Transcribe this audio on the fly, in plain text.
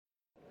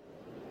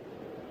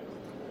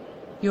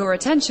Your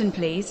attention,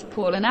 please.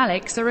 Paul and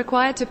Alex are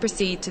required to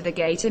proceed to the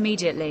gate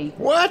immediately.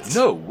 What?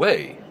 No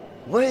way.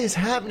 What is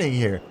happening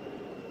here?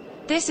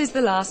 This is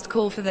the last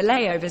call for the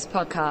Layovers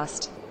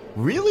podcast.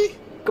 Really?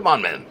 Come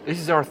on, man.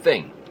 This is our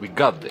thing. We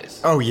got this.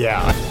 Oh,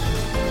 yeah.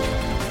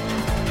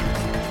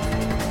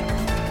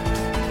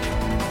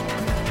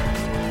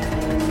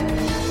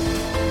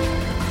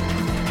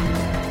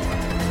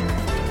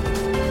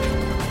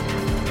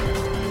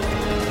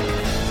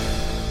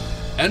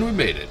 And we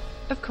made it.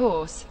 Of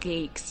course,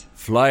 geeks.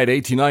 Flight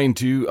 89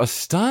 to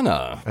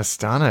Astana.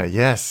 Astana,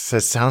 yes.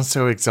 It sounds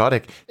so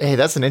exotic. Hey,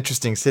 that's an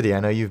interesting city. I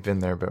know you've been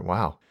there, but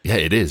wow. Yeah,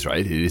 it is,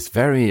 right? It is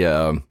very...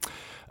 how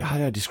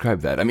do I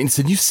describe that? I mean, it's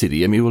a new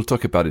city. I mean, we'll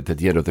talk about it at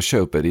the end of the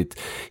show, but it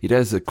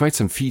has quite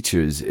some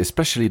features,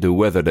 especially the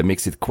weather that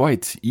makes it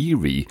quite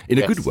eerie in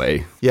a good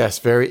way. Yes,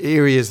 very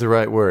eerie is the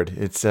right word.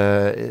 It's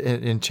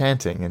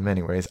enchanting in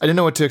many ways. I didn't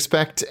know what to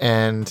expect,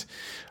 and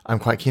I'm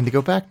quite keen to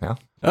go back now.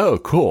 Oh,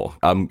 cool.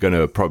 I'm going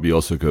to probably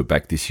also go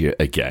back this year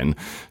again.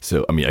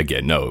 So, I mean,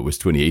 again, no, it was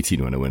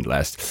 2018 when I went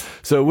last.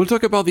 So we'll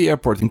talk about the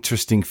airport,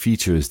 interesting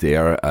features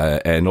there.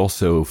 And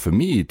also for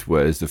me, it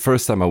was the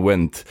first time I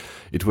went,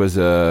 it was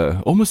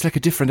almost like a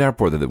different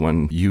airport than the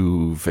one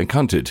you've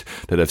encountered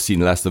that I've seen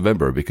last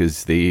November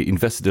because they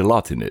invested a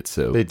lot in it.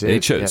 So they did,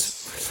 it shows.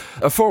 Yes.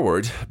 A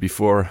forward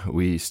before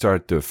we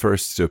start the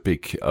first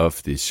topic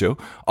of this show.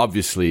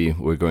 Obviously,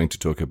 we're going to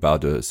talk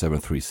about the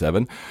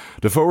 737.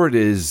 The forward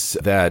is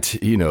that,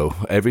 you know,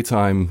 every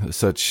time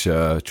such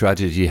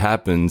tragedy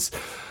happens,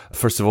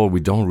 first of all,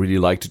 we don't really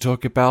like to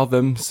talk about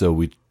them, so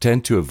we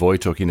tend to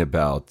avoid talking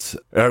about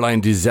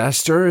airline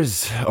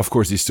disasters. Of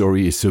course, this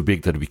story is so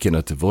big that we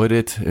cannot avoid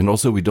it. And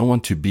also, we don't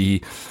want to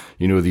be,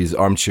 you know, these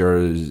armchair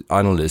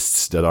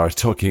analysts that are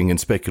talking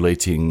and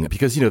speculating.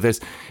 Because, you know,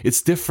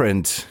 it's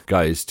different,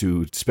 guys,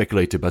 to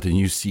speculate about a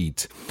new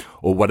seat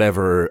or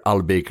whatever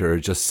Al Baker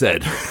just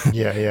said.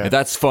 Yeah. And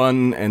that's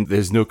fun and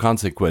there's no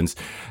consequence.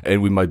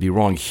 And we might be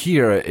wrong.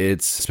 Here,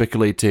 it's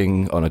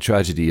speculating on a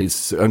tragedy.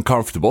 It's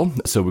uncomfortable.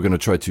 So we're going to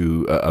try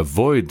to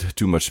avoid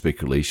too much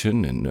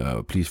speculation.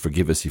 And please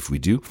forgive us if we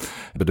do.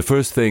 But the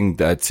first thing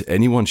that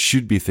anyone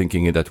should be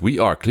thinking and that we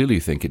are clearly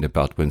thinking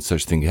about when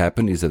such thing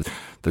happen is that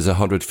there's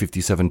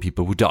 157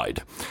 people who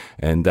died.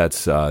 And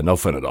that's no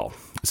fun at all.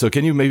 So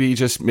can you maybe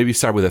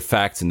start with the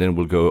facts and then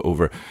we'll go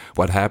over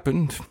what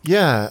happened?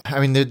 Yeah. I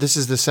mean, this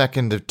is the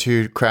second of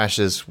two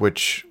crashes,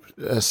 which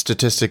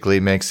statistically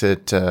makes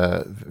it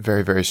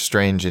very, very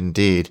strange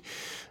indeed.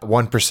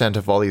 1%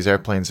 of all these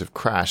airplanes have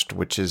crashed,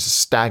 which is a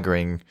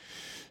staggering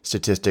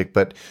statistic.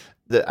 But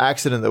the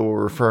accident that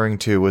we're referring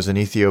to was an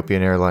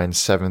Ethiopian Airlines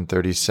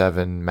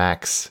 737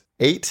 MAX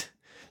 8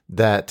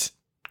 that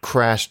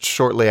crashed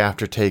shortly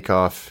after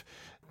takeoff.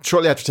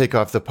 Shortly after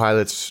takeoff, the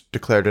pilots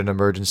declared an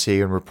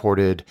emergency and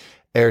reported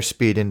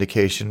airspeed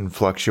indication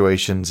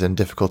fluctuations and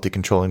difficulty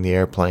controlling the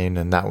airplane.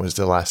 And that was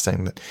the last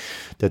thing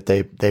that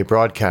they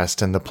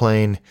broadcast. And the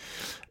plane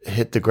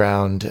hit the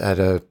ground at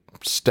a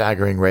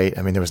staggering rate.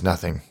 I mean, there was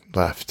nothing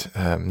left.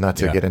 Not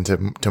to get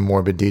into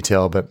morbid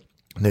detail, but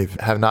they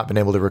have not been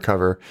able to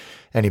recover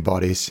any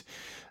bodies.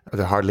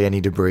 There are hardly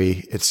any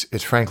debris.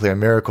 It's frankly a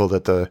miracle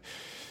that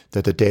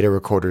the data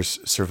recorders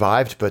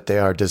survived, but they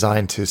are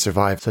designed to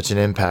survive such an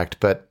impact.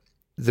 But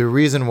the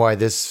reason why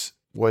this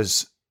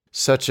was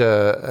such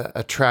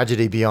a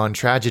tragedy beyond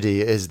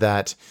tragedy is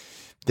that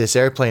this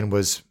airplane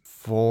was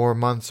 4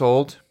 months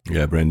old.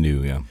 Yeah, brand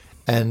new, yeah.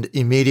 And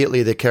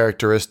immediately the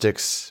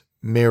characteristics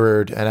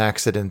mirrored an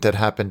accident that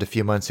happened a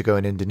few months ago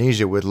in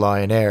Indonesia with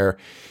Lion Air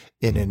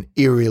in an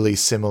eerily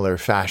similar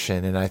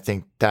fashion. And I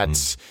think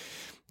that's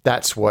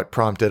what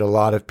prompted a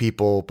lot of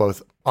people,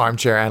 both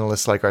armchair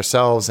analysts like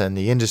ourselves and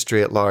the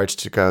industry at large,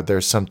 to go,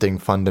 there's something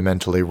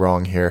fundamentally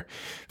wrong here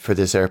for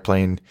this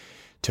airplane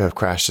to have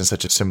crashed in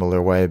such a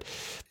similar way.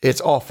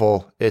 It's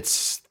awful.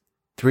 It's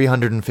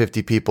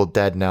 350 people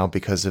dead now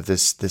because of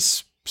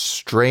this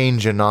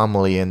strange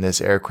anomaly in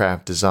this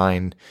aircraft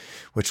design,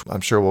 which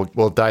I'm sure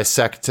we'll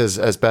dissect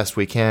as best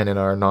we can in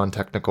our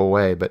non-technical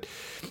way. But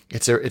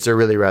it's a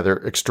really rather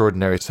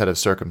extraordinary set of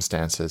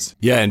circumstances.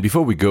 Yeah, and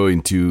before we go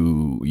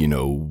into, you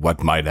know,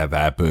 what might have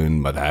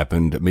happened, what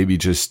happened, maybe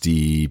just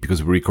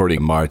because we're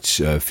recording March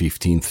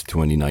 15th,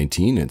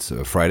 2019, it's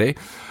a Friday.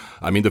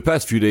 I mean, the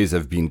past few days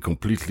have been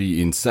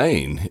completely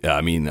insane.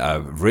 I mean,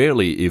 I've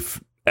rarely,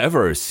 if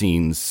ever,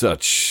 seen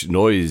such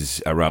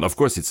noise around. Of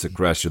course, it's a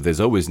crash, so there's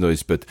always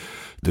noise, but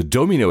the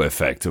domino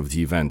effect of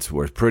the event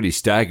were pretty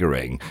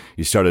staggering.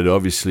 It started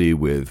obviously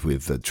with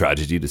the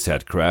tragedy, the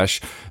sad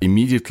crash.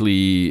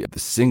 Immediately,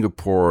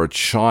 Singapore,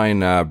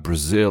 China,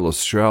 Brazil,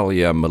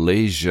 Australia,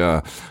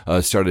 Malaysia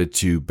started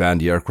to ban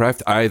the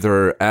aircraft,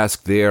 either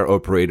ask their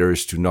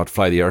operators to not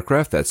fly the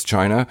aircraft, that's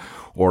China,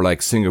 or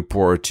like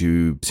Singapore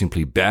to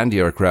simply ban the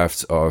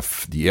aircrafts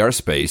off the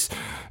airspace.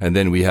 And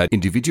then we had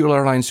individual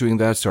airlines doing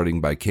that,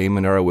 starting by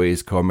Cayman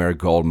Airways, Comair,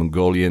 Gulf,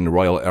 Mongolian,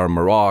 Royal Air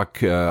Maroc,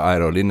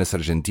 Aerolíneas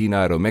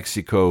Argentina,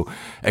 Aeromexico,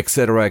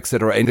 etc.,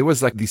 etc. And there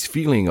was like this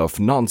feeling of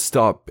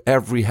nonstop,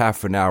 every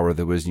half an hour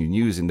there was new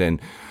news. And then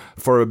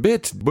For a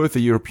bit, both the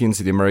Europeans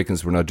and the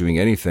Americans were not doing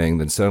anything.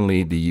 Then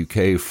suddenly the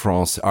UK,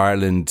 France,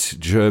 Ireland,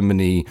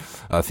 Germany,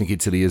 I think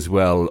Italy as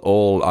well,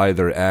 all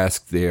either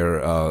asked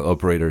their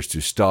operators to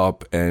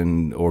stop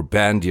or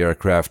ban the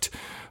aircraft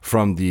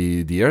from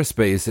the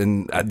airspace.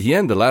 And at the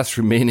end, the last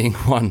remaining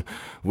one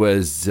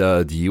was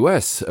the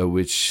US,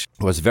 which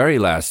was very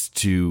last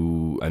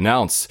to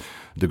announce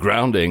the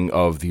grounding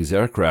of these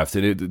aircraft.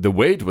 And the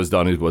way it was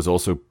done, it was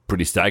also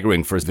pretty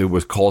staggering. First, there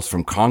was calls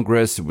from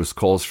Congress. It was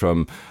calls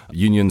from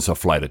unions of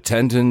flight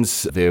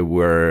attendants. There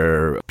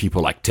were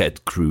people like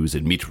Ted Cruz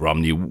and Mitt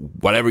Romney,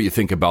 whatever you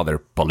think about their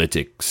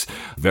politics,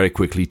 very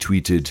quickly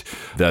tweeted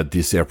that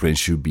this airplane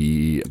should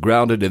be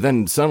grounded. And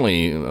then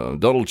suddenly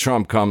Donald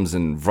Trump comes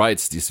and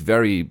writes this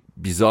very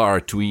bizarre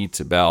tweet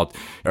about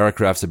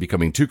aircrafts are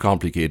becoming too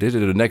complicated.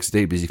 And the next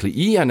day, basically,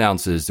 he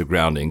announces the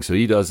grounding. So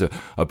he does a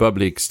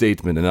public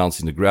statement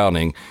announcing the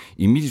grounding,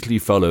 immediately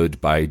followed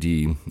by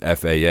the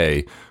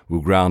FAA,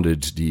 who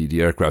grounded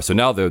the aircraft. So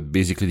now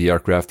basically the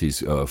aircraft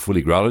is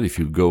fully grounded. If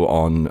you go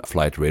on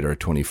Flight Radar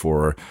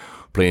 24,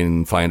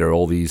 Plane Finder,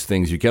 all these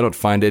things, you cannot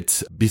find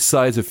it.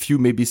 Besides a few,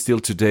 maybe still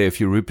today, a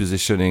few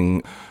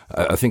repositioning.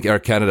 I think Air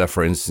Canada,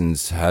 for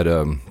instance, had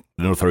an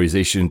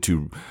authorization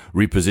to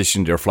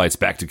reposition their flights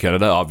back to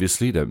Canada.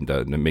 Obviously,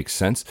 that makes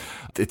sense.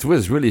 It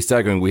was really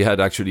staggering. We had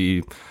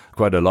actually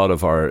quite a lot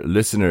of our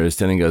listeners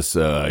telling us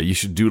you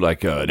should do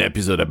like an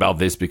episode about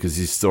this because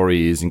this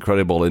story is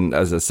incredible. And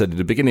as I said at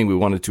the beginning, we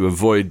wanted to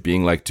avoid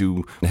being like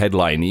too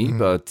headliney,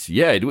 but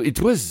yeah, it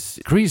was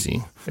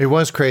crazy. It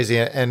was crazy.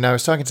 And I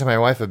was talking to my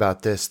wife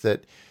about this,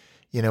 that,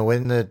 you know,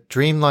 when the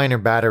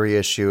Dreamliner battery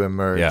issue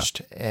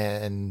emerged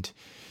and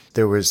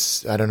there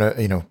was, I don't know,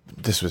 you know,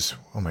 this was,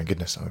 oh my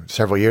goodness,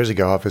 several years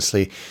ago,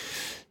 obviously,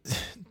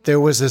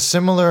 there was a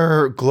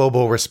similar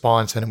global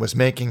response and it was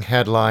making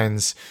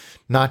headlines,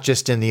 not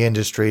just in the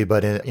industry,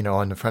 but in, you know,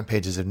 on the front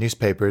pages of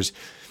newspapers.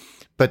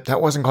 But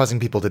that wasn't causing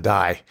people to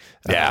die.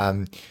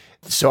 Yeah.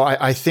 So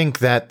I think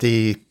that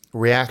the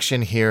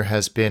reaction here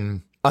has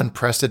been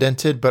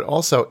unprecedented, but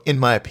also, in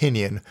my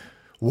opinion,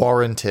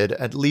 warranted,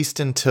 at least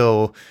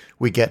until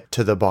we get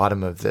to the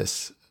bottom of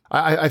this.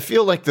 I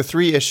feel like the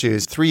three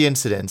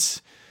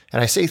incidents,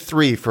 and I say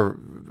three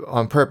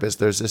on purpose.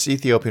 There's this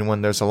Ethiopian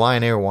one, there's a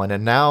Lion Air one,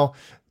 and now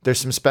there's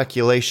some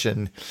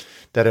speculation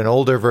that an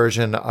older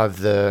version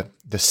of the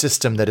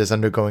system that is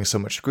undergoing so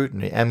much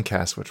scrutiny,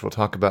 MCAS, which we'll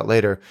talk about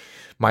later,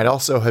 might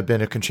also have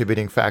been a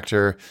contributing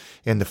factor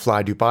in the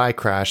Fly Dubai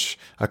crash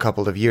a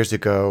couple of years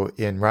ago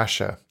in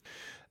Russia.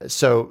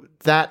 So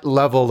that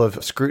level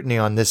of scrutiny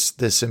on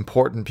this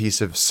important piece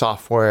of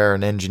software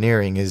and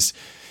engineering is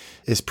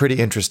pretty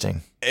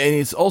interesting. And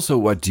it's also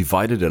what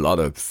divided a lot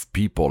of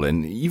people.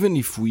 And even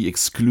if we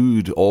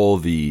exclude all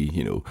the,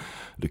 you know,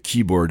 the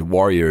keyboard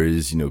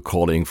warriors, you know,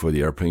 calling for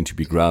the airplane to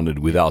be grounded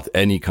without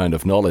any kind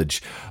of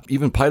knowledge,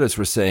 even pilots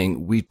were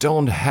saying, we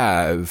don't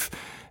have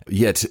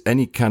yet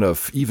any kind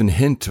of even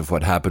hint of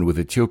what happened with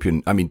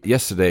Ethiopian. I mean,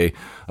 yesterday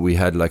we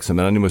had like some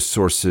anonymous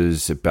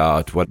sources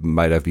about what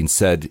might have been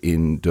said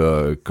in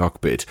the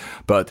cockpit,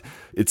 but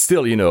it's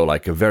still, you know,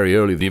 like a very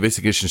early, the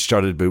investigation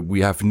started, but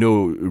we have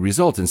no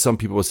result. And some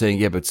people were saying,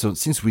 yeah, but so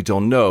since we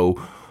don't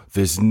know,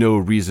 there's no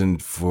reason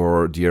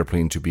for the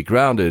airplane to be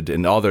grounded.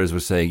 And others were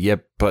saying, yeah,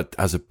 but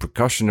as a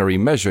precautionary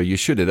measure, you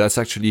should. And that's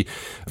actually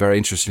very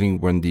interesting.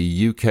 When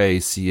the UK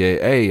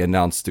CAA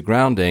announced the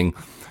grounding,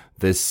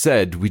 they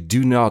said, we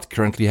do not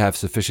currently have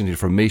sufficient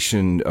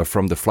information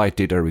from the flight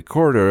data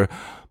recorder,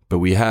 but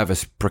we have,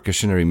 as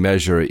precautionary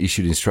measure,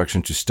 issued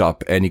instruction to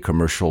stop any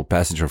commercial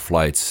passenger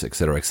flights, et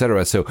cetera, et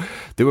cetera. So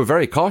they were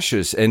very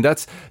cautious. And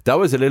that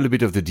was a little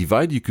bit of the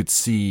divide you could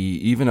see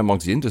even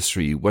amongst the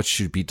industry, what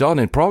should be done,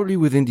 and probably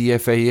within the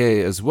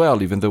FAA as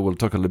well, even though we'll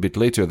talk a little bit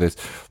later.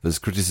 There's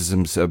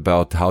criticisms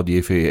about how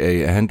the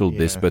FAA handled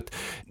this. But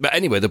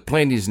anyway, the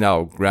plane is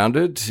now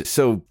grounded.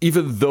 So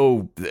even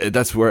though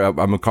that's where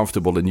I'm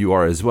uncomfortable, and you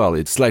are as well,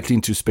 it's slightly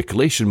into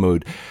speculation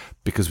mode,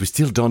 because we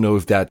still don't know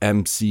if that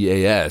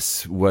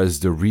MCAS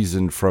was the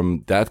reason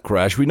from that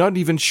crash. We're not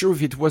even sure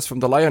if it was from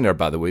the Lion Air,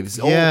 by the way. This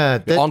is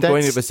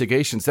ongoing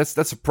investigations.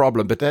 That's a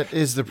problem. But that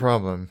is the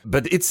problem.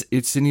 But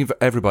it's in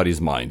everybody's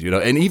mind, you know,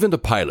 and even the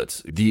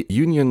pilots, the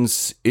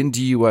unions in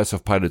the US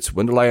of pilots,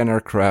 when the Lion Air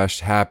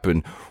crash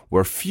happened,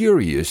 were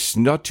furious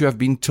not to have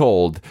been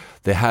told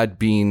there had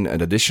been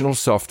an additional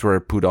software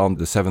put on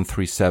the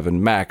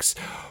 737 MAX.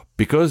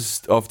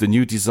 Because of the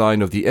new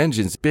design of the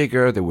engines,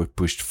 bigger, they were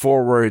pushed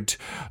forward.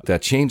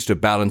 That changed the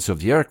balance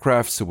of the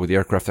aircraft. So when the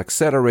aircraft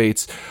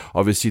accelerates,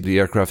 obviously the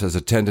aircraft has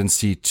a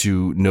tendency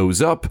to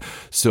nose up.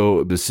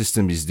 So the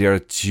system is there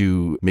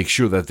to make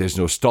sure that there's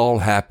no stall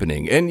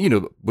happening. And, you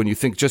know, when you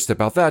think just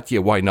about that, yeah,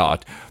 why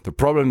not? The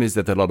problem is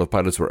that a lot of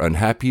pilots were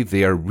unhappy.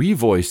 They are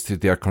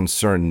revoiced their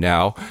concern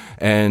now.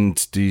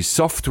 And the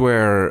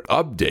software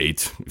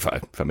update,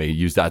 if I may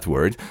use that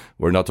word,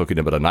 we're not talking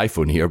about an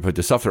iPhone here, but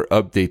the software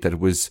update that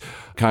was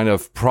kind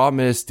of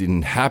promised,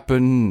 didn't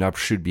happen, that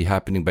should be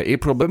happening by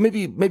April. But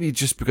maybe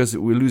just because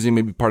we're losing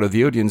maybe part of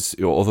the audience,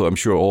 although I'm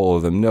sure all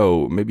of them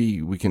know,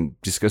 maybe we can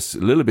discuss a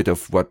little bit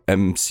of what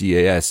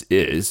MCAS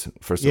is.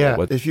 First of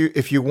all,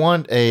 if you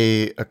want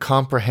a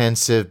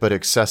comprehensive but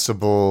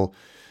accessible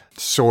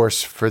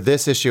source for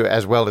this issue,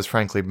 as well as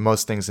frankly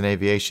most things in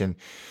aviation,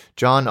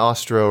 John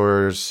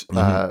Ostrower's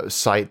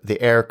site, The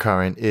Air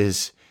Current,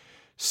 is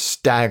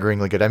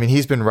staggeringly good. I mean,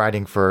 he's been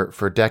writing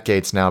for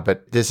decades now,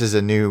 but this is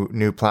a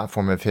new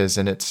platform of his,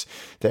 and it's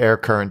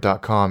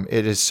theaircurrent.com.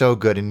 It is so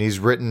good, and he's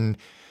written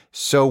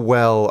so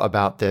well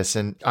about this.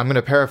 And I'm going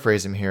to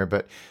paraphrase him here,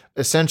 but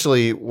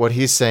essentially what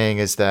he's saying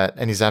is that,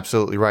 and he's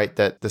absolutely right,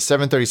 that the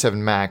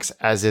 737 MAX,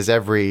 as is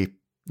every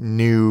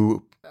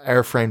new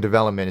airframe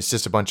development, is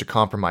just a bunch of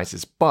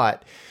compromises.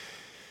 But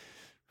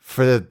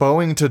for the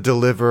Boeing to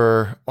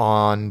deliver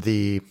on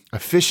the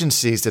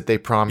efficiencies that they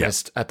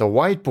promised at the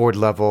whiteboard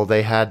level,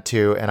 they had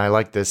to, and I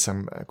like this,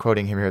 I'm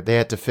quoting him here, they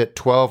had to fit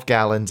 12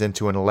 gallons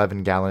into an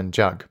 11-gallon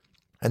jug.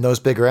 And those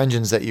bigger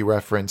engines that you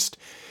referenced,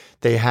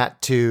 they had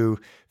to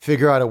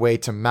figure out a way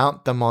to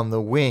mount them on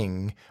the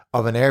wing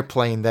of an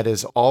airplane that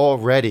is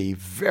already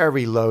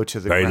very low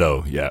to the ground. Very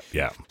low,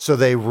 yeah. So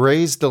they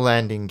raised the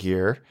landing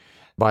gear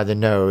by the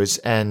nose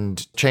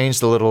and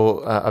changed a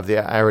little of the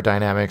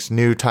aerodynamics,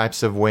 new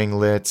types of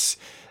winglets.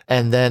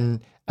 And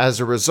then as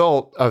a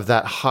result of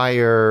that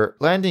higher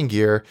landing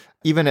gear,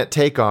 even at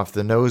takeoff,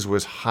 the nose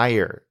was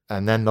higher.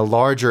 And then the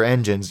larger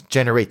engines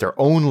generate their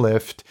own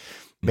lift,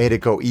 made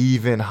it go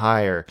even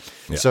higher.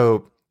 Yeah.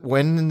 So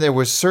when there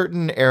were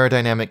certain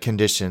aerodynamic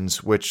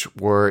conditions, which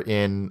were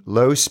in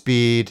low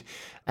speed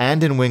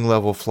and in wing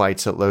level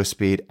flights at low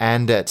speed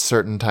and at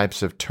certain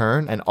types of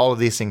turn, and all of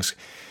these things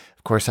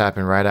of course,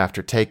 happened right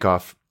after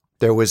takeoff,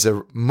 there was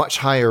a much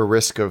higher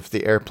risk of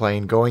the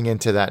airplane going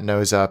into that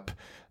nose-up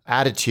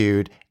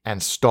attitude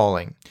and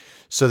stalling.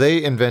 So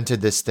they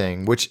invented this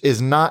thing, which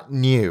is not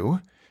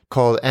new,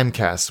 called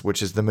MCAS,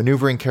 which is the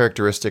Maneuvering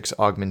Characteristics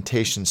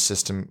Augmentation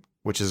System,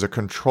 which is a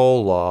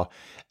control law,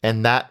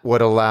 and that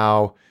would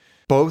allow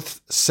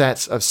both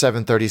sets of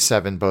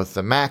 737, both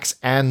the MAX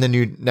and the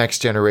new next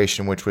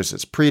generation, which was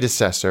its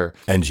predecessor,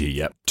 NG,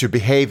 yep, to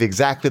behave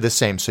exactly the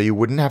same. So you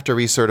wouldn't have to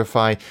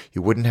recertify,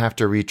 you wouldn't have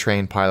to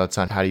retrain pilots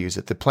on how to use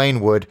it. The plane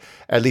would,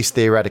 at least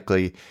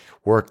theoretically,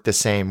 work the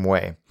same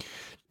way.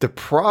 The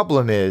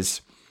problem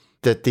is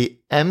that the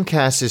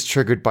MCAS is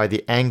triggered by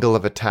the angle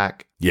of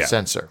attack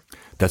sensor.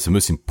 That's the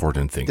most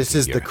important thing. This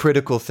is the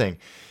critical thing.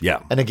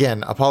 Yeah. And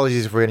again,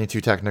 apologies if we're getting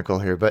too technical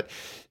here, but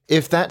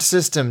if that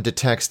system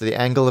detects the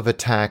angle of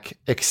attack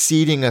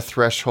exceeding a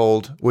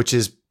threshold, which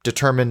is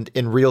determined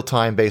in real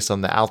time based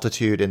on the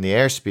altitude and the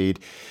airspeed.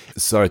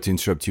 Sorry to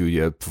interrupt you.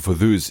 Yeah, for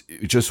those,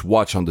 just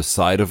watch on the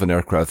side of an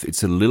aircraft.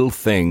 It's a little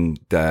thing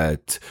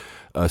that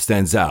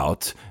stands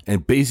out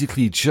and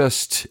basically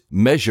just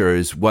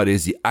measures what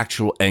is the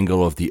actual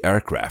angle of the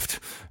aircraft.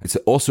 It's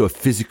also a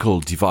physical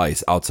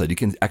device outside. You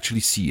can actually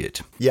see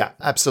it. Yeah,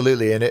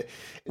 absolutely. And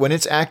when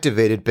it's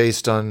activated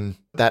based on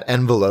that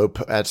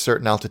envelope at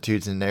certain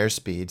altitudes and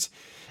airspeeds,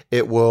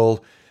 it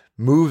will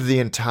move the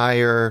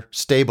entire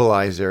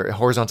stabilizer,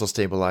 horizontal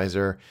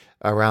stabilizer,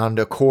 around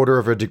 1/4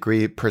 of a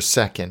degree per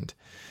second,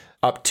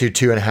 up to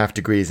 2.5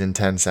 degrees in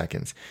 10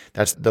 seconds.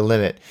 That's the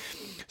limit.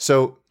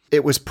 So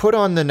it was put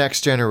on the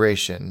next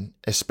generation,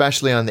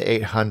 especially on the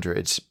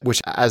 800s,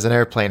 which as an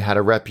airplane had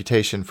a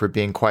reputation for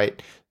being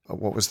quite,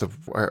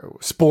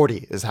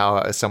 sporty is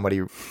how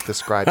somebody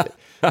described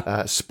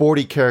it.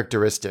 Sporty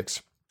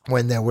characteristics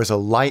when there was a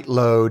light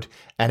load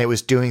and it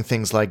was doing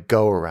things like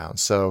go around.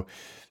 So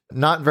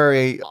not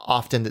very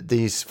often that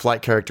these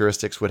flight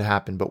characteristics would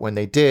happen, but when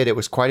they did, it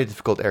was quite a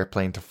difficult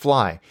airplane to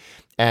fly.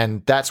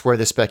 And that's where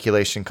the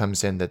speculation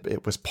comes in that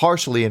it was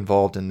partially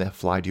involved in the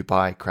Fly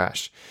Dubai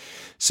crash.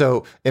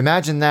 So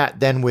imagine that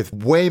then with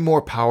way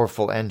more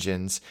powerful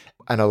engines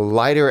and a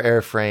lighter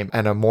airframe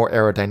and a more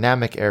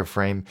aerodynamic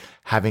airframe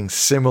having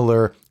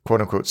similar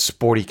quote unquote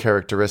sporty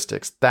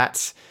characteristics.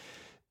 That's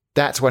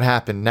what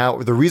happened. Now,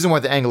 the reason why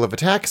the angle of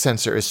attack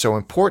sensor is so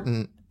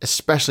important,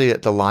 especially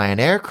at the Lion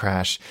Air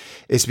crash,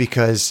 is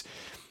because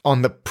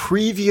on the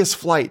previous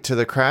flight to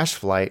the crash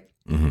flight,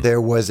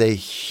 there was a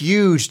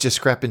huge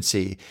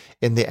discrepancy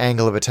in the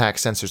angle of attack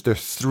sensors. There are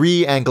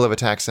 3 angle of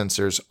attack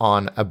sensors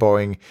on a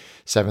Boeing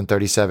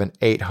 737,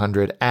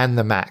 800, and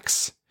the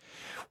MAX.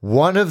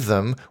 One of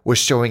them was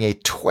showing a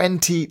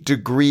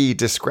 20-degree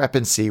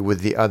discrepancy with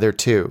the other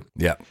 2.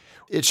 Yeah.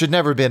 It should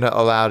never have been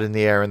allowed in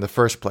the air in the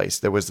first place.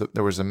 There was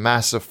a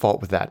massive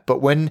fault with that.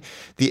 But when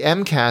the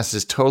MCAS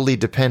is totally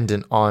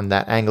dependent on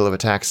that angle of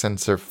attack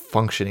sensor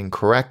functioning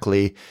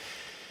correctly,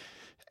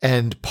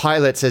 and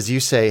pilots, as you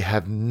say,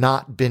 have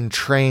not been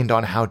trained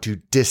on how to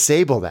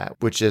disable that,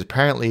 which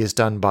apparently is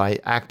done by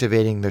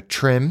activating the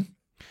trim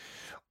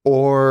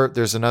or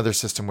there's another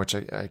system which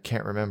I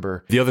can't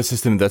remember. The other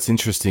system that's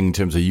interesting in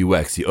terms of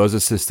UX, the other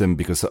system,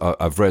 because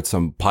I've read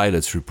some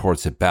pilots'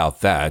 reports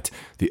about that,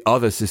 the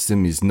other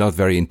system is not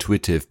very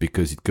intuitive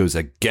because it goes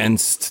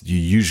against the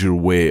usual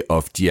way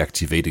of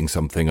deactivating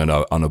something on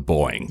a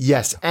Boeing.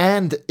 Yes,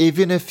 and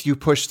even if you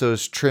push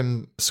those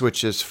trim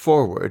switches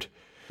forward,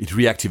 it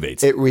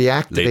reactivates. It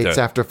reactivates later.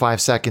 After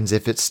 5 seconds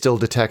if it still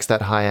detects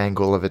that high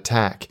angle of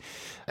attack.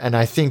 And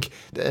I think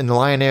in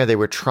Lion Air, they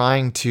were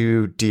trying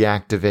to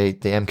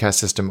deactivate the MCAS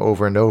system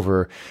over and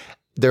over.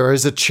 There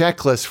is a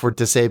checklist for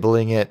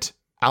disabling it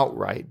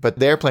outright, but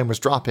the airplane was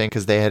dropping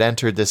because they had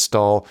entered this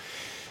stall,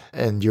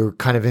 and you're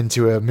kind of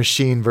into a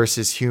machine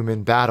versus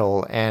human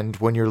battle. And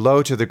when you're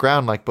low to the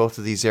ground, like both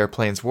of these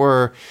airplanes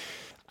were,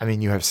 I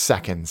mean, you have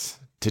seconds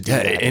to do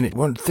that. And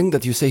one thing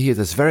that you say here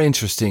that's very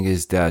interesting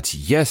is that,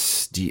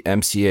 yes, the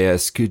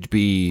MCAS could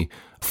be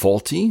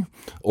faulty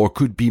or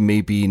could be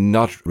maybe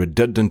not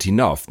redundant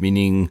enough,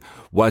 meaning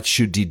what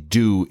should it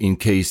do in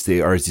case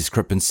there is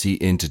discrepancy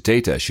in the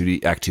data? Should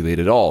it activate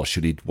it all?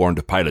 Should it warn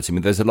the pilots? I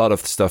mean, there's a lot of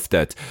stuff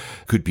that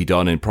could be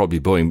done, and probably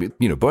Boeing,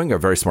 Boeing are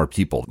very smart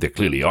people. They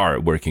clearly are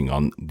working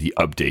on the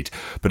update.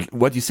 But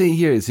what you say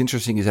here is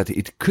interesting is that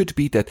it could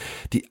be that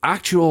the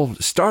actual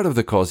start of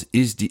the cause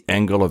is the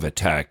angle of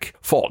attack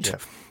fault. Yeah.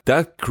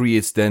 That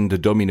creates then the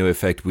domino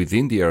effect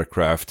within the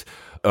aircraft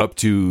up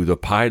to the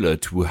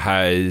pilot who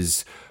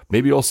has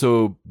maybe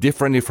also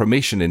different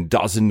information and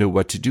doesn't know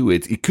what to do.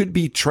 It could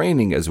be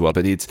training as well,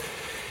 but it's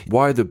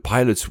why the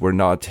pilots were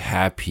not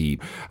happy.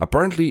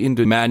 Apparently in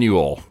the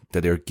manual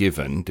that are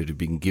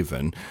being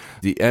given,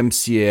 the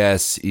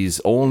MCAS is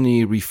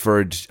only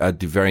referred at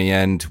the very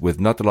end with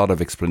not a lot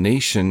of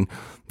explanation.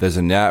 There's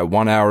a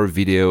 1 hour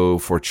video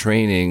for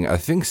training. I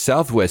think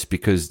Southwest,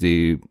 because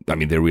they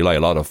rely a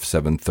lot of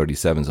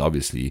 737s,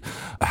 obviously,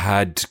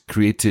 had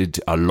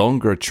created a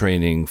longer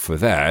training for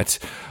that.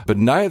 But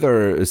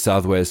neither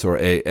Southwest or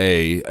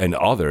AA and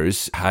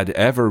others had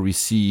ever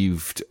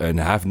received and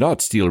have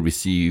not still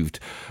received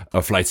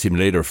a flight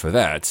simulator for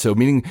that. So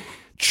meaning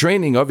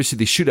training, obviously,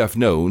 they should have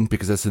known,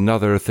 because that's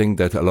another thing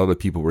that a lot of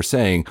people were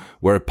saying,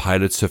 were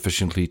pilots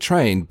sufficiently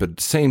trained? But at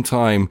the same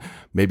time,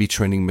 maybe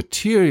training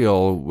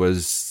material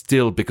was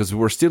still, because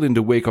we're still in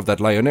the wake of that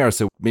Lion Air,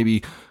 so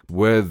maybe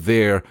were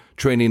they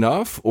trained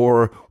enough,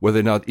 or were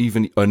they not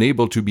even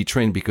unable to be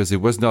trained because it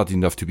was not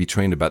enough to be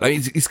trained about? I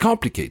mean, it's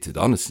complicated,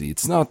 honestly.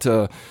 It's not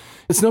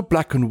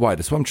black and white.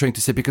 That's what I'm trying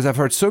to say, because I've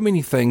heard so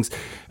many things,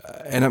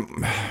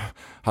 and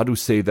how do you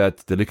say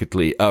that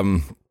delicately?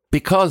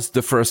 Because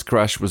the first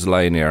crash was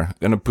Lion Air, I'm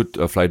going to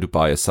put Fly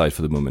Dubai aside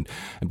for the moment,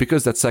 and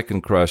because that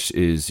second crash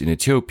is in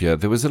Ethiopia,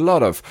 there was a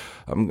lot of,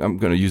 I'm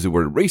going to use the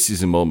word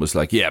racism, almost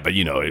like, yeah, but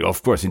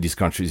of course in these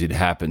countries it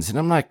happens. And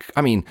I'm like,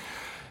 I mean,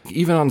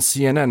 even on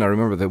CNN, I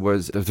remember there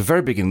was, at the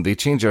very beginning, they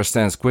changed their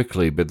stance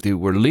quickly, but they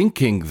were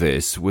linking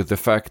this with the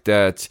fact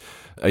that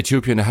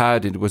Ethiopian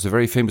it was a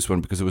very famous one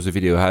because it was a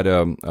video, had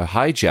a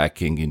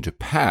hijacking in the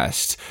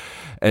past.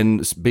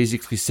 And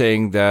basically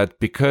saying that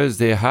because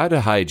they had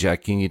a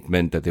hijacking, it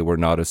meant that they were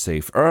not a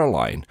safe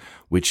airline,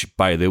 which,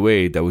 by the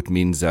way, that would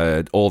mean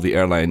that all the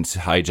airlines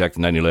hijacked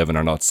 9/11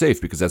 are not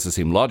safe, because that's the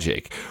same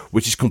logic,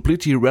 which is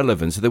completely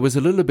irrelevant. So there was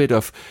a little bit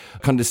of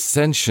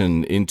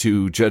condescension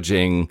into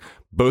judging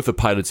both the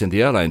pilots and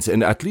the airlines,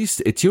 and at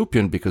least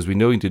Ethiopian, because we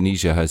know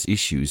Indonesia has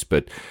issues,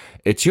 but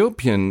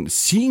Ethiopian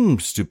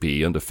seems to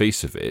be, on the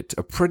face of it,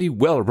 a pretty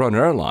well-run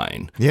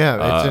airline.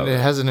 Yeah, it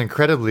has an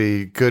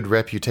incredibly good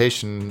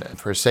reputation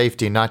for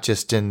safety, not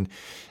just in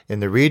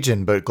the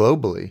region, but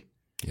globally.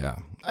 Yeah.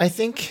 I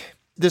think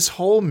this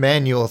whole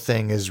manual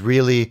thing is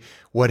really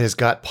what has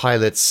got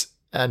pilots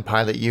and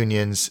pilot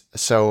unions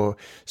so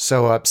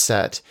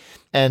upset.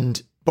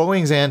 And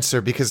Boeing's answer,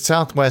 because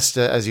Southwest,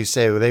 as you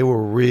say, they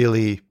were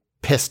really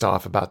pissed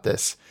off about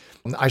this.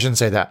 I shouldn't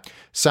say that.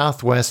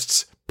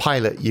 Southwest's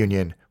pilot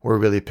union were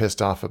really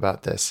pissed off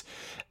about this.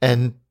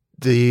 And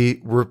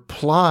the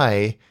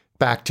reply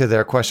back to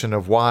their question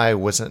of why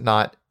was it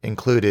not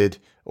included,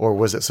 or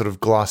was it sort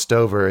of glossed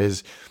over,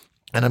 is,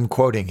 and I'm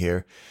quoting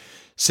here,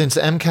 "Since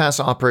MCAS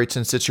operates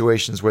in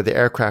situations where the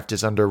aircraft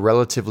is under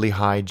relatively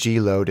high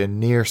G-load and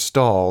near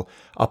stall,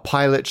 a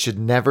pilot should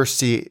never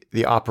see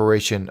the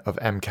operation of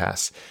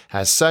MCAS.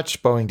 As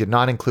such, Boeing did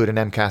not include an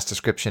MCAS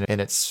description in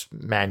its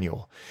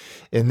manual.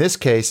 In this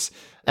case,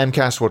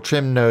 MCAS will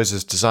trim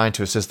noses designed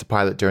to assist the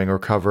pilot during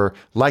recovery,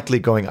 likely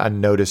going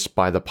unnoticed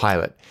by the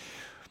pilot."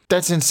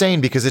 That's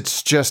insane, because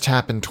it's just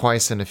happened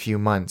twice in a few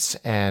months,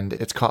 and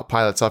it's caught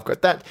pilots off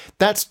guard.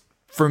 That's,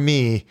 for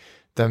me,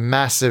 the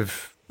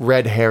massive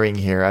red herring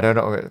here. I don't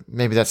know,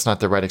 maybe that's not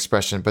the right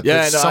expression, but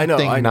there's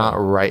something not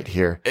right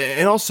here.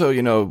 And also,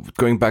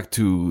 going back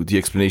to the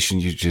explanation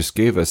you just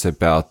gave us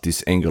about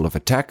this angle of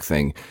attack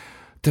thing,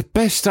 the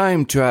best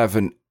time to have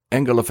an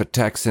angle of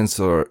attack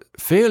sensor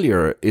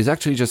failure is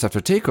actually just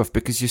after takeoff,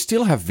 because you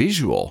still have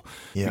visual.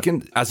 Yeah. You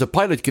can, as a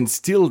pilot, can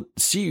still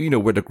see,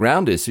 where the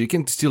ground is, so you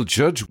can still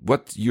judge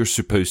what you're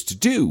supposed to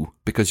do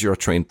because you're a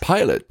trained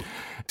pilot.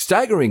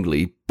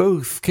 Staggeringly,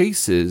 both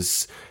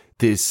cases,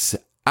 this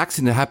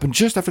accident happened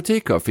just after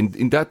takeoff.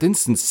 In that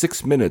instance,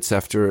 6 minutes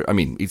after, I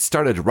mean, it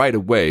started right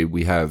away.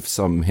 We have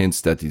some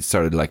hints that it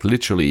started like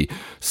literally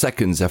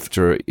seconds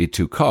after it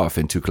took off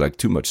and took like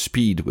too much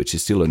speed, which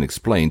is still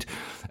unexplained.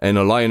 And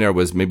a Lion Air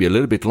was maybe a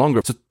little bit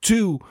longer. So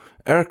two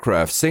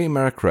aircraft, same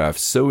aircraft,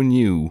 so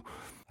new,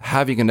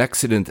 having an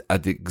accident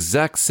at the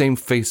exact same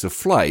phase of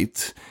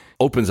flight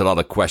opens a lot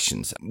of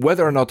questions.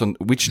 Whether or not on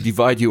which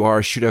divide you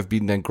are should have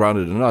been then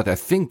grounded or not. I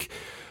think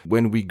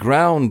when we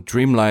ground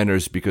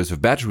Dreamliners because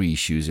of battery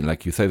issues, and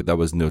like you said, that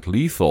was not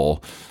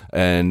lethal,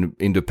 and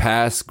in the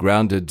past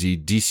grounded the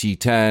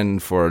DC-10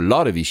 for a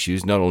lot of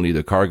issues, not only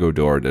the cargo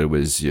door that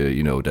was,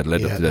 that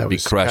led up to that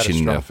big crash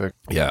in.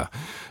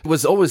 It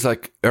was always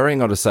like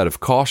erring on the side of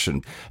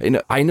caution.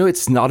 And I know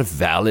it's not a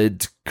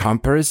valid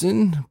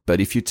comparison, but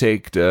if you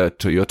take the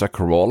Toyota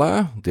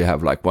Corolla, they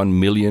have like 1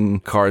 million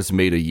cars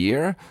made a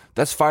year.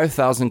 That's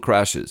 5,000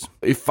 crashes.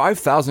 If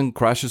 5,000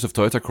 crashes of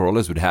Toyota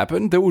Corollas would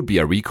happen, there would be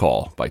a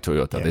recall by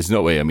Toyota. Yeah. There's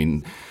no way. I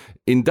mean,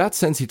 in that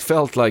sense, it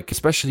felt like,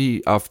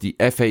 especially of the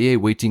FAA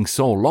waiting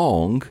so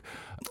long,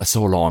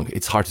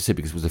 it's hard to say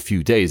because it was a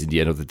few days in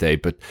the end of the day,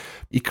 but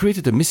it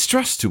created a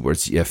mistrust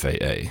towards the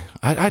FAA.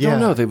 I don't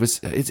know.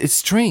 It's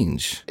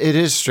strange. It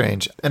is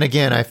strange. And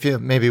again, I feel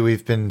maybe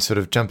we've been sort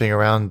of jumping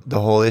around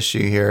the whole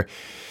issue here.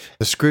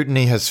 The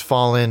scrutiny has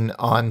fallen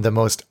on the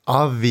most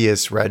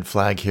obvious red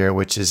flag here,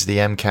 which is the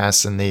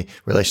MCAS and the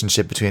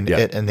relationship between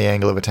it and the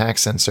angle of attack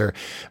sensor.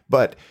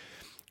 But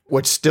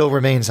what still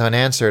remains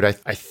unanswered, I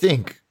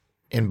think,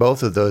 in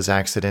both of those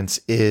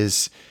accidents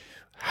is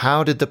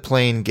how did the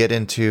plane get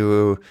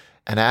into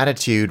an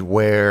attitude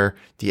where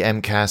the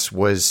MCAS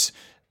was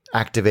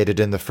activated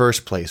in the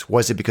first place?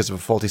 Was it because of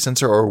a faulty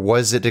sensor, or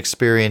was it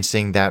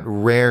experiencing that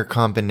rare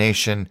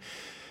combination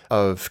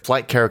of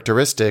flight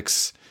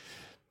characteristics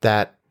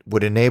that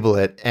would enable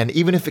it? And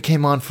even if it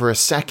came on for a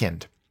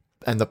second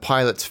and the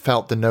pilots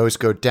felt the nose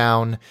go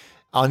down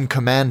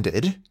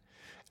uncommanded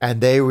and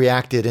they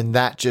reacted and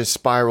that just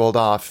spiraled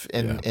off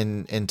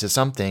into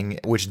something,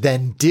 which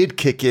then did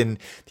kick in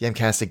the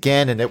MCAS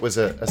again, and it was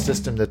a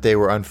system that they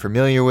were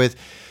unfamiliar with.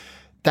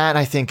 That,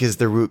 I think, is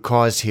the root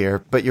cause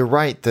here. But you're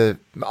right.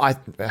 I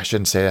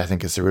shouldn't say I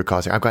think it's the root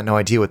cause here. I've got no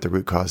idea what the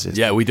root cause is.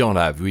 Yeah, we don't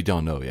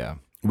know, yeah.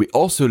 We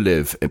also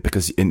live,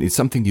 because it's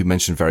something you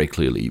mentioned very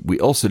clearly, we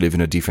also live in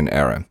a different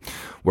era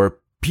where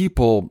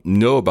people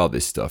know about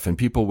this stuff and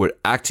people were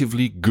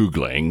actively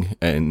Googling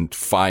and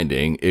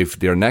finding if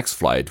their next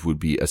flight would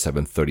be a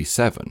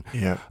 737.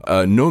 Yeah.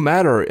 No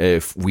matter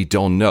if we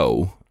don't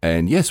know,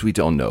 and yes, we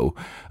don't know,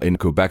 and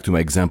go back to my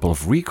example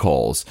of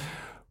recalls,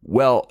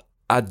 well,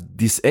 at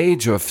this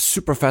age of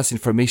super fast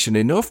information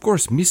and of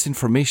course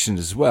misinformation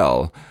as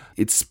well,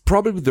 it's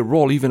probably the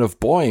role even of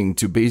Boeing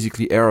to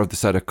basically err on the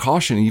side of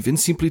caution, even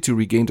simply to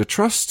regain the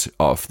trust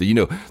of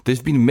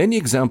there's been many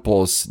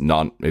examples,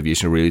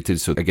 non-aviation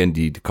related, so again,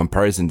 the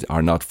comparisons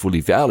are not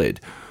fully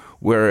valid,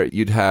 where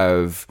you'd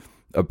have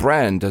a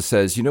brand that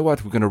says, you know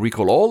what, we're going to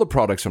recall all the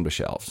products from the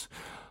shelves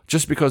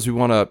just because we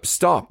want to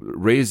stop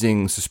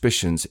raising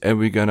suspicions and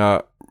we're going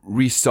to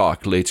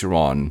restock later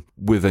on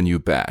with a new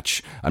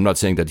batch. I'm not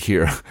saying that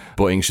here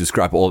Boeing should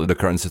scrap all of the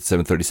current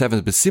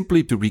 737s, but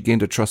simply to regain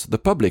the trust of the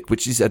public,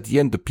 which is at the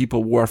end the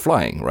people who are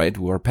flying, right?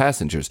 Who are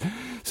passengers.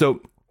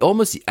 So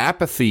almost the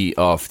apathy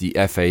of the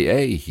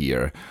FAA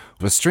here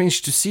was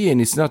strange to see, and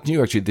it's not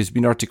new actually. There's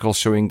been articles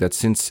showing that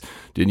since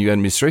the new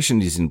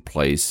administration is in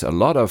place, a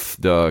lot of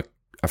the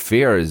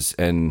affairs,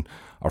 and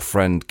our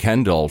friend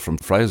Kendall from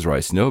Flyers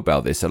Rice know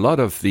about this, a lot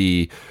of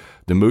the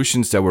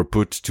motions that were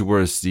put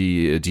towards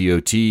the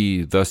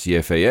DOT, thus the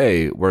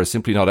FAA, were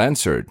simply not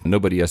answered.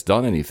 Nobody has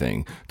done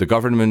anything. The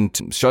government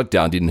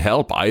shutdown didn't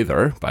help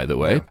either, by the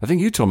way. I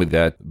think you told me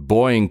that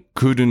Boeing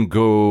couldn't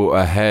go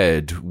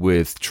ahead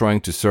with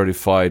trying to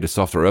certify the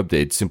software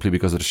update simply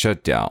because of the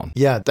shutdown.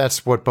 Yeah,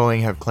 that's what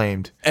Boeing have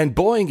claimed. And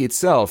Boeing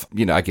itself,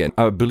 again,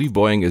 I believe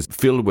Boeing is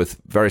filled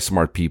with very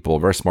smart people,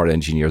 very smart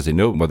engineers. They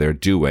know what they're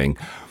doing.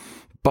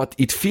 But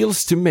it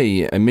feels to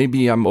me, and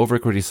maybe I'm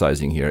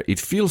over-criticizing here, it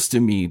feels to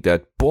me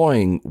that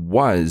Boeing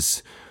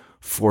was,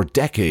 for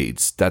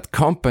decades, that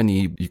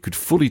company you could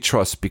fully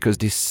trust because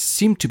they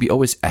seemed to be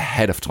always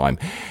ahead of time.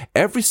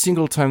 Every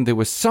single time there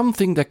was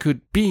something that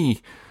could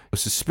be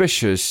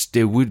suspicious,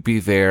 they would be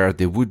there.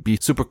 They would be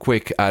super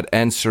quick at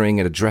answering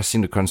and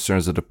addressing the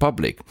concerns of the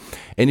public.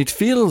 And it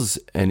feels,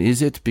 and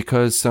is it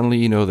because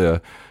suddenly,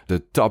 the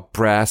top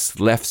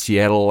brass left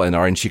Seattle and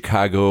are in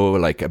Chicago,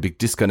 like a bit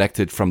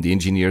disconnected from the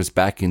engineers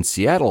back in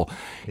Seattle?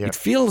 Yeah. It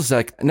feels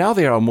like now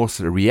they are almost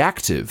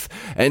reactive.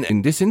 And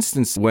in this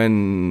instance,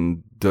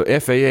 when the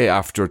FAA,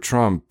 after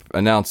Trump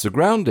announced the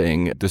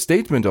grounding, the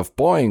statement of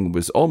Boeing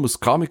was almost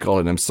comical.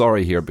 And I'm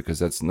sorry here because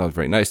that's not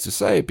very nice to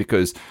say,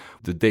 because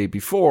the day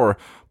before,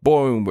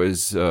 Boeing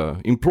was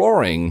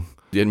imploring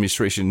the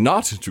administration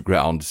not to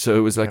ground. So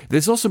it was like,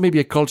 there's also maybe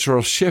a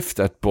cultural shift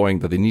at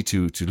Boeing that they need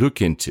to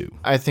look into.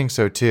 I think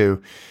so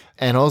too.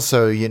 And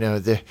also,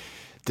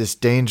 this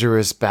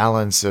dangerous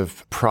balance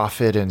of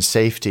profit and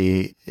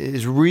safety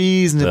is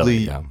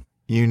reasonably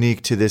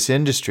unique to this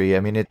industry. I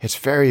mean, it's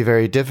very,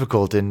 very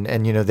difficult. And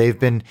they've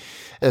been,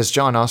 as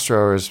John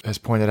Ostrower has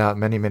pointed out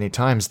many, many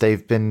times,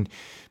 they've been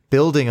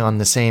building on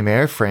the same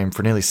airframe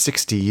for nearly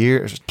 60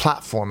 years.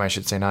 Platform, I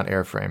should say, not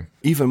airframe.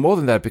 Even more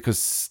than that,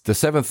 because the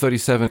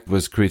 737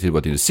 was created, in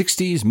the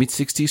 60s,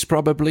 mid-60s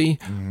probably,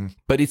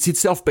 but it's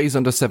itself based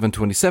on the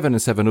 727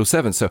 and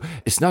 707. So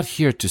it's not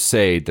here to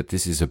say that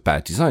this is a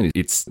bad design.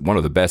 It's one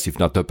of the best, if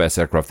not the best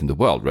aircraft in the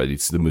world, right?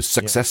 It's the most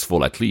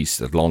successful, at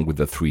least, along with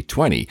the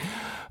 320.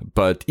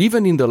 But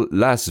even in the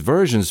last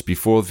versions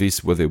before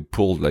this, where they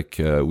pulled, like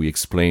we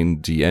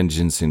explained, the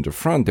engines in the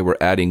front, they were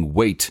adding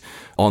weight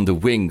on the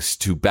wings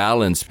to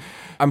balance.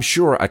 I'm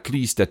sure at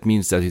least that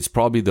means that it's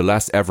probably the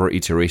last ever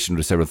iteration of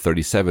the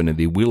 737, and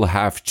they will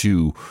have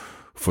to,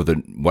 for the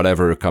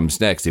whatever comes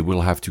next, they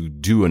will have to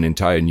do an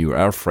entire new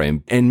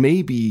airframe. And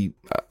maybe,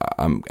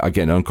 I'm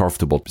again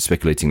uncomfortable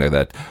speculating like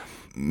that,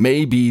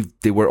 maybe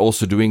they were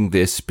also doing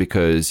this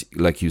because,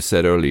 like you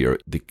said earlier,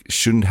 they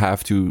shouldn't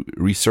have to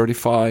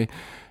recertify.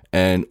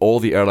 And all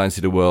the airlines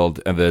in the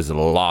world, and there's a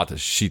lot, a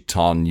shit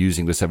ton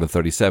using the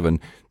 737,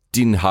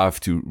 didn't have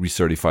to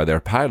recertify their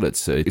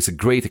pilots. It's a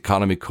great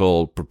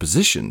economical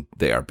proposition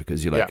there,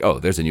 because you're like, oh,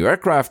 there's a new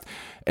aircraft,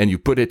 and you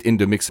put it in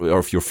the mix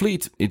of your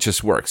fleet, it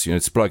just works.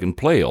 It's plug and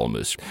play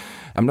almost.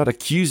 I'm not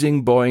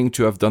accusing Boeing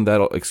to have done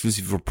that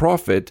exclusively for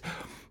profit,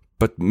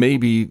 but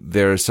maybe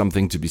there's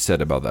something to be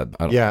said about that.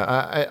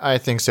 I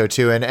think so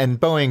too. And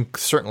Boeing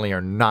certainly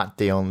are not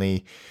the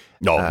only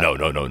no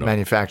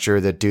manufacturer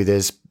that do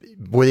this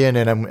within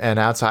and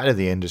outside of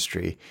the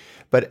industry.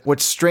 But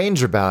what's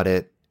strange about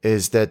it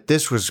is that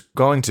this was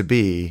going to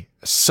be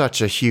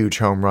such a huge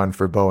home run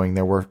for Boeing.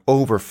 There were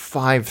over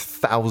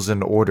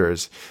 5,000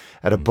 orders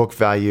at a book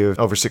value of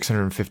over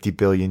 $650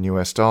 billion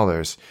US.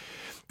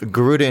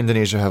 Garuda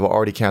Indonesia have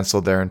already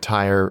canceled their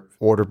entire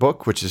order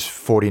book, which is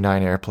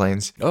 49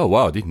 airplanes. Oh,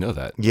 wow. I didn't know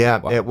that. Yeah.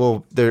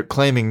 Wow. They're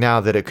claiming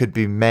now that it could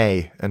be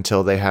May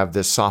until they have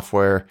this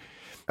software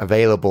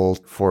available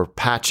for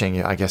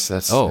patching. I guess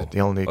that's the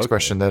only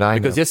expression that I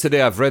know. Because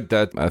yesterday I've read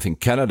that I think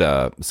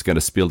Canada is going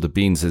to spill the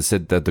beans and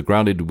said that the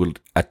grounded will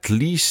at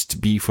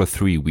least be for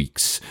 3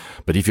 weeks.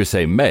 But if you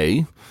say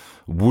May,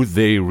 would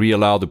they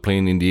reallow the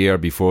plane in the air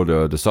before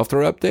the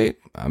software update?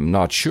 I'm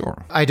not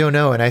sure. I don't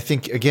know. And I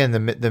think, again,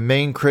 the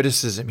main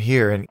criticism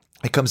here, and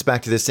it comes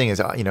back to this thing, is,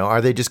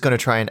 are they just going to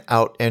try and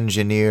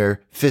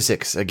out-engineer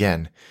physics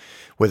again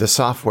with a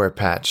software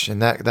patch?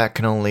 And that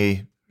can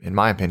only, in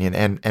my opinion,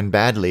 and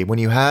badly. When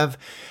you have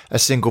a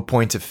single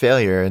point of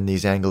failure in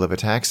these angle of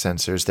attack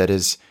sensors, that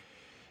is,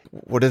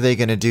 what are they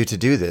going to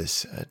do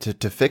this,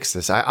 to fix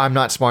this? I'm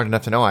not smart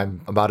enough to know.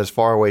 I'm about as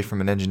far away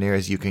from an engineer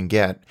as you can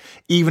get.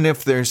 Even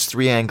if there's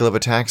 3 angle of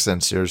attack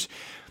sensors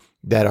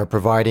that are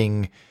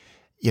providing,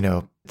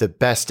 the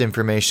best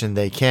information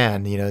they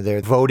can,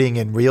 they're voting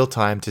in real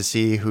time to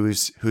see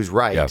who's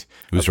right. Yeah,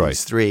 who's right.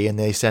 These 3, and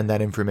they send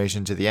that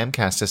information to the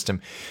MCAS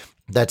system.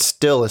 That's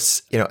still a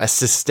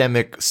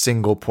systemic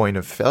single point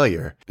of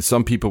failure.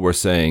 Some people were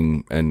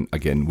saying, and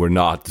again, we're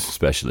not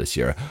specialists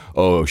here,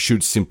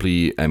 should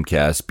simply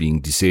MCAS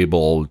being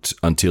disabled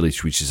until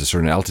it reaches a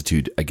certain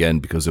altitude, again,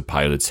 because the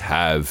pilots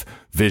have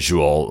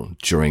visual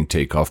during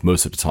takeoff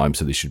most of the time,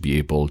 so they should be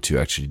able to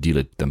actually deal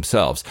it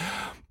themselves.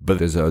 But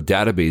there's a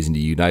database in the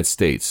United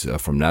States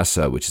from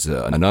NASA, which is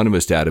an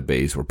anonymous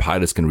database where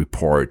pilots can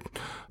report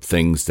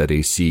things that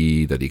they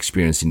see, that they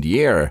experience in the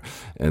air.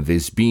 And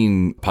there's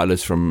been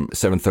pilots from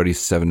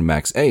 737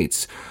 MAX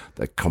 8s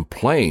that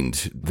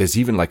complained. There's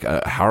even like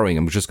a harrowing,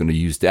 I'm just going to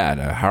use that,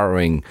 a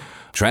harrowing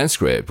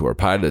transcript where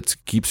pilot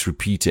keeps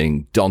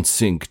repeating, don't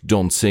sink,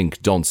 don't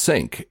sink, don't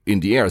sink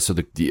in the air. So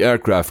the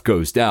aircraft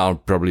goes down,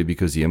 probably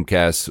because the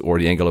MCAS or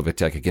the angle of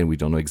attack, again, we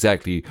don't know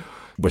exactly,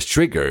 was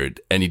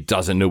triggered, and he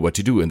doesn't know what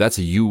to do. And that's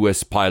a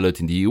U.S. pilot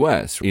in the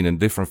U.S. in a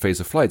different phase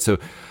of flight. So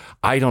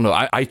I don't know.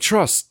 I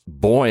trust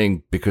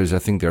Boeing because I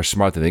think they're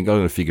smart and they're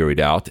going to figure it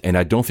out. And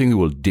I don't think they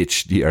will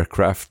ditch the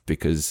aircraft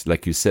because,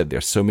 like you said,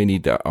 there's so many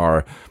that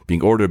are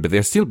being ordered, but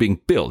they're still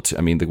being built.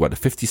 I mean,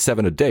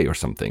 57 a day or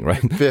something,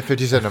 right?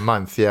 57 a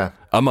month, yeah.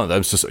 A month.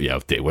 I'm so yeah.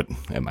 What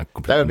am I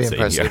completely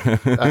That would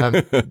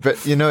be impressive.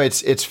 But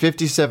it's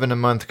 57 a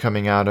month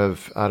coming out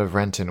of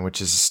Renton, which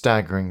is a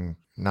staggering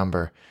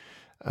number.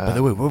 By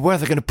the way, where are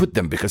they going to put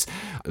them? Because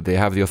they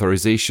have the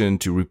authorization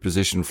to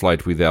reposition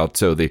flight without.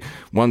 So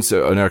once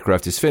an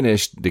aircraft is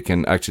finished, they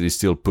can actually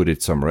still put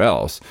it somewhere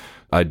else.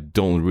 I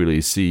don't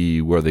really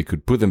see where they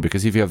could put them,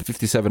 because if you have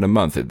 57 a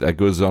month, that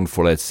goes on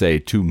for, let's say,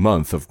 2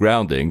 months of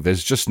grounding.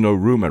 There's just no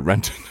room at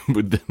Renton to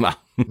put them out.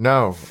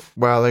 No.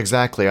 Well,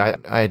 exactly.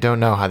 I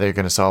don't know how they're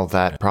going to solve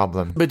that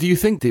problem. But do you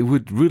think they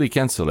would really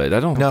cancel it? I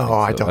don't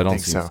think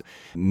so.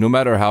 No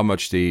matter how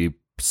much they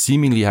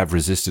seemingly have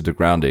resisted the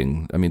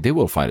grounding, I mean, they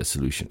will find a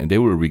solution and they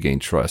will regain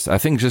trust. I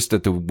think just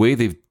that the way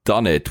they've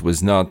done it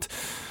was not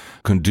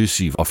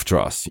conducive of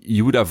trust.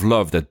 You would have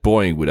loved that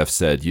Boeing would have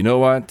said, you know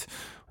what,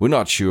 we're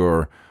not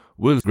sure,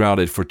 we'll ground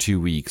it for 2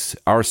 weeks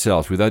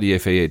ourselves without the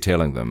FAA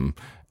telling them,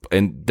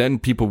 and then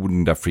people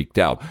wouldn't have freaked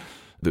out.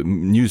 the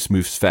news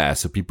moves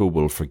fast, so people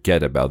will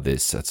forget about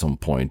this at some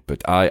point.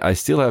 But I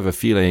still have a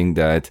feeling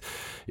that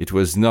it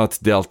was not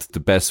dealt the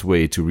best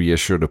way to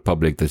reassure the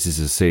public that this is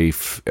a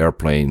safe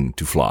airplane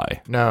to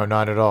fly. No,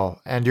 not at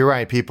all. And you're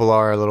right, people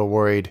are a little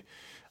worried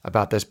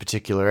about this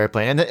particular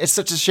airplane. And it's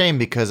such a shame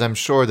because I'm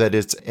sure that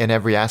it's in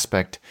every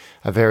aspect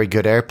a very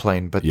good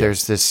airplane, but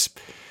there's this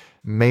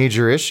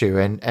major issue.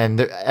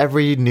 And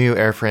every new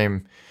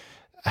airframe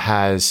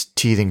has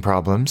teething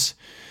problems,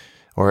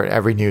 or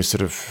every new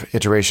sort of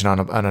iteration on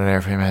an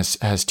airframe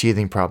has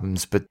teething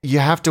problems. But you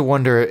have to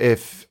wonder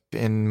if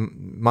in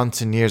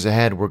months and years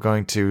ahead, we're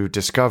going to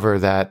discover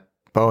that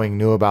Boeing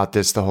knew about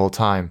this the whole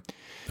time.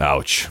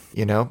 Ouch.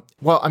 You know?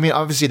 Well, I mean,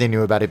 obviously they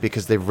knew about it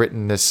because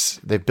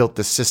they've built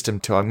this system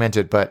to augment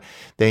it, but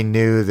they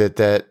knew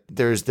that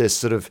there's this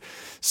sort of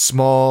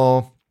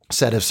small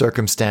set of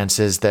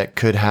circumstances that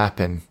could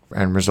happen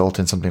and result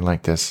in something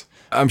like this.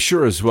 I'm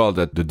sure as well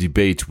that the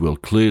debate will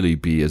clearly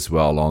be as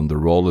well on the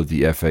role of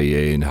the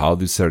FAA and how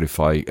to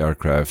certify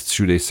aircraft.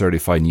 Should they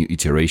certify new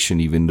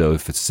iteration, even though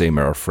if it's the same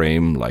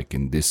airframe, like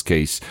in this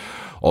case?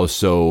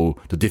 Also,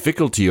 the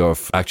difficulty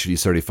of actually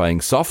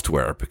certifying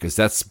software, because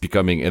that's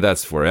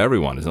for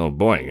everyone. It's not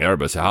Boeing,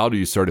 Airbus. How do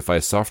you certify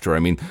software? I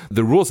mean,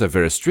 the rules are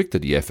very strict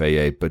at the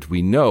FAA, but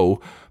we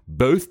know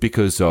both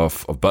because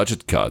of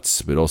budget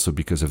cuts, but also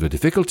because of the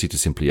difficulty to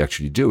simply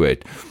actually do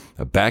it.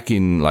 Back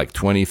in like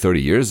 20,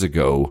 30 years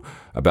ago,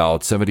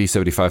 about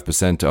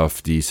 70-75%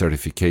 of the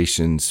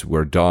certifications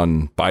were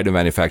done by the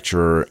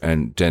manufacturer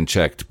and then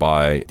checked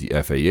by the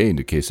FAA in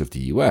the case of the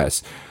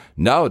US.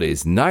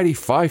 Nowadays,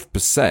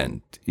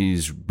 95%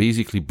 is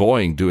basically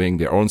Boeing doing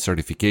their own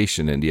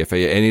certification and the FAA.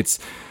 And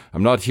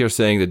I'm not here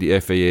saying that the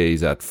FAA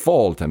is at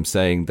fault. I'm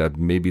saying that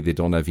maybe they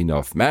don't have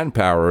enough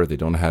manpower. They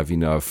don't have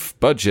enough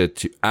budget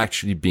to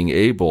actually being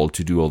able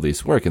to do all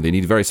this work. And they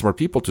need very smart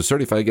people to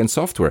certify against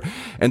software.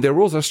 And their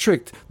rules are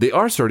strict. They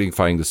are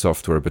certifying the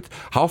software, but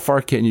how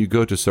far can you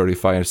go to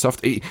certify a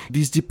software?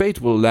 This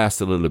debate will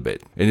last a little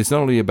bit. And it's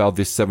not only about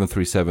this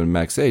 737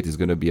 MAX 8. It's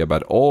going to be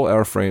about all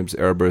airframes,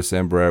 Airbus,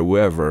 Embraer,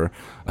 whoever.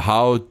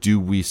 How do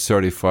we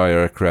certify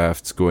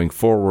aircrafts going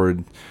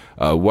forward?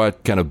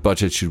 What kind of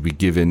budget should we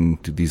give in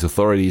to these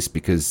authorities?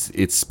 Because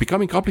it's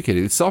becoming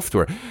complicated. It's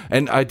software.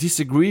 And I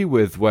disagree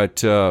with what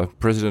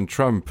President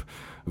Trump,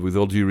 with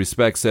all due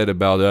respect, said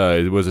about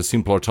it was a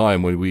simpler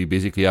time when we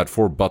basically had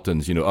 4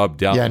 buttons, up,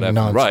 down, left,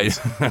 and right.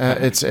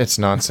 It's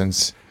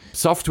nonsense.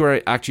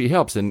 Software actually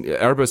helps, and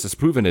Airbus has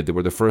proven it. They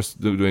were the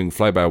first doing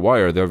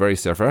fly-by-wire. They're very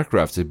safe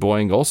aircraft.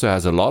 Boeing also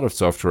has a lot of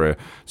software,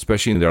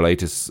 especially in their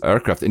latest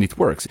aircraft, and it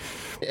works.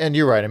 And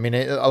you're right. I mean,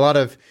 a lot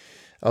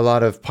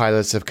of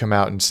pilots have come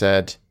out and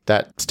said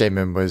that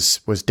statement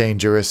was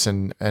dangerous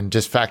and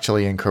just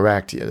factually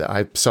incorrect.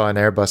 I saw an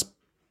Airbus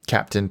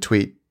captain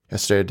tweet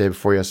yesterday, the day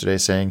before yesterday,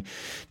 saying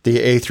the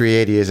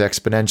A380 is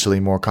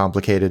exponentially more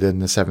complicated than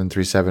the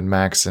 737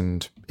 MAX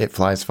and it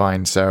flies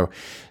fine. So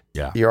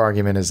your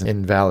argument is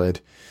invalid.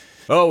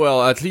 Oh,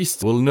 well, at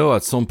least we'll know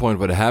at some point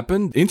what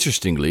happened.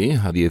 Interestingly,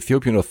 the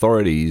Ethiopian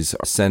authorities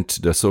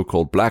sent the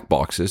so-called black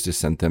boxes. They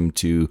sent them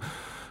to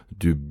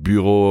the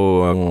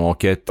Bureau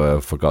d'Enquête, I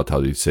forgot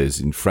how it says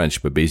in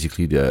French, but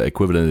basically the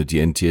equivalent of the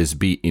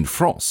NTSB in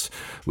France,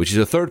 which is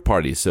a third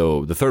party.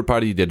 So the third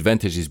party, the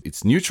advantage is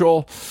it's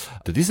neutral.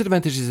 The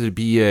disadvantage is that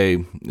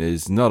the BA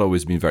has not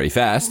always been very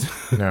fast.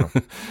 No.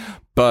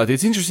 But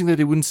it's interesting that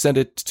they wouldn't send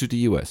it to the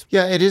US.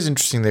 Yeah, it is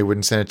interesting they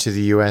wouldn't send it to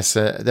the US.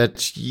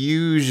 That's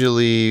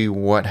usually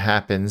what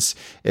happens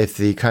if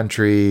the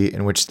country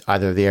in which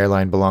either the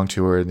airline belonged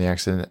to or in the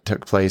accident that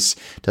took place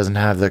doesn't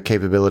have the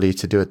capability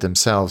to do it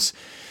themselves.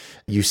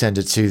 You send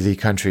it to the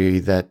country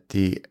that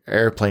the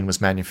airplane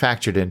was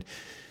manufactured in.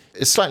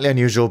 It's slightly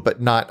unusual,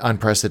 but not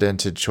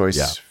unprecedented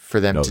choice for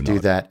them to do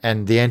that.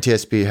 And the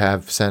NTSB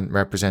have sent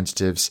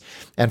representatives.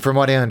 And from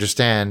what I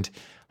understand,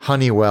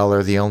 Honeywell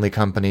are the only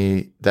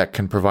company that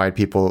can provide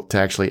people to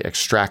actually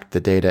extract the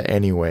data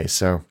anyway.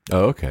 So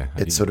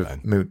it's sort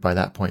of moot by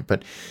that point.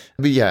 But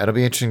yeah, it'll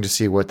be interesting to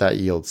see what that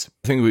yields.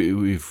 I think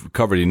we've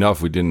covered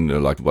enough. We didn't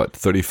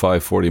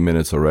 35, 40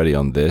 minutes already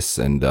on this.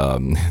 And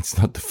it's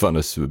not the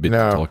funnest bit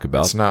to talk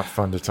about. It's not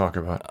fun to talk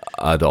about.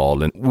 At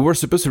all. And we were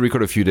supposed to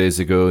record a few days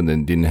ago and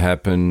then didn't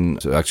happen.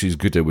 So actually it's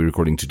good that we're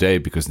recording today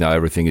because now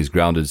everything is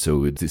grounded.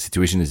 So the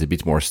situation is a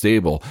bit more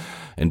stable.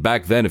 And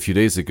back then, a few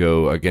days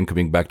ago, again,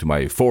 coming back to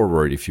my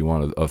forward, if you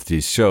want, of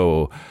this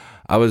show,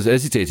 I was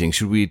hesitating.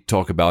 Should we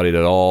talk about it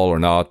at all or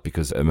not?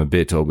 Because I'm a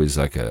bit always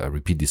I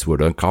repeat this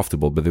word,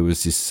 uncomfortable. But there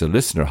was this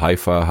listener,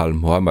 Haifa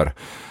Al-Muammar,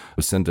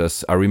 who sent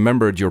us, I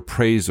remembered your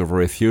praise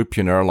over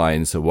Ethiopian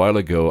Airlines a while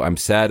ago. I'm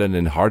saddened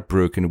and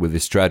heartbroken with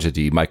this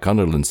tragedy. My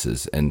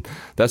condolences. And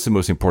that's the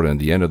most important. At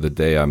the end of the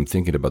day, I'm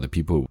thinking about the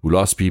people who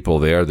lost people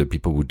there, the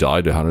people who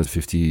died,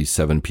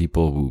 157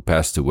 people who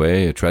passed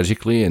away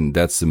tragically. And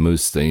that's the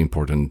most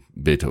important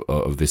bit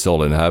of this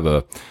all. And I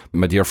have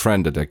my dear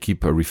friend that I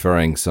keep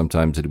referring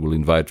sometimes that we'll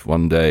invite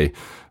one day,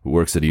 who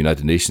works at the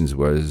United Nations,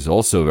 was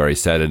also very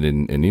saddened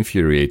and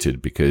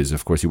infuriated because,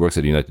 of course, he works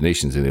at the United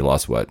Nations and they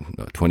lost,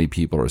 20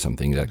 people or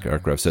something, that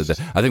aircraft said. That.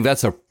 I think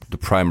that's the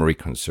primary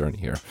concern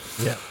here.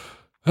 Yeah.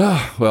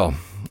 Well,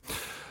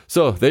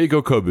 so there you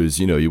go, Cobus.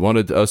 You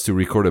wanted us to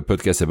record a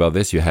podcast about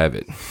this. You have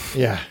it.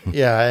 Yeah.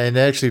 And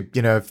actually,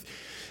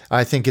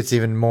 I think it's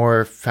even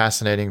more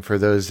fascinating for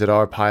those that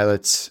are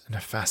pilots.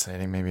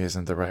 Fascinating maybe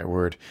isn't the right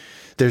word.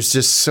 There's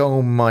just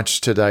so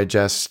much to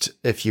digest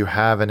if you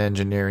have an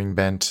engineering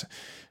bent,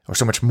 or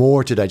so much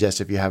more to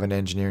digest if you have an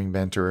engineering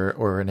bent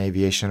or an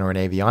aviation or an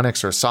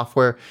avionics or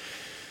software.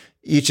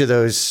 Each of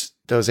those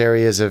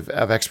areas of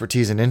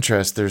expertise and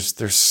interest,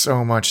 there's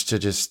so much to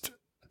just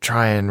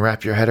try and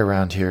wrap your head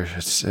around here.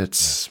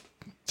 It's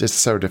just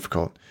so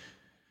difficult.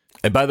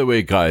 And by the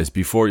way, guys,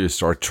 before you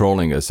start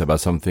trolling us about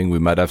something we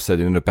might have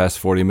said in the past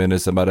 40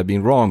 minutes that might have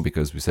been wrong,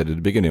 because we said at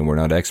the beginning we're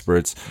not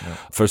experts. Yeah.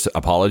 First,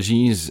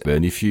 apologies.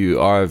 And if you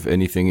have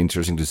anything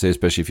interesting to say,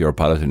 especially if you're a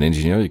pilot and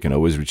engineer, you can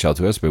always reach out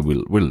to us, but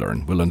we'll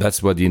learn.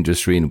 That's what the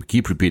industry, and we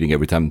keep repeating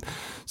every time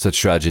such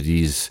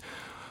tragedies,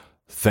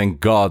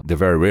 thank God they're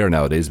very rare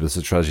nowadays, but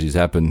such tragedies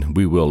happen,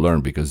 we will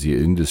learn, because the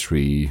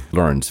industry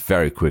learns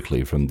very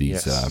quickly from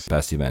these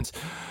past events.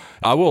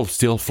 I will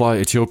still fly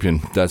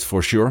Ethiopian, that's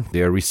for sure.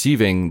 They are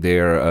receiving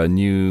their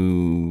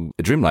new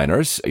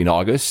Dreamliners in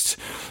August.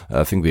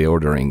 I think they're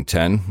ordering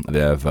 10. They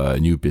have a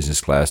new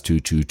business class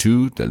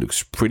 222 that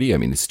looks pretty. I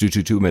mean, it's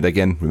 222, but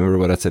again, remember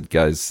what I said,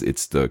 guys?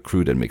 It's the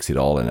crew that makes it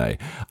all, and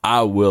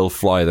I will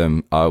fly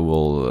them. I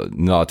will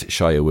not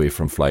shy away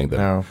from flying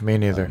them. No, me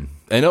neither.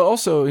 And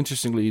also,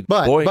 interestingly,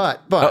 will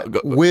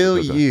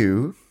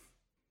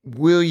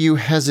you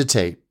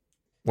hesitate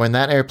when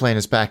that airplane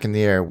is back in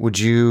the air? Would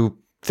you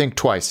think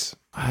twice?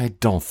 I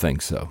don't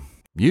think so.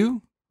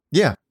 You?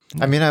 Yeah.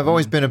 I mean, I've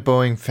always been a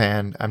Boeing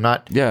fan. I'm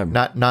not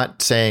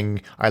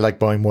saying I like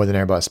Boeing more than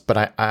Airbus,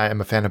 but I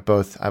am a fan of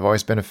both. I've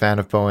always been a fan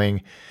of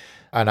Boeing,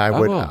 and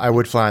I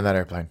would fly on that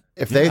airplane.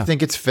 If they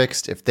think it's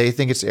fixed, if they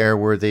think it's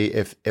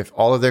airworthy, if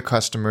all of their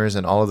customers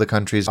and all of the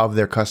countries of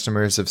their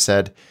customers have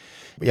said,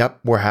 yep,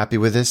 we're happy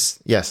with this.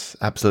 Yes,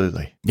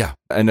 absolutely. Yeah.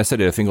 And I said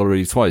it, I think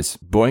already twice.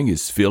 Boeing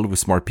is filled with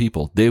smart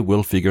people. They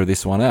will figure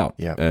this one out.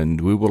 Yeah.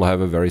 And we will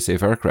have a very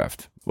safe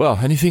aircraft. Well,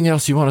 anything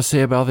else you want to say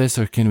about this,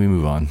 or can we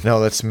move on? No,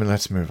 let's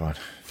move on.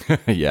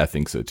 Yeah, I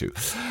think so too.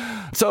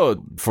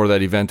 So for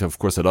that event, of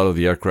course, a lot of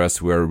the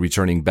aircrafts were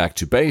returning back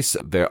to base.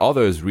 There are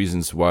other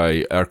reasons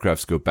why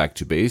aircrafts go back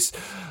to base.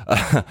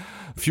 A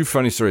few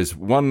funny stories.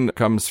 One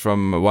comes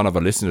from one of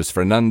our listeners,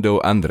 Fernando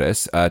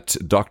Andres, at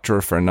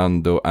Dr.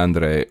 Fernando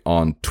Andre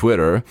on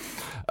Twitter.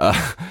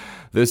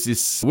 There's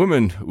this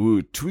woman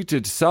who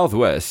tweeted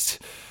Southwest: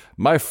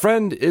 "My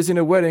friend is in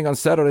a wedding on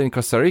Saturday in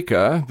Costa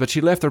Rica, but she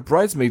left her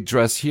bridesmaid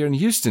dress here in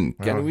Houston.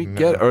 Can we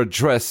get her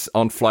dress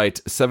on flight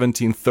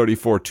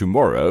 1734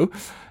 tomorrow?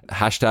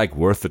 Hashtag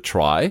worth a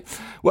try."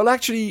 Well,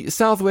 actually,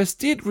 Southwest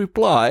did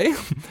reply.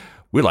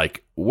 We're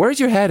like, where's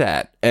your head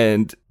at?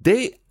 And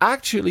they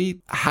actually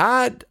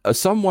had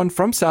someone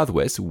from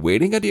Southwest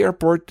waiting at the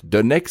airport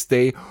the next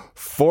day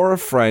for a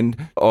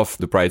friend of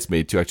the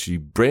bridesmaid to actually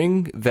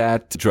bring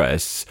that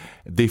dress.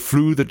 They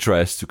flew the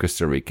dress to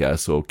Costa Rica,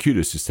 so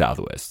kudos to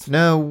Southwest.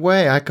 No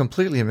way, I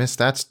completely missed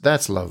that.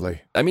 That's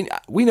lovely. I mean,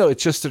 we know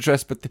it's just a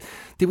dress, but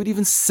they would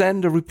even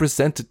send a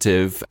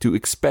representative to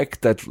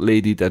expect that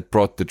lady that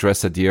brought the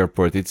dress at the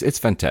airport. It's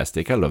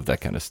fantastic. I love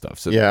that kind of stuff.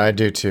 So yeah, I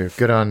do too.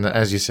 Good on,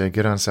 as you say,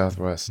 good on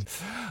Southwest.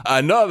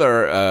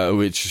 Another,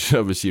 which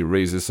obviously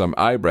raises some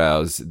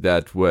eyebrows,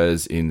 that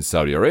was in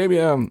Saudi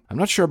Arabia. I'm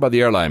not sure about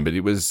the airline, but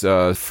it was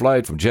a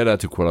flight from Jeddah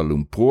to Kuala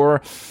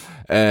Lumpur,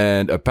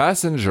 and a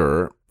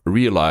passenger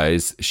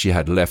realized she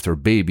had left her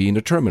baby in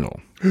the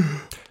terminal.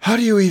 How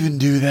do you even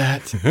do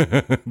that?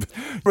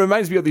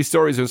 Reminds me of these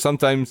stories where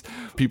sometimes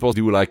people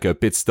do like a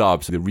pit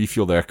stop, so they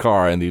refuel their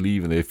car and they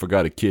leave and they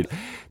forgot a kid.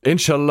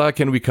 Inshallah,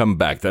 can we come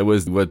back? That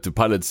was what the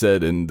pilot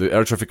said, and the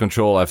air traffic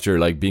control, after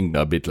like being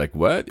a bit like,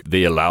 what?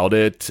 They allowed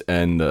it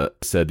and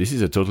said, this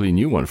is a totally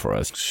new one for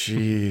us.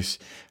 Jeez.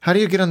 How do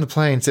you get on the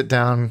plane, sit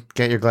down,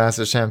 get your glass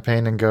of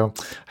champagne and go,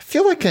 I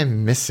feel like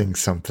I'm missing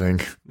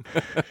something?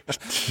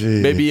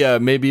 Maybe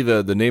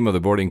the name of the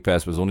boarding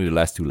pass was only the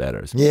last two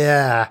letters.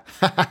 Yeah.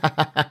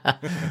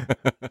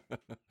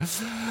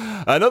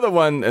 Another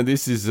one, and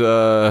this is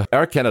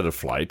Air Canada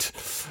flight,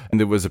 and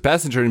there was a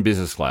passenger in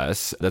business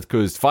class that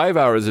caused 5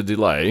 hours of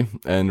delay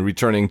and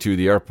returning to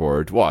the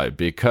airport. Why?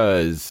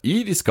 Because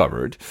he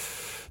discovered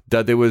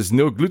that there was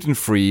no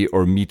gluten-free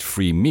or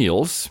meat-free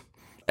meals,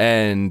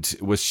 and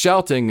was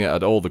shouting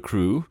at all the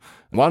crew,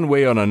 one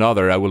way or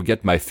another, I will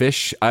get my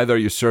fish. Either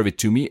you serve it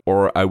to me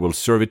or I will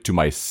serve it to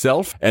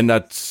myself. And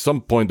at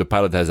some point, the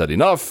pilot has had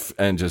enough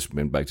and just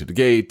went back to the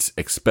gate,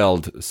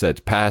 expelled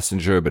said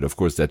passenger. But of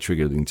course, that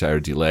triggered the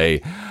entire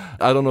delay.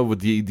 I don't know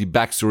what the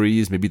backstory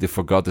is. Maybe they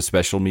forgot the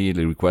special meal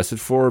they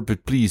requested for,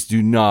 but please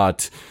do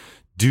not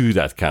do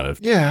that kind of.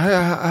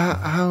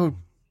 Yeah.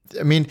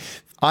 I mean,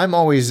 I'm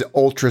always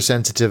ultra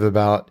sensitive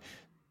about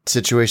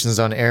situations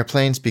on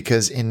airplanes,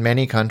 because in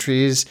many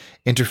countries,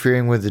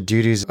 interfering with the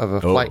duties of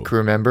a flight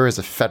crew member is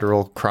a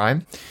federal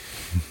crime.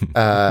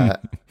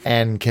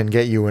 and can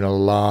get you in a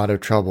lot of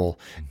trouble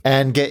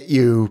and get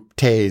you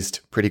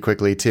tased pretty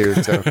quickly too.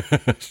 So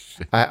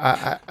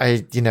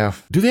I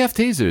Do they have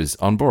tasers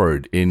on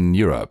board in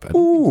Europe?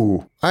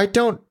 Ooh, I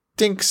don't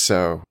think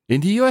so.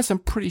 In the US, I'm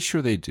pretty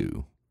sure they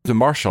do. The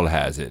Marshal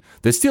has it.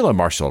 There's still a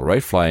Marshal,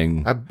 right?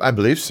 Flying. I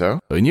believe so.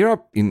 In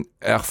Europe, in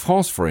Air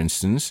France, for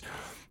instance,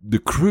 the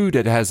crew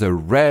that has a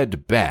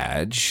red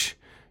badge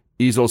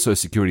is also a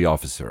security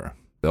officer.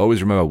 I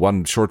always remember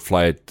one short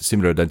flight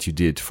similar that you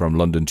did from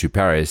London to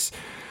Paris.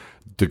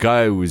 The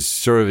guy who was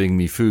serving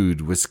me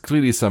food was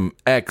clearly some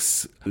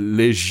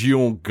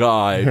ex-Legion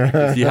guy.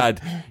 Because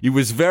he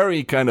was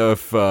very kind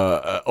of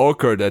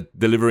awkward at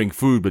delivering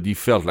food, but he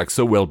felt like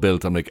so well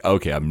built. I'm like,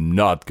 okay, I'm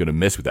not going to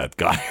mess with that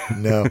guy.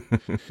 No.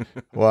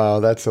 Wow,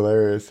 that's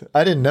hilarious.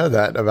 I didn't know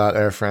that about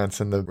Air France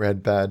and the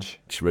red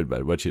badge. Red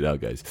badge, watch it out,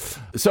 guys.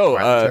 So,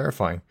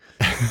 terrifying.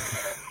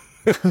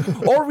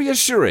 or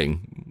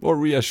reassuring,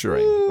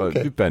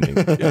 Okay. depending.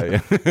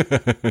 Yeah.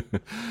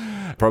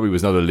 Probably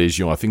was not a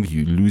Legion. I think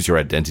you lose your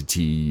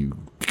identity, you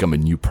become a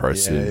new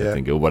person, I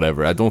think, or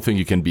whatever. I don't think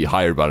you can be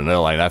hired by an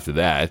airline after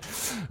that.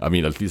 I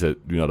mean, at least I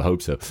do not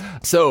hope so.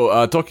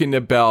 So, talking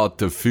about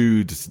the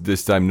food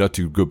this time, not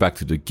to go back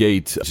to the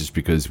gate, just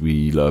because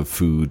we love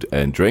food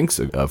and drinks.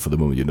 For the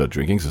moment, you're not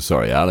drinking, so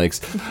sorry, Alex.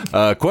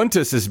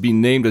 Qantas has been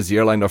named as the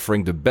airline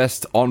offering the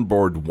best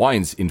onboard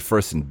wines in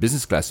first and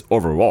business class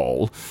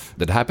overall.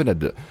 That happened at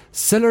the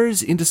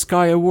Sellers in the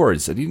Sky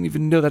Awards. I didn't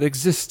even know that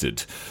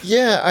existed.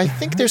 Yeah, I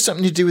think there's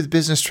something to do with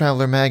Business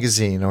Traveler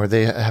magazine, or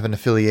they have an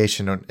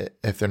affiliation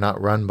if they're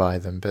not run by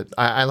them. But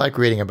I like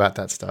reading about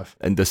that stuff.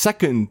 And the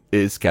second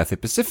is Cathay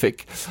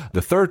Pacific.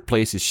 The third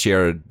place is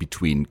shared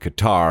between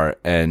Qatar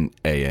and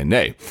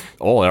ANA.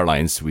 All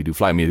airlines we do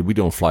fly. I mean, we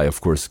don't fly,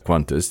 of course,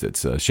 Qantas.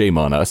 That's a shame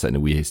on us.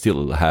 And we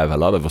still have a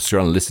lot of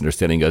Australian listeners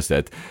telling us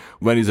that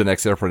when is the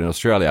next airport in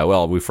Australia?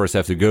 Well, we first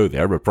have to go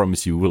there, but I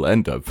promise you we'll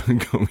end up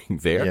going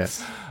there.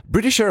 Yes.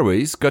 British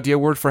Airways got the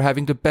award for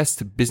having the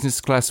best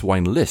business class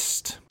wine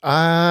list.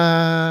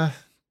 Yeah,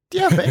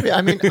 maybe.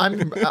 I mean,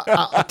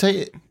 I'll tell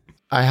you,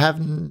 I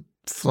haven't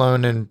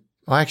flown in.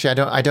 Well, actually,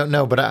 I don't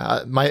know,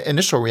 but my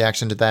initial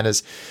reaction to that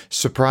is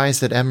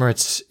surprised that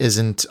Emirates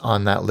isn't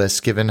on that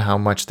list, given how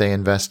much they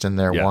invest in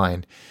their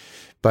wine.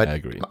 But I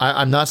agree.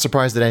 I'm not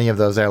surprised that any of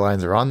those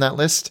airlines are on that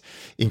list,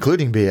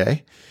 including BA.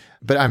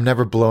 But I'm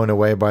never blown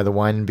away by the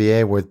wine in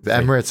BA. With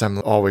Emirates, I'm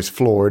always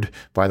floored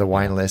by the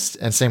wine list,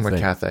 and same with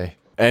Cathay.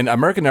 And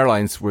American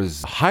Airlines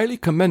was highly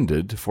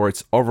commended for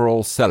its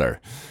overall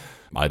cellar.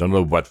 I don't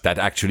know what that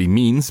actually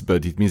means,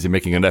 but it means they're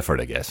making an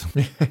effort, I guess.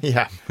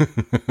 Yeah.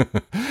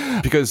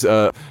 Because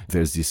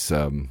there's this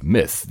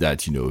myth that,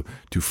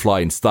 to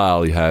fly in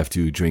style, you have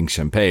to drink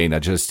champagne. I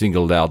just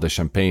singled out the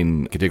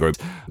champagne category.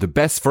 The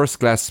best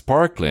first-class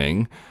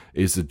sparkling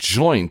is a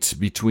joint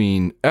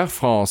between Air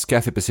France,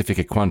 Cathay Pacific,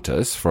 and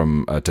Qantas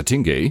from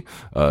Tatingay,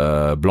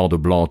 Blanc de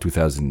Blanc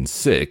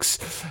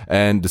 2006.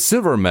 And the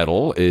silver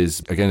medal is,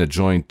 again, a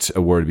joint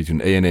award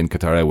between ANA and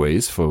Qatar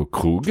Airways for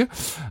Krug,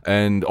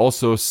 and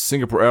also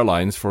Singapore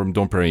Airlines from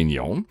Dom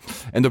Perignon.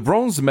 And the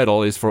bronze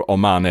medal is for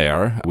Oman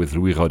Air with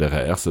Louis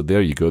Roederer. So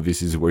there you go.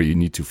 This is where you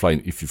need to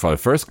fly. If you fly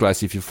first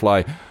class, if you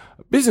fly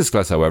business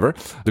class, however,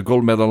 the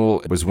gold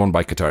medal was won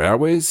by Qatar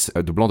Airways,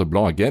 the Blanc de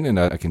Blanc again, and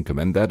I can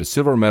commend that. The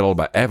silver medal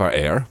by Eva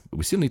Air.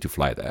 We still need to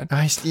fly that.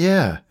 Nice,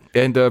 yeah.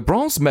 And the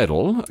bronze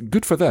medal,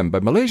 good for them,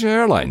 by Malaysia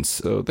Airlines.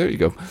 So there you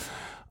go.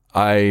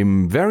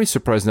 I'm very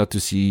surprised not to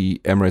see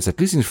Emirates, at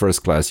least in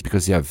first class,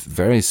 because they have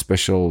very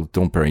special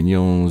Dom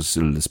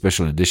Perignons,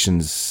 special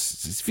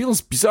editions. It feels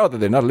bizarre that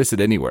they're not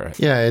listed anywhere.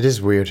 Yeah, it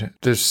is weird.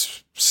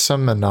 There's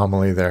some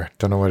anomaly there.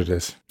 Don't know what it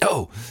is.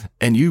 Oh,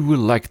 and you will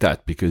like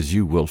that because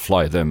you will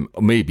fly them,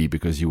 maybe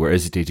because you were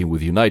hesitating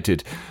with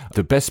United.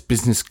 The best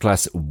business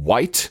class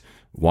white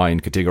wine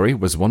category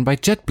was won by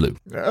JetBlue.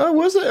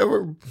 Was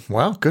it?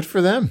 Well, good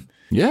for them.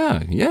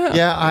 Yeah.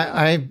 Yeah,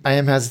 I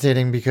am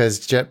hesitating because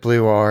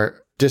JetBlue are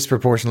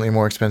disproportionately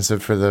more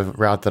expensive for the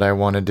route that I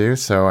want to do.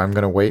 So I'm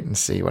going to wait and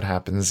see what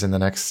happens in the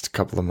next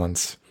couple of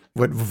months.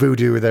 What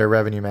voodoo their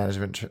revenue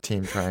management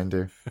team try and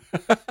do.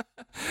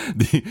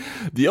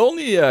 The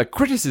only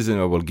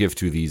criticism I will give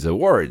to these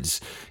awards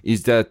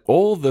is that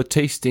all the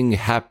tasting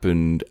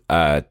happened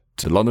at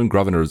London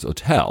Grosvenor's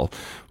Hotel,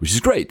 which is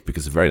great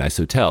because it's a very nice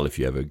hotel if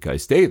you ever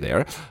guys stay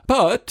there,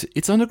 but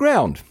it's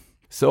underground.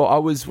 So I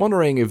was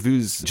wondering if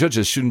those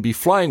judges shouldn't be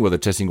flying while they're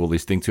testing all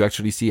these things to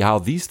actually see how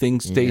these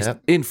things taste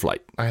in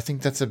flight. I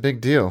think that's a big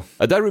deal.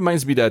 That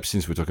reminds me that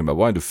since we're talking about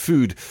wine, the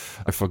food,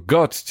 I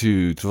forgot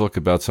to talk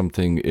about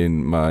something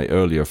in my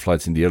earlier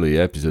flights in the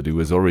earlier episode. It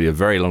was already a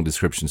very long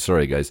description.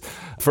 Sorry, guys.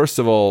 First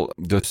of all,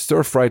 the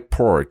stir-fried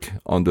pork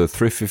on the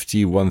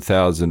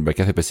 350-1000 by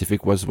Cathay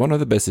Pacific was one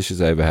of the best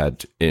dishes I ever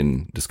had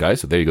in the sky.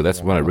 So there you go.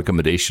 That's one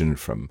recommendation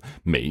from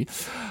me.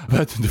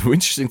 But the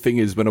interesting thing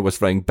is when I was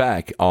flying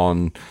back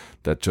on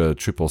that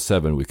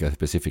 777 with Cathay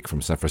Pacific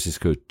from San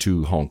Francisco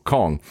to Hong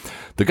Kong,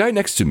 the guy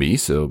next to me,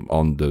 so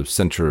on the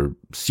center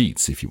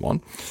seats, if you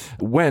want,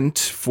 went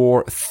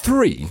for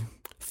three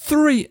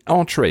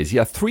entrees. He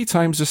had 3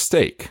 times the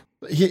steak.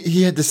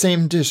 He had the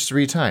same dish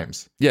 3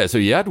 times. Yeah, so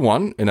he had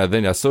one, and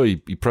then I saw he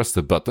pressed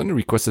the button,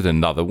 requested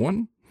another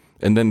one,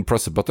 and then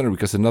pressed the button and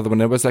requested another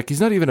one. And I was like,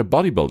 he's not even a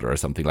bodybuilder or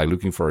something, like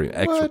looking for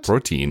extra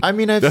protein. I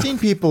mean, I've seen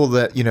people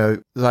that,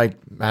 like,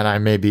 and I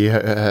maybe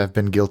have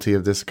been guilty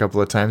of this a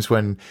couple of times,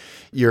 when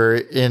you're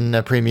in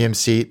a premium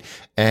seat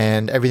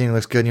and everything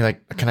looks good and you're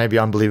like, can I be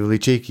unbelievably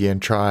cheeky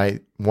and try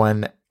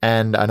one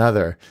and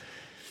another?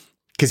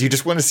 Because you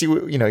just want to see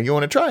what, you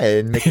want to try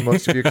it and make the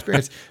most of your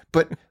experience.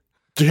 But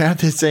to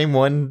have the same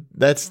one,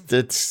 that's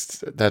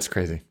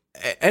crazy.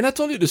 And I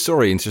told you the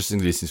story,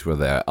 interestingly, since we're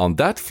there. On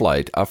that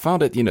flight, I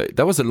found that,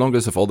 that was the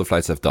longest of all the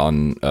flights I've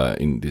done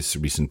in this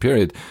recent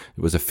period.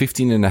 It was a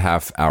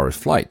 15.5-hour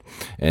flight.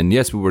 And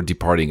yes, we were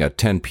departing at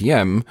 10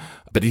 p.m.,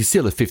 but it's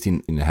still a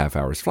 15.5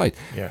 hours flight.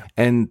 Yeah.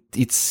 And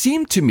it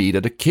seemed to me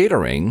that the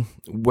catering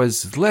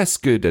was less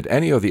good than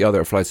any of the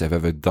other flights I've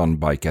ever done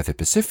by Cathay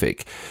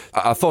Pacific.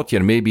 I thought,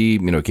 maybe,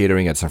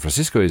 catering at San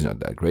Francisco is not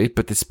that great,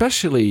 but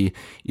especially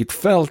it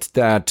felt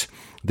that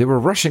they were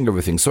rushing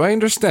everything. So I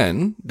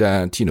understand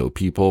that,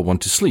 people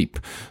want to sleep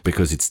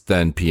because it's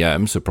 10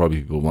 p.m. So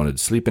probably people wanted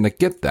to sleep, and I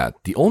get that.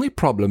 The only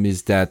problem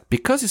is that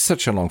because it's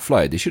such a long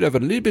flight, they should have a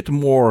little bit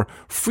more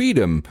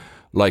freedom.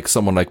 Like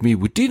someone like me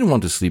who didn't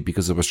want to sleep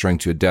because I was trying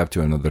to adapt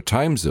to another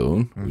time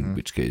zone, in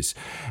which case.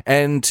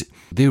 And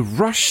they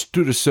rushed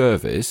through the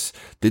service.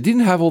 They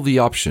didn't have all the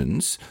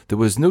options. There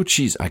was no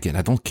cheese. Again,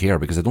 I don't care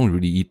because I don't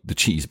really eat the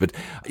cheese. But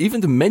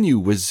even the menu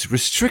was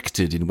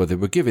restricted in what they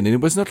were given. And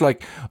it was not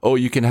like, oh,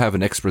 you can have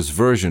an express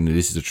version.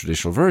 This is the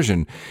traditional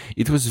version.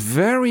 It was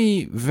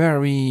very,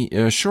 very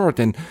short.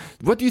 And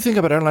what do you think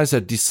about airlines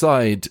that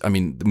decide, I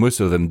mean, most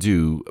of them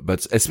do,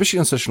 but especially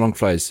on such long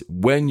flights,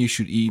 when you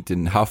should eat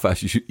and how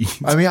fast you should eat?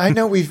 I mean, I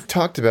know we've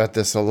talked about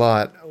this a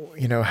lot,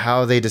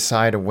 how they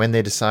decide and when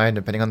they decide,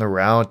 depending on the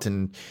route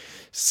and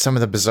some of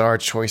the bizarre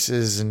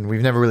choices. And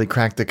we've never really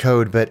cracked the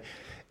code. But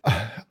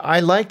I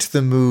liked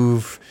the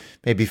move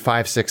maybe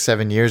 5, 6,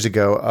 7 years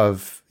ago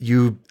of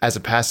you as a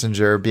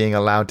passenger being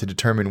allowed to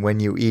determine when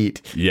you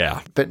eat.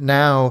 Yeah. But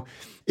now,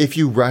 if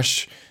you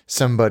rush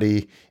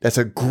somebody, that's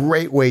a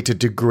great way to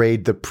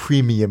degrade the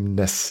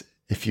premiumness,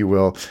 if you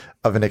will,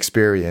 of an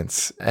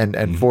experience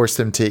and force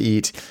them to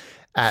eat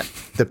at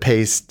the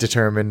pace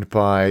determined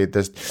by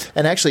this.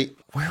 And actually,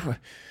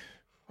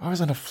 I was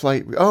on a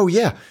flight. Oh,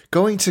 yeah.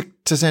 Going to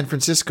San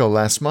Francisco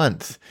last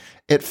month,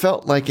 it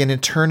felt like an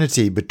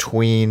eternity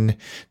between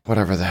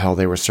whatever the hell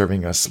they were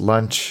serving us,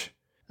 lunch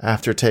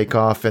after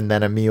takeoff and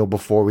then a meal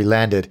before we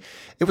landed.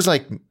 It was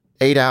like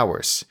 8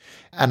 hours.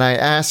 And I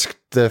asked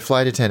the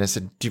flight attendant, I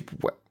said,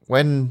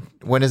 when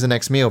is the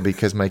next meal?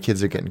 Because my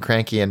kids are getting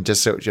cranky, and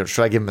just so,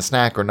 should I give them a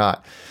snack or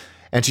not?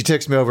 And she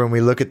takes me over and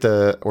we look at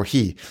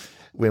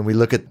when we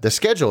look at the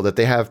schedule that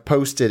they have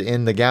posted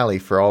in the galley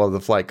for all of the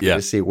flight crew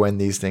to see when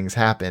these things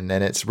happen.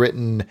 And it's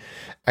written,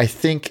 I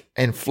think,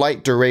 in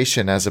flight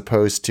duration as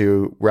opposed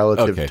to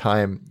relative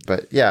time.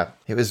 But yeah,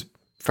 it was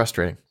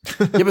frustrating.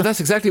 Yeah, but that's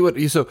exactly what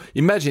so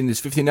imagine it's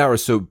 15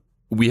 hours. So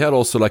we had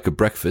also like a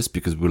breakfast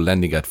because we're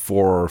landing at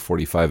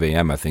 4:45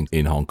 a.m., I think,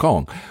 in Hong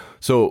Kong.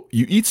 So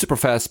you eat super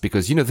fast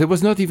because, there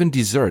was not even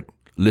dessert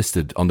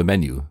listed on the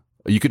menu.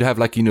 You could have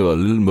like, a little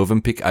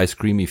Movenpick ice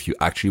cream if you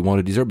actually want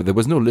a dessert, but there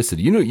was no listed.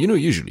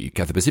 Usually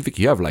Cathay Pacific,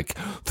 you have like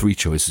 3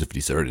 choices of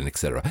dessert and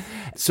etc.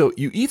 So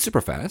you eat super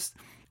fast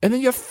and then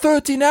you have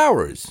 13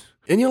 hours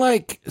and you're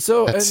like,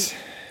 so it's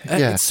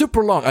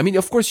super long. I mean,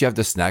 of course you have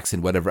the snacks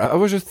and whatever. I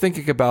was just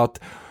thinking about,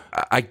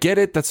 I get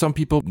it that some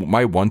people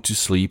might want to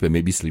sleep and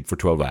maybe sleep for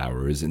 12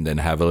 hours and then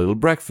have a little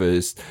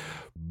breakfast.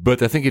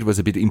 But I think it was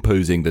a bit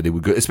imposing that they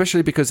would go,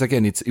 especially because,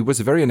 again, it was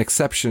very an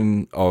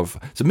exception of,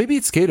 so maybe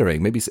it's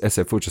catering, maybe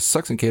SFO just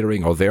sucks in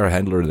catering, or their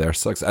handler there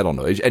sucks, I don't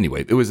know.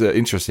 Anyway, it was an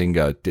interesting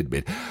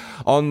tidbit.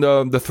 On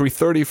the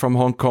 3:30 from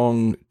Hong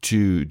Kong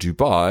to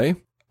Dubai,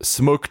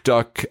 smoked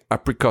duck,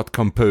 apricot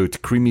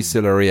compote, creamy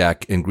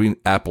celeriac, and green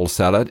apple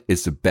salad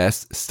is the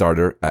best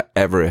starter I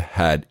ever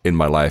had in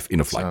my life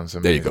in a flight. Sounds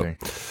There amazing. you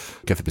go.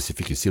 Cathay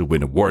Pacific, you still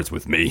win awards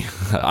with me.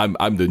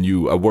 I'm the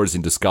new Awards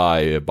in the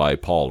Sky by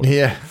Paul.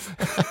 Yeah.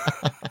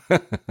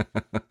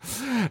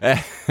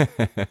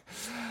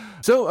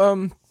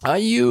 So, are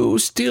you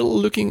still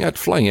looking at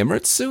flying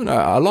Emirates soon?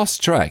 I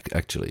lost track,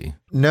 actually.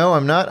 No,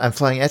 I'm not. I'm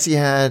flying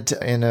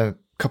Etihad in a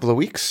couple of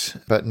weeks,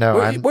 but no,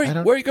 where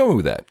are you going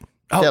with that?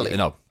 Oh, Delhi.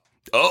 No.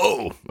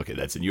 Oh, okay,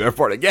 that's a new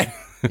airport again.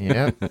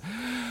 Yeah.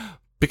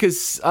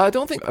 Because I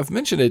don't think I've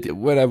mentioned it.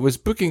 When I was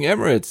booking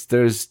Emirates,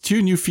 there's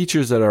 2 new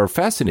features that are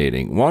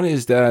fascinating. One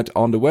is that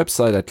on the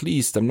website, at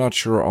least, I'm not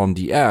sure on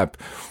the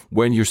app,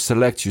 when you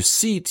select your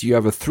seat, you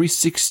have a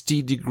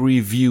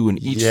 360-degree view in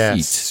each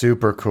seat.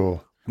 Super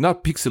cool.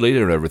 Not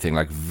pixelated or everything,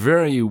 like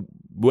very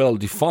well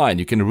defined.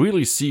 You can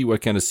really see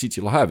what kind of seat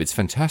you'll have. It's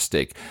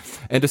fantastic.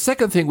 And the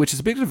second thing, which is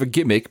a bit of a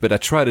gimmick, but I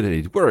tried it and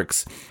it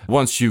works.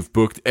 Once you've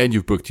booked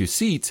your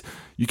seat,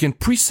 you can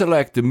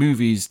pre-select the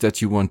movies that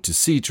you want to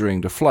see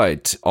during the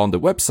flight on the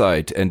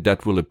website, and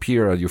that will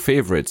appear as your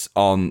favorites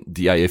on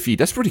the IFE.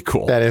 That's pretty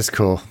cool. That is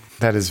cool.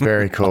 That is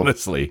very cool.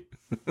 Honestly.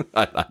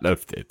 I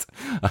loved it.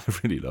 I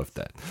really loved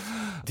that.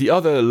 The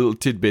other little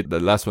tidbit, the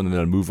last one, and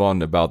then I'll move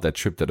on about that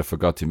trip that I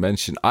forgot to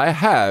mention. I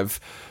have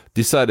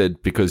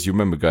decided, because you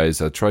remember,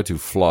 guys, I try to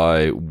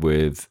fly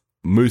with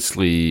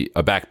mostly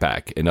a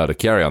backpack and not a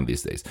carry-on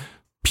these days.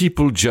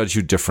 People judge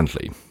you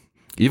differently.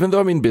 Even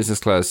though I'm in business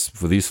class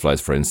for these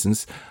flights, for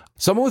instance,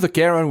 someone with a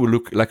carry-on will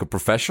look like a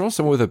professional.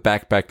 Someone with a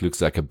backpack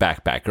looks like a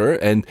backpacker.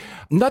 And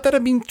not that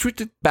I'm being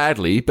treated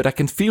badly, but I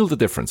can feel the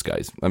difference,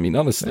 guys. I mean,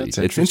 honestly, it's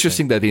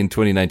interesting that in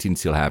 2019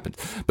 still happened.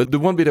 But the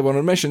one bit I want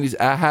to mention is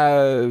I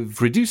have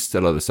reduced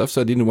a lot of stuff.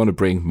 So I didn't want to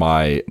bring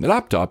my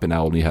laptop, and I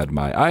only had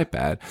my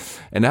iPad.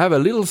 And I have a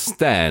little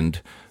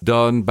stand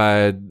done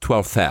by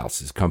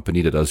 12,000, a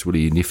company that does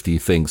really nifty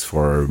things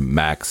for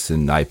Macs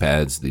and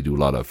iPads. They do a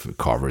lot of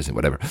covers and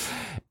whatever.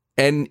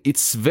 And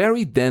it's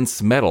very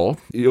dense metal.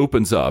 It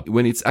opens up.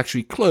 When it's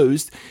actually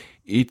closed,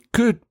 it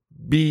could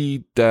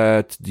be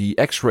that the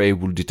X-ray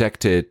will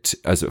detect it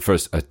as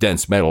first a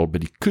dense metal,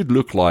 but it could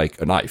look like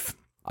a knife.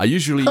 I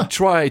usually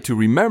try to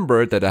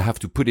remember that I have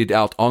to put it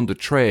out on the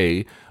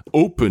tray,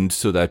 opened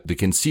so that they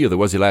can see,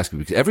 otherwise they'll ask me.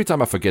 Because every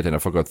time I forget, and I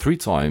forgot 3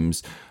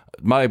 times,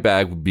 my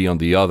bag would be on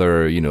the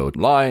other,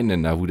 line,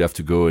 and I would have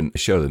to go and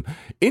show them.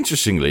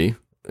 Interestingly,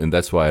 and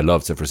that's why I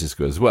love San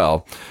Francisco as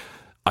well,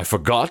 I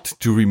forgot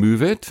to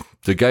remove it.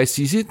 The guy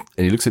sees it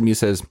and he looks at me and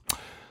says,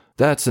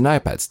 "That's an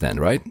iPad stand,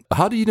 right?"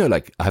 How do you know?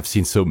 Like, I've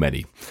seen so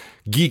many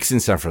geeks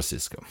in San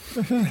Francisco.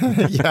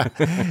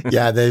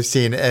 Yeah, they've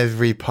seen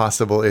every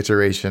possible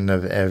iteration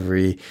of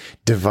every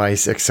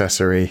device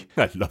accessory.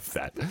 I love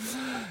that.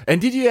 And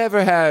did you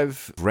ever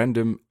have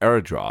random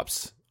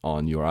airdrops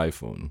on your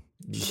iPhone?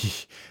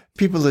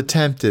 People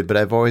attempted, but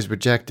I've always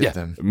rejected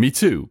them. Me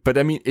too. But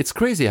I mean, it's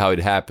crazy how it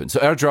happens. So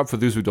AirDrop, for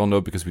those who don't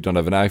know, because we don't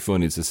have an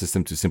iPhone, it's a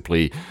system to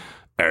simply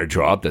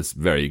AirDrop. That's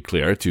very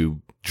clear,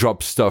 to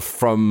drop stuff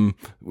from,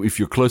 if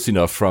you're close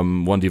enough,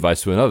 from one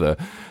device to another.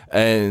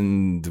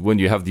 And when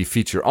you have the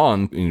feature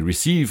on in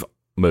receive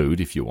mode,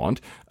 if you want,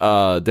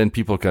 then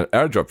people can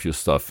AirDrop you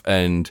stuff.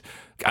 And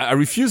I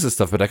refuse the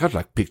stuff, but I got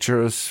like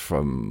pictures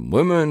from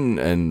women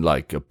and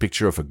like a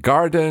picture of a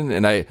garden.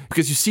 And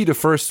because you see the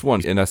first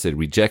one, and I said,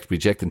 reject.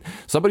 And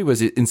somebody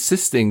was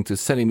insisting to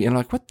sending me. And I'm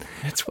like, what?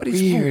 That's what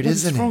weird,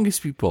 is isn't it? What's wrong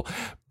with people?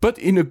 But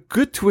in a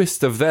good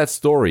twist of that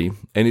story,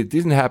 and it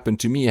didn't happen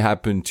to me, it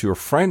happened to a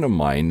friend of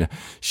mine.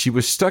 She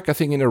was stuck, I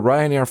think, in a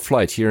Ryanair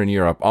flight here in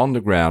Europe on the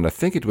ground. I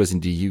think it was in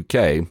the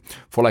UK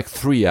for like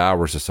 3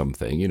 hours or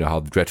something. You know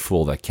how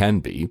dreadful that can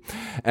be.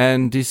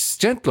 And this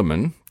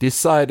gentleman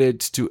decided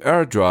to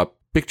airdrop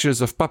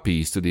pictures of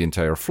puppies to the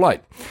entire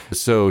flight.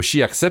 So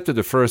she accepted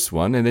the first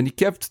one, and then he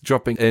kept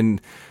dropping. And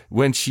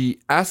when she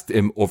asked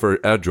him over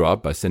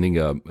AirDrop by sending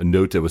a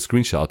note that was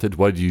screenshotted,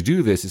 "Why do you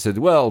do this?" He said,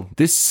 "Well,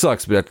 this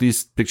sucks, but at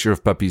least picture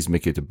of puppies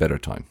make it a better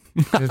time."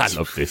 I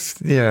love this.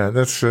 Yeah,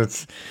 that's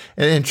an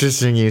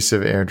interesting use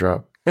of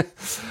AirDrop.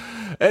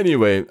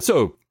 Anyway,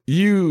 so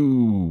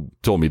you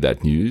told me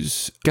that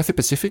news. Cathay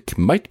Pacific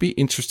might be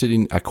interested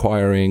in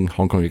acquiring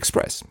Hong Kong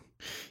Express.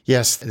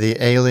 Yes, the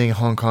ailing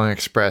Hong Kong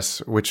Express,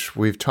 which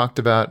we've talked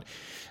about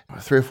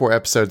 3 or 4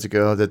 episodes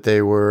ago, that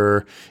they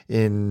were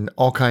in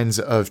all kinds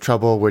of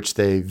trouble, which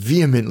they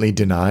vehemently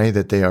deny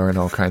that they are in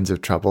all kinds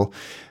of trouble.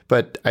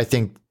 But I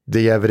think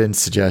the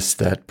evidence suggests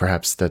that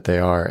perhaps that they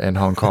are in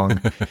Hong Kong.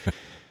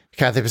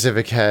 Cathay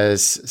Pacific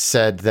has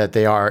said that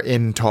they are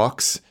in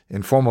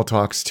informal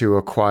talks to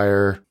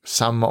acquire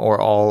some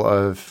or all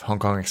of Hong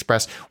Kong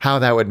Express. How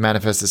that would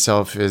manifest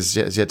itself is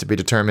yet to be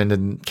determined,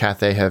 and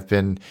Cathay have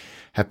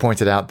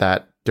pointed out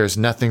that there's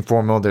nothing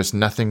formal, there's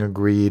nothing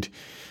agreed.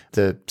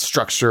 The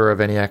structure of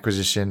any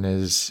acquisition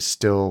is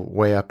still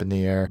way up in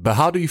the air. But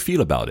how do you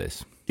feel about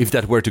this, if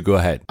that were to go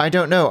ahead? I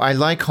don't know. I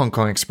like Hong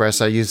Kong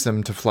Express. I use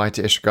them to fly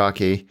to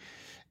Ishigaki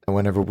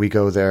whenever we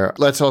go there.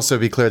 Let's also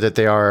be clear that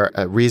they are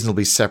a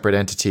reasonably separate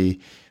entity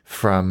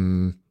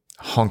from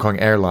Hong Kong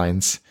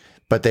Airlines,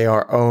 but they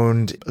are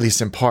owned, at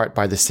least in part,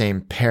 by the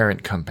same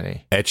parent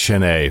company.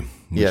 HNA.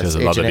 Which has a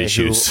lot of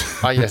issues.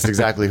 Yes,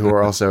 exactly. Who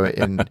are also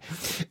in.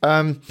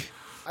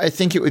 I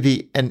think it would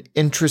be an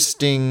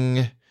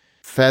interesting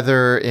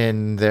feather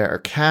in their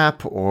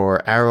cap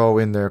or arrow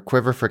in their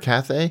quiver for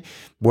Cathay,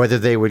 whether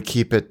they would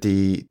keep it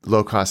the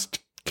low-cost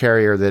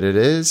carrier that it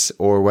is,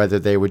 or whether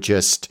they would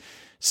just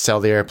sell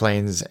the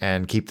airplanes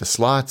and keep the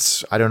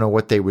slots. I don't know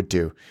what they would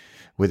do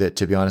with it,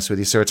 to be honest with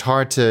you. So it's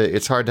hard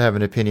to have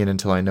an opinion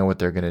until I know what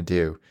they're going to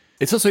do.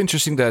 It's also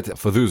interesting that,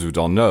 for those who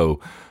don't know,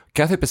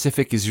 Cathay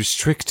Pacific is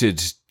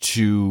restricted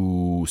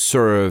to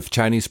serve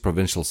Chinese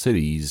provincial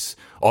cities,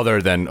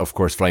 other than, of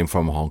course, flying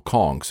from Hong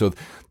Kong. So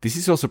this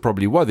is also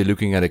probably why they're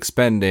looking at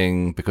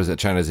expanding, because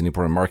China is an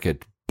important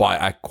market, by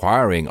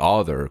acquiring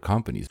other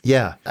companies.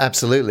 Yeah,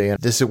 absolutely. And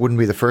this wouldn't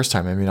be the first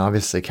time. I mean,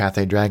 obviously,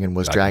 Cathay Dragon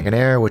was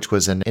Dragonair, which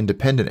was an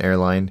independent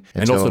airline.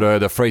 And also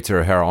the freighter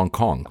Air Hong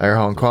Kong. Air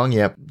Hong Kong,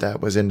 yep,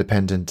 that was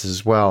independent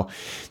as well.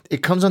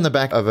 It comes on the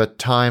back of a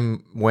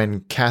time when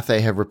Cathay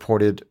have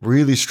reported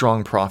really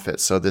strong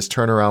profits. So this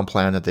turnaround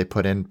plan that they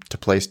put into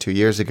place 2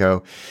 years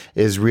ago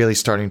is really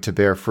starting to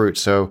bear fruit.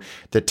 So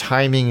the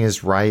timing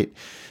is right.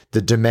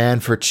 the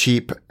demand for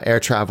cheap air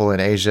travel in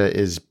Asia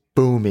is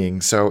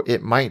booming. So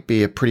it might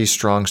be a pretty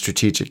strong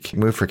strategic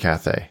move for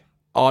Cathay.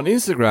 On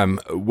Instagram,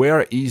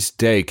 where is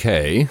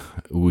DK,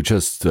 who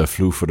just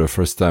flew for the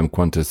first time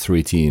Qantas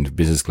 380 in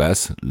business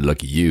class,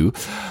 lucky you.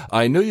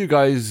 I know you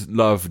guys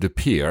love the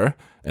pier,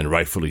 and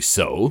rightfully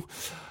so,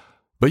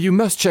 but you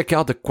must check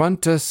out the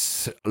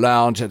Qantas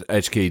lounge at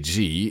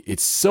HKG.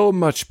 It's so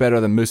much better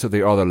than most of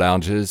the other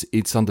lounges.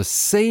 It's on the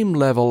same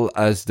level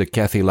as the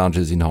Cathay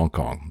lounges in Hong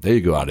Kong. There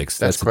you go, Alex.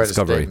 That's quite a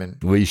discovery. a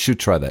statement. Well, you should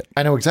try that.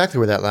 I know exactly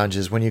where that lounge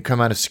is. When you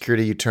come out of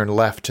security, you turn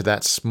left to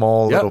that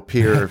small little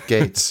pier of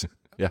gates.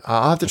 Yeah.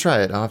 I'll have to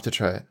try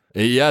it.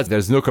 Yeah,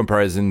 there's no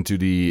comparison to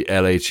the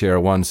LA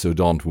Chair one, so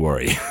don't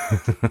worry.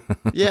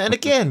 Yeah, and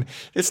again,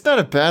 it's not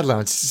a bad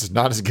lounge. It's just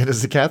not as good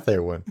as the Cathay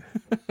one.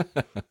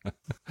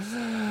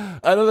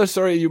 Another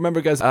story, you remember,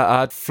 guys,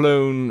 I had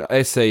flown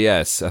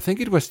SAS, I think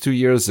it was 2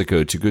 years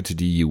ago, to go to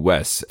the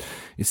US.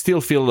 It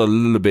still feels a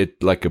little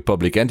bit like a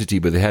public entity,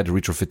 but they had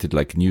retrofitted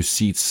like new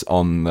seats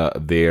on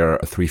their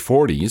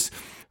 340s.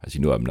 As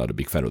you know, I'm not a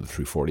big fan of the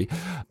 340.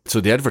 So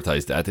they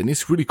advertised that, and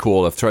it's really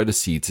cool. I've tried the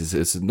seats.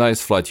 It's a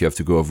nice flight. You have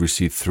to go,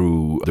 obviously,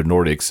 through the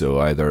Nordics, so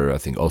either, I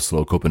think,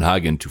 Oslo,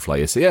 Copenhagen to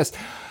fly SAS.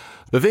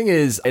 The thing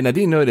is, and I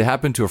didn't know it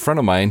happened to a friend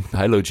of mine.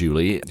 Hello,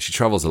 Julie. She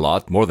travels a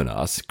lot, more than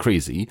us.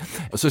 Crazy.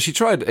 So she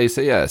tried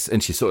SAS,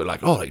 and she saw it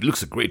like, oh, it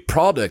looks a great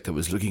product. I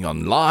was looking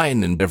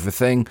online and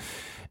everything.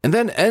 And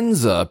then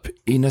ends up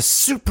in a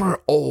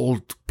super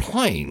old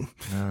plane,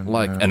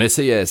 an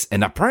SAS.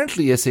 And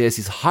apparently SAS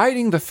is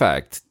hiding the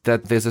fact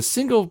that there's a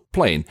single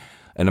plane,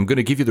 and I'm going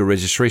to give you the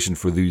registration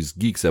for these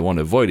geeks that want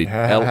to avoid it,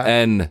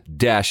 LN-RKP.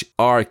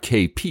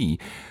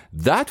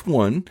 That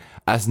one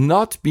has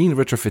not been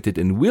retrofitted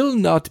and will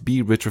not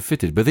be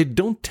retrofitted, but they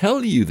don't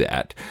tell you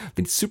that.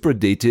 It's super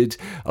dated.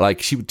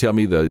 Like, she would tell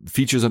me the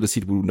features on the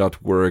seat would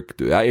not work,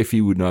 the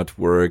IFE would not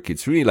work.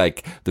 It's really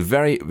like the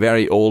very,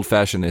 very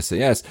old-fashioned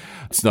SAS.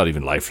 It's not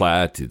even lie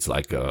flat. It's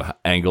like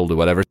angled or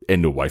whatever,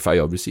 and no Wi-Fi,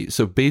 obviously.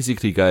 So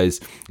basically, guys,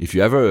 if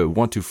you ever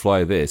want to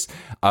fly this,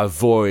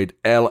 avoid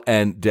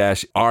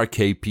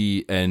LN-RKP,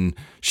 and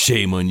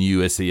shame on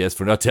you, SAS,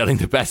 for not telling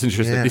the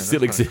passengers that it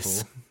still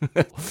exists. Cool.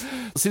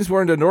 Since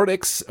we're in the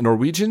Nordics,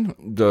 Norwegian,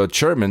 the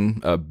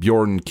chairman,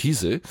 Bjorn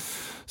Kiese,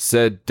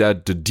 said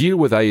that the deal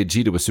with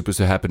IAG that was supposed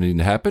to happen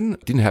didn't happen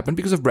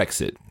because of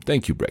Brexit.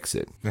 Thank you,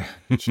 Brexit.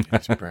 Jeez,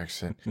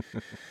 Brexit.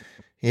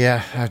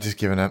 Yeah, I've just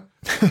given up.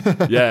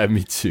 Yeah,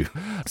 me too.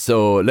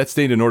 So let's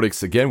stay in the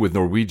Nordics again with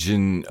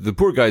Norwegian. The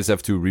poor guys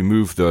have to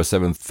remove the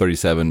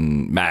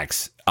 737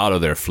 MAX out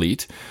of their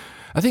fleet.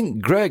 I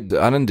think Greg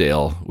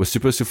Annandale was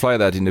supposed to fly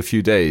that in a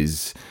few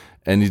days,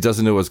 and he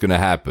doesn't know what's going to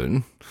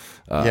happen.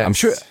 Yes.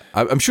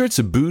 I'm sure it's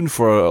a boon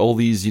for all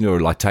these,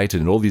 like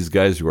Titan and all these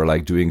guys who are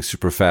like doing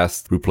super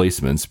fast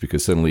replacements,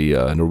 because suddenly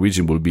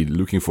Norwegian will be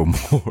looking for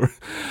more.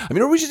 I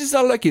mean, Norwegian is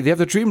not lucky. They have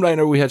the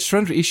Dreamliner. We had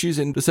strength issues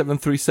in the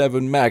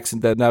 737 MAX,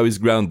 and that now is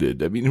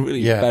grounded. I mean,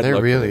 really, bad they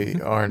luck.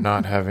 really are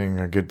not having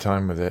a good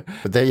time with it.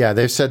 But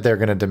they've said they're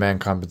going to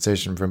demand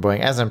compensation from Boeing,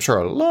 as I'm sure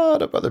a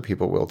lot of other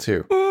people will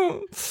too.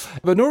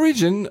 But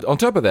Norwegian, on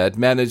top of that,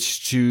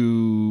 managed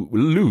to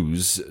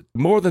lose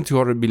more than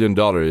 $200 million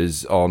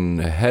on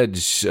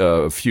hedge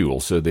fuel.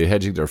 So they're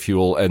hedging their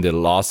fuel and they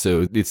lost.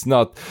 So it's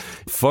not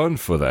fun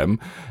for them.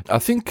 I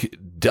think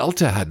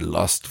Delta had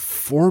lost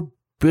 $4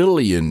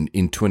 billion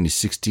in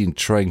 2016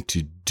 trying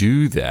to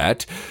do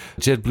that.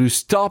 JetBlue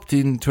stopped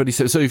in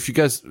 2017. So if you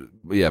guys,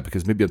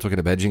 because maybe I'm talking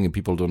about hedging and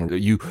people don't know,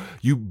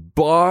 you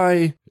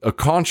buy a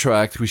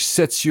contract which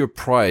sets your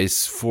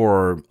price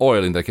for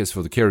oil, in that case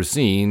for the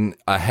kerosene,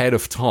 ahead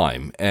of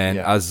time. And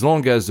as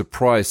long as the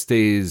price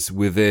stays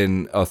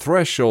within a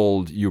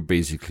threshold, you're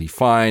basically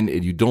fine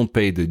and you don't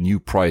pay the new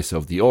price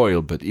of the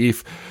oil. But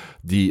if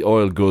the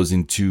oil goes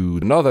into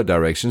another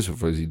direction, so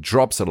for example, it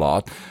drops a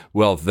lot,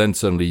 well, then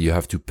suddenly you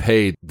have to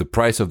pay the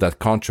price of that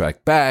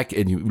contract back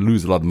and you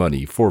lose a lot of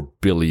money, $4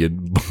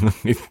 billion.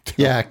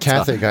 Yeah,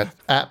 Cathay got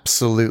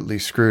absolutely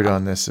screwed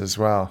on this as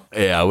well.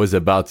 Yeah, I was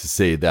about to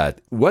say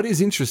that. What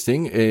is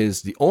interesting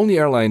is the only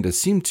airline that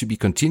seemed to be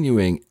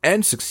continuing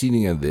and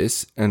succeeding at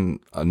this, and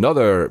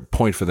another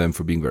point for them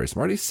for being very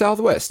smart, is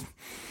Southwest.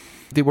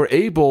 They were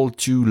able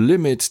to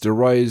limit the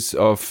rise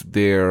of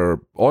their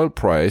oil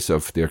price,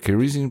 of their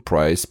kerosene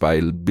price,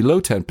 by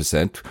below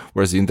 10%,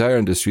 whereas the entire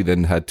industry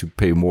then had to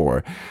pay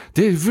more.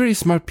 They're very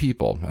smart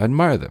people. I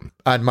admire them.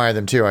 I admire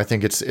them too. I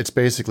think it's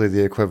basically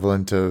the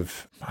equivalent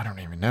of, I don't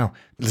even know.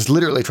 It's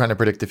literally trying to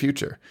predict the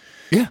future.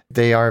 Yeah.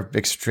 They are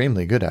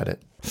extremely good at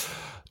it.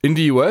 In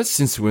the US,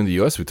 since we're in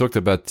the US, we talked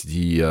about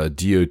the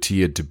DOT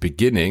at the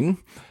beginning.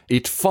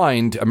 It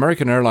fined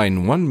American Airlines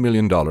 $1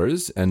 million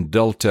and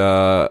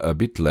Delta a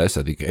bit less,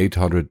 I think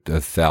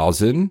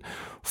 $800,000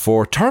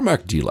 for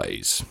tarmac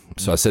delays.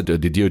 So I said the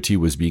DOT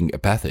was being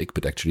apathic,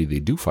 but actually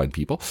they do find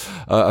people.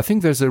 I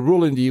think there's a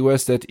rule in the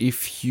US that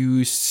if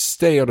you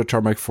stay on the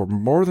tarmac for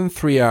more than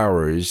 3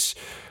 hours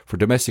for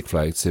domestic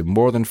flights and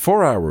more than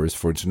 4 hours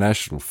for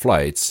international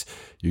flights,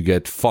 you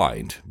get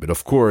fined. But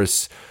of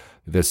course,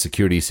 there's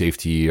security,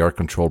 safety, air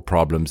control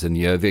problems, and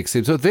they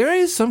accept. So there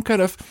is some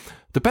kind of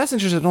The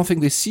passengers, I don't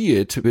think they see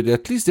it, but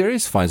at least there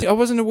is fines. I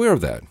wasn't aware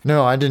of that.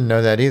 No, I didn't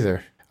know that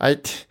either.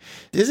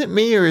 Is it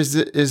me, or is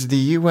the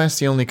U.S.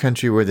 the only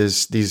country where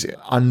these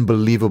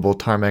unbelievable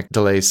tarmac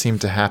delays seem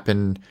to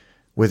happen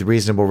with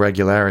reasonable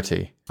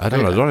regularity? I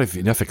don't know. I don't have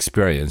enough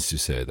experience to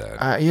say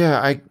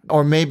that.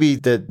 Or maybe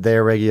that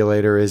their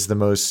regulator is the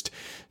most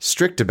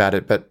strict about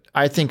it. But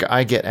I think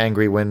I get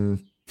angry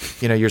when,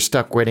 you're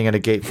stuck waiting at a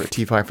gate for a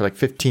T5 for like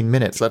 15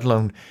 minutes, let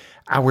alone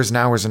hours and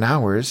hours and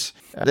hours.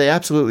 They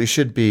absolutely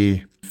should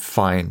be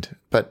fined.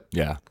 But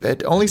yeah,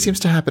 it only seems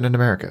to happen in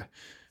America.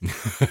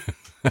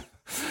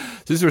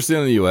 Since we're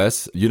still in the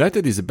US,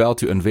 United is about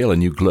to unveil a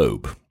new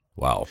globe.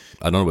 Wow.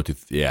 I don't know what to...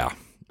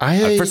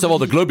 First of all,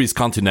 the globe is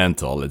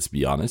continental, let's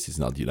be honest. It's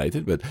not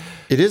United, but...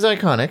 It is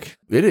iconic.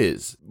 It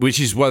is. Which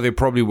is why they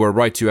probably were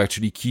right to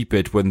actually keep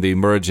it when they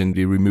merge and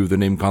they remove the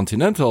name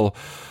Continental.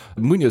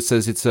 Munoz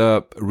says it's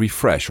a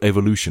refresh,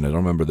 evolution. I don't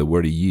remember the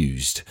word he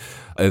used.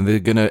 And they're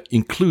going to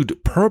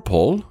include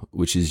purple,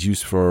 which is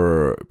used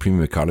for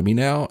premium economy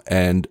now,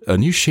 and a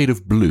new shade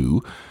of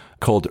blue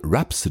called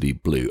Rhapsody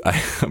Blue.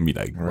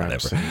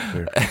 Whatever.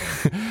 Blue.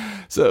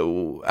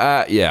 So,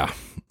 I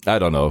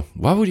don't know.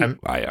 Why would you?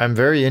 I'm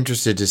very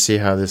interested to see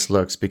how this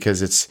looks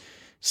because it's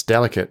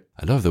delicate.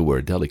 I love the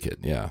word delicate,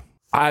 yeah.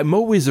 I'm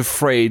always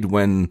afraid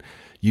when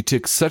you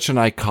take such an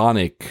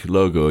iconic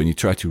logo and you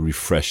try to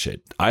refresh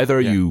it. Either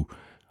you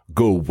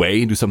go away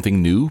and do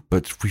something new,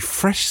 but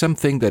refresh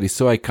something that is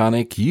so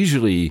iconic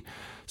usually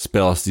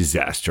spells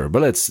disaster.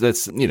 But let's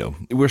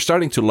we're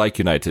starting to like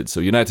United. So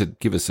United,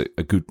 give us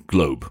a good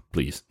globe,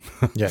 please.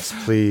 Yes,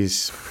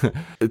 please.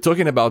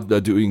 Talking about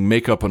doing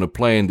makeup on a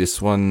plane, this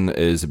one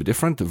is a bit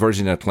different.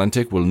 Virgin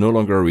Atlantic will no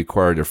longer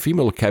require their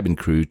female cabin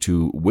crew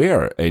to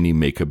wear any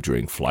makeup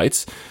during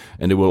flights.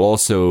 And it will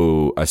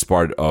also, as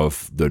part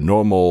of the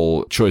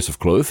normal choice of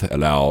clothes,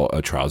 allow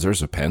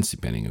trousers or pants,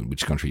 depending on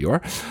which country you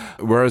are.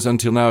 Whereas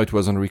until now, it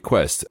was on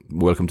request.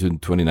 Welcome to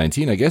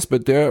 2019, I guess,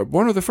 but they're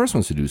one of the first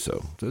ones to do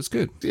so. So it's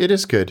good. It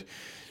is good.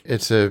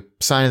 It's a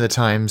sign of the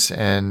times,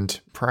 and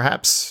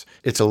perhaps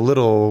it's a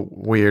little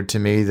weird to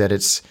me that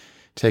it's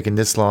taken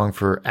this long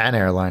for an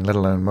airline, let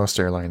alone most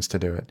airlines, to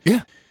do it.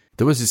 Yeah.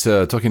 There was this,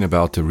 talking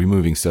about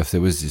removing stuff,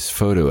 there was this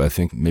photo, I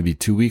think maybe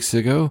 2 weeks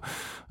ago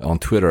on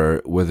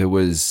Twitter, where there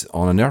was,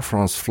 on an Air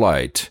France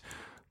flight,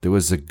 there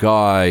was a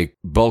guy,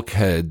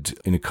 bulkhead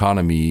in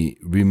economy,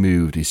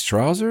 removed his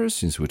trousers,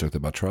 since we talked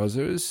about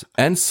trousers,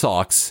 and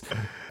socks,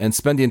 and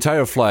spent the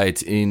entire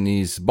flight in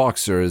his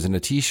boxers and a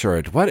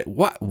t-shirt. What?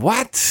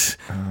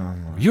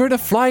 You're the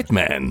flight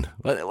man.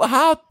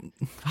 How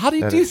do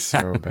you do that? That is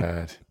so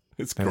bad.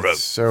 It's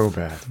gross. So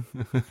bad.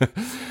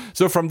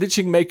 So from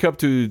ditching makeup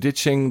to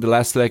ditching the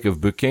last leg of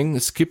booking,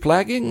 skip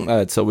lagging,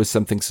 it's always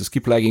something. So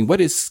skip lagging,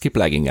 what is skip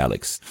lagging,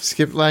 Alex?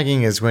 Skip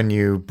lagging is when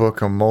you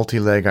book a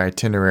multi-leg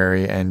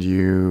itinerary and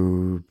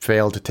you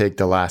fail to take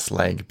the last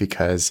leg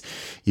because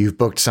you've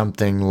booked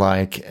something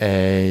like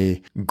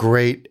a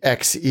great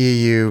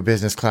ex-EU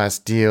business class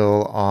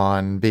deal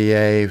on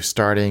BA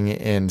starting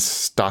in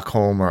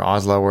Stockholm or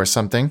Oslo or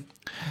something.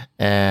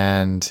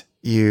 And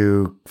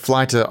you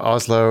fly to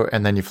Oslo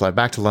and then you fly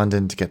back to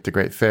London to get the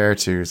great fare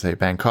to, say,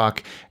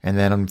 Bangkok. And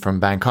then from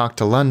Bangkok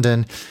to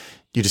London,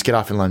 you just get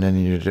off in London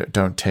and you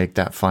don't take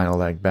that final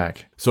leg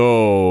back.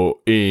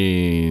 So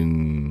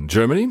in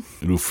Germany,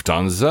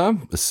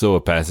 Lufthansa saw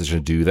a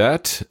passenger do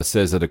that. It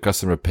says that a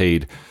customer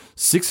paid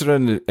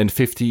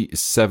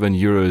 657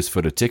 euros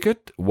for the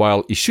ticket,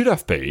 while he should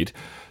have paid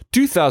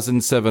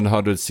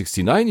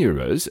 2,769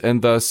 euros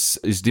and thus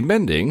is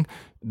demanding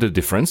the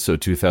difference, so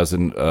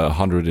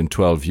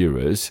 2,112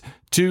 euros,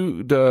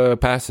 to the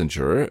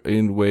passenger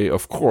in way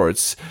of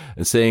courts,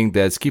 saying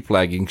that skip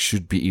lagging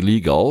should be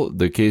illegal.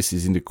 The case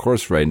is in the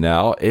courts right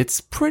now. It's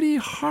pretty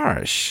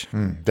harsh.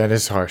 That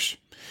is harsh.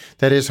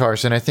 That is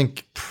harsh, and I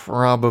think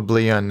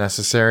probably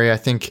unnecessary. I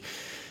think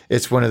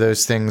it's one of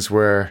those things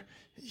where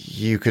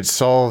you could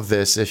solve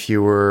this if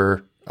you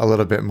were a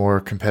little bit more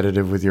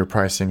competitive with your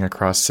pricing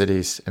across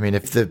cities. I mean,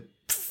 if the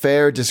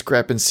fare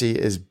discrepancy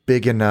is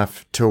big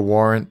enough to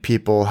warrant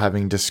people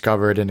having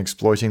discovered and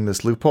exploiting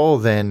this loophole,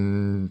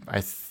 then I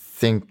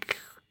think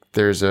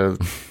there's a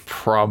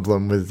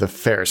problem with the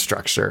fare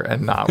structure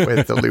and not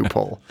with the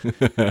loophole.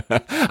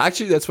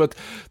 Actually, that's what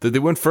they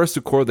went first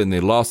to court and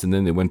they lost, and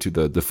then they went to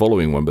the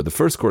following one. But the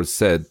first court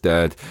said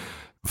that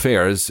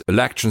fares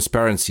lack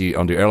transparency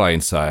on the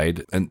airline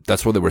side, and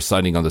that's what they were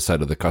citing on the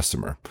side of the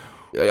customer.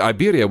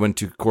 Iberia went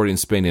to court in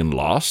Spain and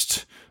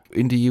lost.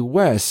 In the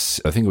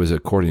US, I think it was a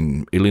court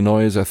in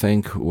Illinois, I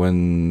think,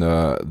 when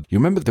you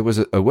remember there was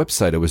a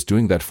website that was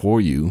doing that for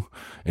you.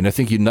 And I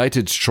think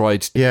United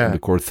tried the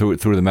court threw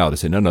them out. They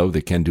said, no,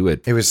 they can't do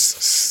it. It was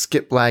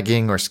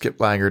skiplagging or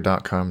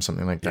skiplagger.com,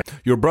 something like that.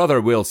 Your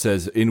brother, Will,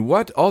 says, in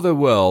what other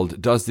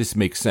world does this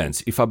make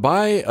sense? If I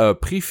buy a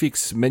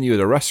prefix menu at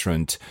a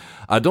restaurant,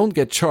 I don't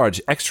get charged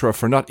extra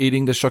for not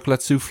eating the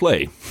chocolate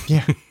souffle.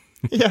 Yeah,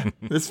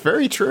 that's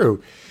very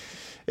true.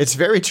 It's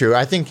very true.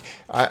 I think,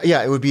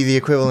 it would be the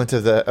equivalent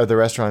of the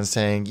restaurant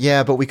saying,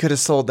 "Yeah, but we could have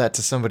sold that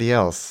to somebody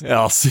else."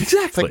 Exactly.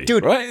 It's like,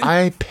 dude, right?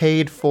 I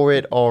paid for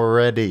it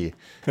already.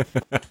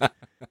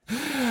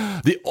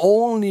 The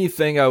only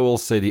thing I will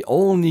say, the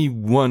only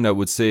one I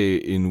would say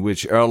in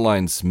which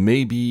airlines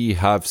maybe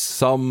have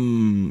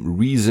some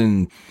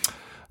reason,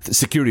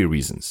 security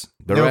reasons.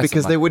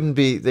 Because they wouldn't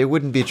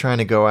be trying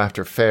to go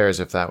after fares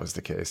if that was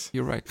the case.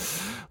 You're right.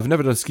 I've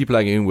never done ski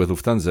plagging with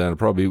Lufthansa and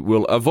probably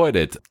will avoid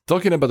it.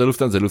 Talking about the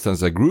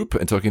Lufthansa group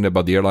and talking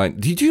about the airline,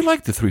 did you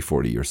like the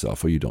 340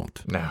 yourself or you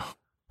don't? No.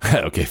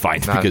 Okay,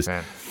 fine. Not because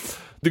a fan.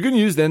 the good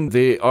news then,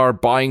 they are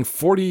buying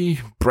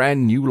 40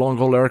 brand new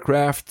long-haul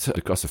aircraft at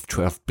the cost of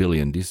 $12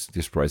 billion,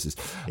 these prices.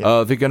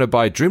 Yeah. They're going to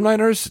buy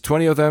Dreamliners,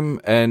 20 of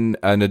them, and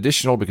an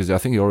additional, because I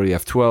think you already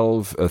have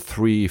 12,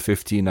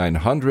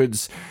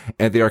 350-900s,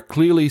 and they are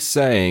clearly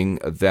saying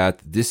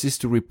that this is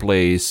to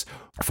replace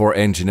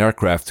four-engine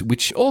aircraft,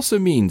 which also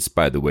means,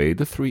 by the way,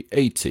 the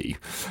 380.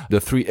 The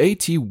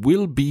 380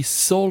 will be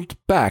sold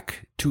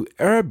back to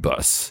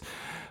Airbus.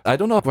 I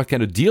don't know what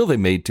kind of deal they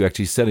made to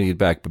actually selling it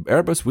back, but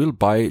Airbus will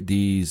buy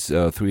these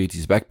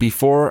 380s back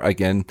before,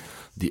 again,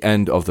 the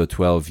end of the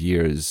 12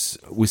 years.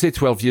 We say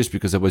 12 years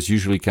because that was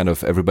usually kind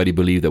of, everybody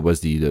believed that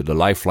was the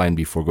lifeline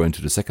before going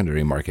to the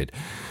secondary market.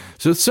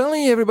 So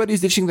suddenly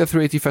everybody's ditching the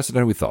 380 faster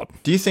than we thought.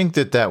 Do you think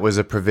that was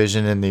a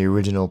provision in the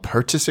original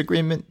purchase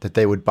agreement, that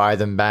they would buy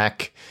them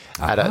back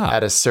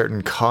at a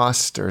certain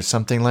cost or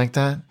something like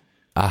that?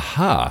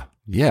 Aha.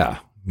 Yeah.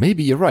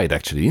 Maybe you're right,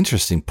 actually.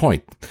 Interesting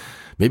point.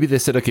 Maybe they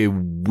said, okay,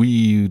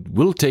 we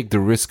will take the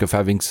risk of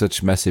having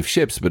such massive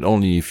ships, but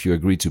only if you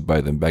agree to buy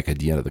them back at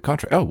the end of the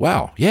contract. Oh,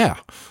 wow. Yeah.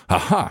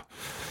 Aha.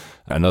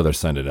 Another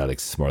sign that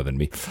Alex is smarter than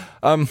me.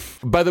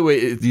 By the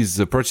way,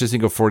 this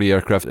purchasing of 40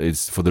 aircraft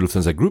is for the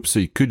Lufthansa Group, so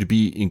it could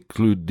be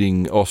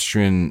including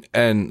Austrian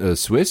and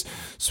Swiss.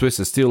 Swiss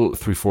has still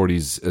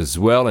 340s as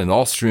well, and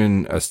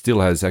Austrian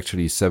still has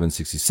actually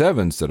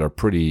 767s that are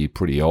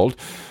pretty old.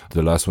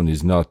 The last one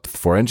is not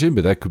 4-engine,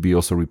 but that could be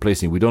also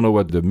replacing. We don't know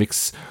what the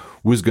mix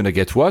who's going to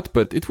get what,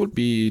 but it would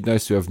be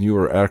nice to have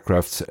newer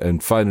aircrafts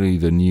and finally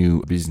the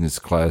new business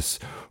class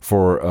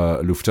for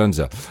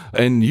Lufthansa.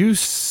 And you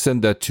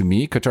sent that to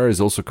me. Qatar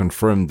has also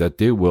confirmed that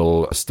they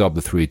will stop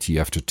the 380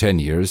 after 10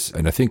 years.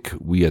 And I think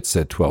we had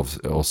said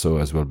 12 also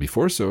as well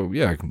before. So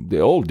yeah, they're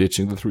all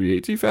ditching the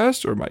 380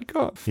 faster. My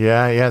God.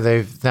 Yeah.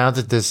 Now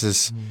that this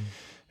is,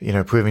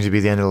 proving to be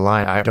the end of the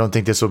line, I don't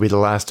think this will be the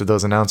last of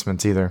those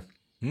announcements either.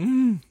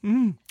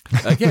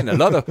 Again, a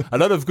lot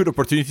of good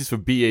opportunities for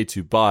BA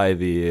to buy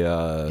the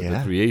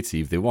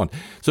 380 if they want.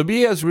 So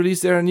BA has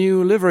released their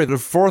new livery, the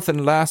fourth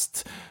and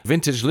last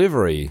vintage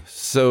livery.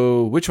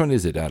 So which one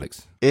is it,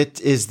 Alex?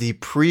 It is the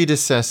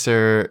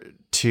predecessor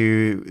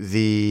to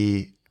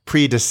the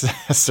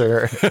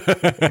predecessor.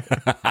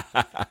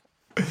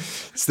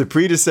 It's the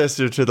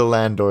predecessor to the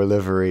Landor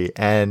livery,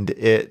 and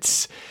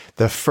it's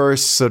the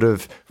first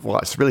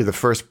it's really the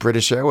first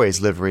British Airways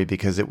livery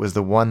because it was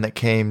the one that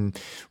came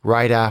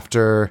right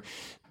after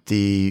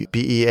the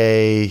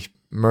BEA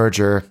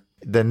merger,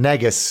 the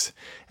Negus,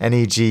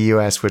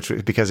 Negus,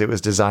 because it was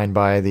designed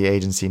by the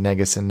agency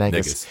Negus and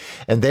Negus.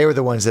 And they were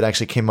the ones that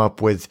actually came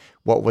up with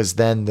what was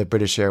then the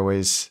British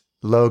Airways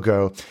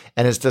logo.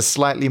 And it's the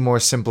slightly more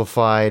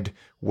simplified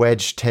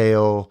wedge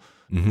tail,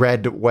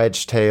 red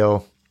wedge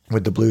tail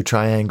with the blue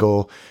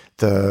triangle,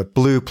 the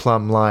blue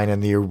plumb line,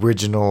 and the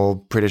original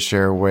British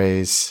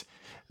Airways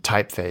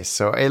typeface.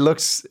 So it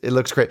looks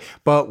great.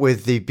 But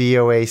with the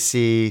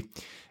BOAC,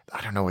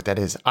 I don't know what that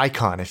is,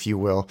 icon, if you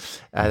will,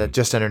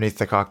 just underneath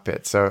the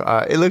cockpit.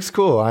 So it looks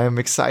cool. I am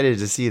excited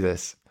to see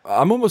this.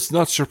 I'm almost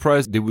not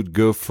surprised they would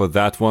go for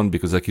that one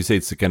because, like you say,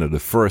 it's kind of the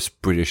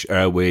first British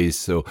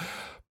Airways.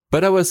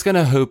 But I was kind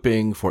of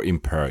hoping for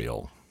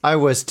Imperial. I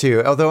was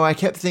too, although I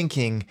kept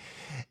thinking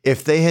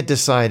if they had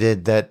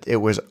decided that it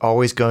was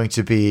always going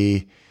to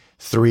be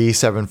 3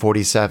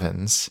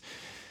 747s,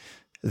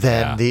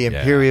 then the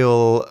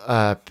Imperial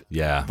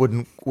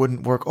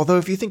wouldn't work. Although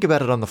if you think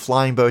about it on the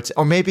flying boats,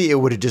 or maybe it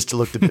would have just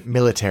looked a bit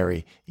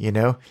military,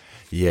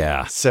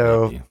 Yeah.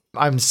 So maybe.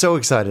 I'm so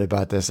excited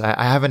about this.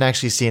 I haven't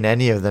actually seen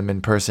any of them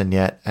in person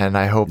yet, and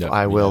I hope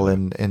I will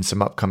in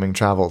some upcoming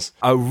travels.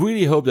 I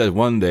really hope that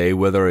one day,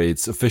 whether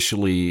it's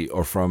officially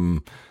or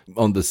from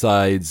on the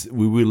sides,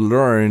 we will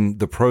learn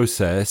the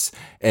process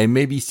and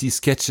maybe see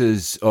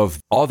sketches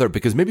of other,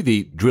 because maybe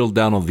they drilled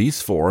down on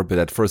these four, but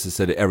at first they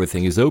said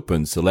everything is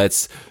open. So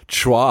let's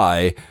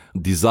try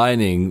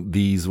designing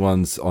these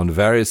ones on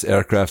various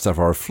aircrafts of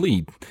our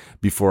fleet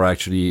before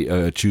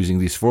actually choosing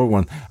these four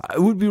ones.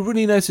 It would be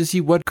really nice to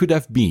see what could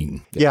have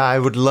been. Yeah, I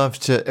would love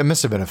to. It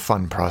must have been a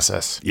fun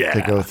process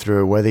to go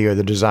through, whether you're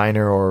the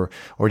designer or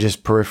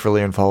just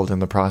peripherally involved in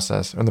the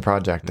process, in the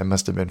project. That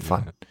must have been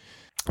fun.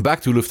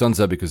 Back to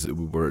Lufthansa, because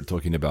we were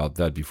talking about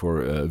that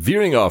before,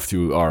 veering off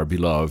to our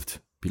beloved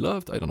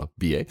beloved, I don't know,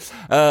 BA.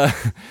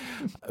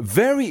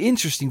 Very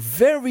interesting,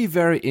 very,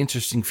 very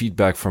interesting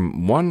feedback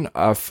from one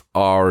of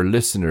our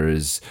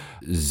listeners,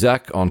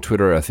 Zach on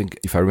Twitter. I think,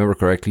 if I remember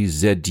correctly,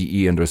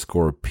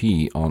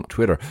 ZDE_P on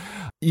Twitter.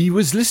 He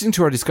was listening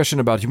to our discussion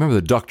about, you remember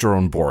the doctor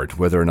on board,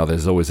 whether or not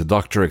there's always a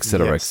doctor,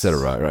 etc.,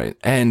 etc., right?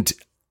 And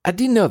I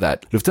didn't know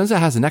that Lufthansa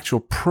has an actual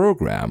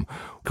program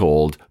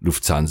called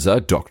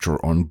Lufthansa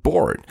Doctor on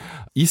Board.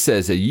 He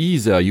says that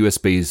he's a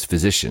US-based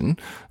physician.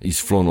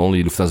 He's flown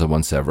only Lufthansa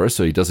once ever,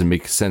 so it doesn't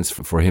make sense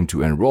for him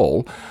to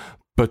enroll.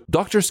 But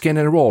doctors can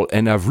enroll,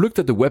 and I've looked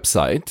at the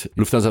website,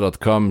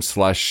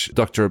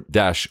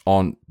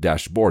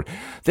 lufthansa.com/doctor-on-board.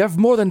 They have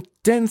more than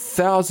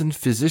 10,000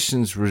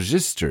 physicians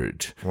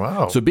registered.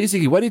 Wow. So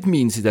basically what it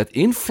means is that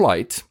in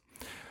flight,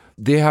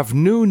 they have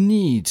no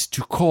need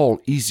to call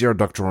EasyAir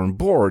Doctor on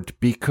Board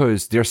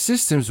because their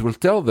systems will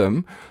tell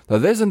them that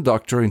there's a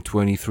doctor in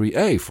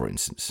 23A, for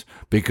instance,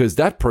 because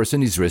that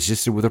person is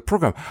registered with a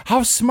program.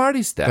 How smart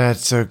is that?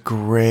 That's a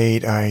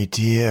great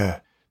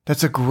idea.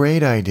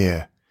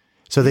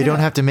 So they don't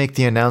have to make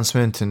the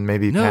announcement and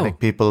maybe panic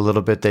people a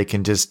little bit. They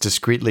can just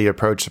discreetly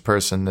approach the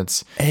person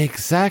that's...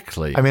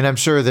 Exactly. I mean, I'm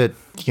sure that,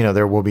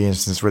 there will be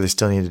instances where they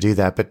still need to do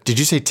that. But did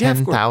you say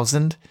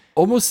 10,000?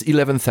 Almost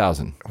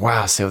 11,000.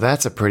 Wow. So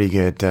that's a pretty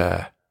good...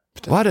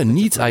 What a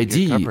neat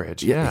idea.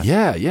 Coverage. Yeah.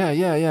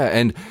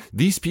 And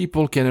these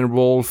people can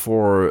enroll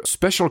for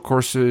special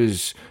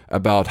courses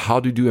about how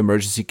to do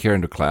emergency care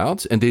in the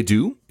clouds. And they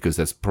do, because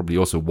that's probably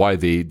also why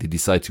they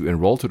decide to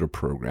enroll to the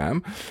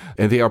program.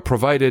 And they are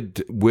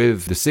provided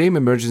with the same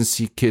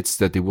emergency kits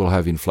that they will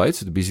have in flight,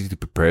 so basically to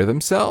prepare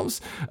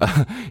themselves.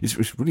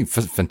 It's really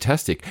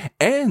fantastic.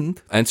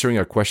 And answering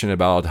our question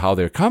about how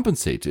they're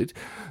compensated,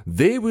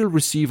 they will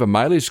receive a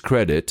mileage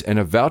credit and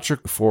a voucher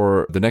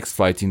for the next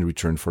flight in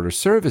return for their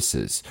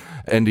services.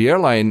 And the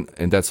airline,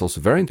 and that's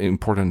also very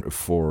important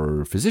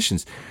for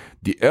physicians,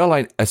 the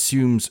airline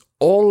assumes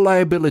all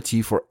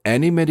liability for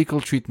any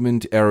medical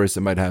treatment errors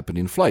that might happen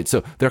in flight.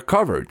 So they're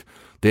covered.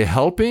 They're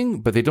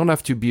helping, but they don't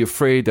have to be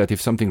afraid that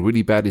if something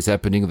really bad is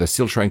happening, they're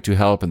still trying to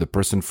help, and the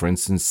person, for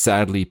instance,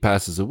 sadly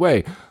passes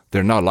away,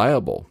 they're not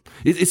liable.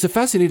 It's a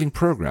fascinating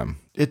program.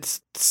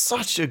 It's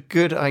such a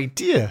good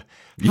idea.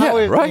 Yeah, How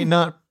have right? we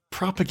not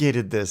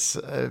propagated this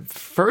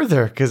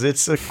further? Because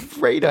it's a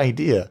great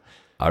idea.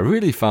 I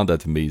really found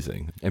that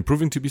amazing and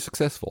proving to be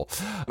successful.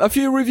 A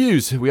few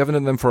reviews. We haven't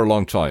done them for a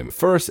long time.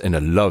 First, and I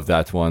love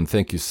that one.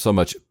 Thank you so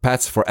much,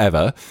 Pats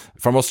Forever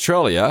from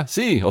Australia.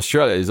 See,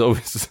 Australia is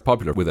always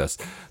popular with us.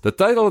 The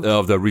title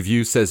of the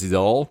review says it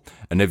all.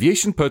 An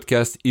aviation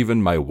podcast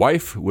even my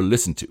wife will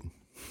listen to.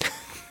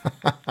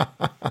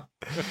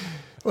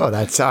 Well,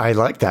 I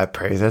like that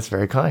praise. That's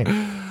very kind.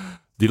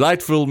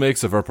 Delightful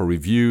mix of Apple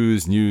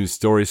reviews, news,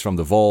 stories from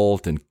the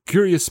vault, and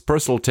curious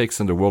personal takes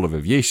on the world of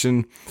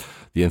aviation.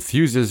 The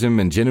enthusiasm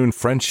and genuine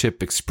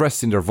friendship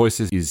expressed in their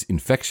voices is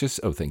infectious.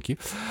 Oh, thank you.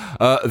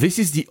 This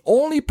is the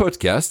only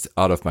podcast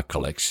out of my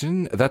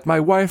collection that my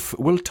wife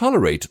will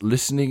tolerate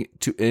listening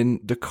to in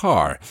the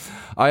car.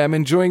 I am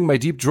enjoying my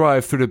deep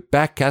drive through the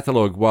back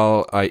catalog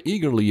while I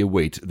eagerly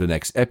await the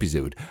next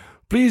episode.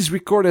 Please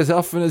record as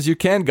often as you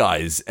can,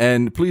 guys,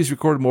 and please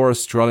record more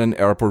Australian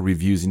airport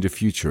reviews in the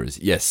future.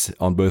 Yes,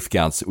 on both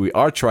counts. We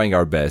are trying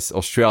our best.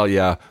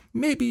 Australia,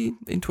 maybe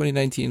in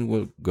 2019,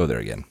 we'll go there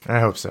again. I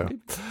hope so.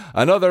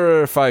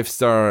 Another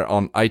 5-star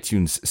on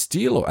iTunes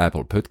Steel, or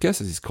Apple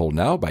Podcast, as it's called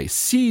now, by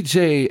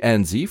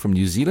CJNZ from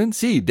New Zealand.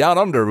 See, down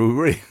under,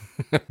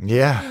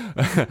 Yeah.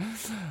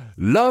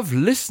 Love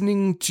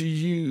listening to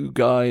you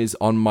guys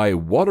on my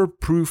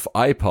waterproof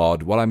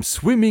iPod while I'm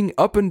swimming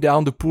up and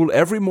down the pool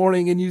every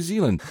morning in New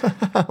Zealand.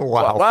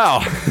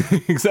 Wow.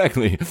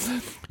 Exactly.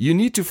 You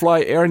need to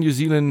fly Air New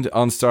Zealand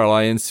on Star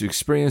Alliance to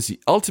experience the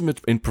ultimate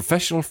in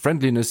professional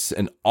friendliness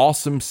and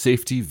awesome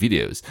safety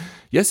videos.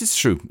 Yes, it's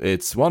true.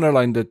 It's one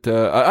airline that...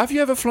 have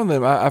you ever flown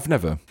them? I've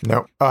never.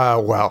 No.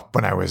 Well,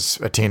 when I was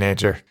a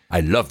teenager. I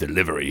love the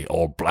livery,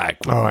 all black.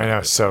 Oh, I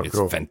know. So it's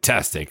cool.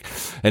 Fantastic.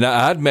 And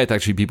I had met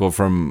actually people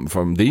from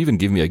they even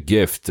give me a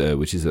gift,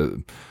 which is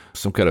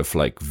some kind of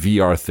like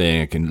VR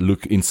thing. I can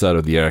look inside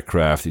of the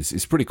aircraft.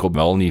 It's pretty cool, but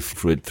I'll only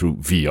flew it through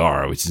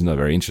VR, which is not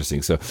very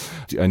interesting. So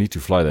I need to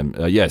fly them.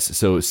 Yes.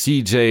 So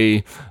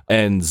CJ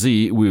and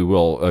Z, we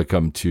will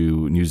come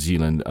to New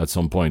Zealand at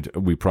some point.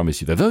 We promise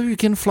you that. Though you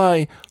can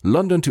fly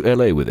London to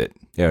LA with it,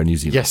 Air New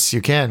Zealand. Yes,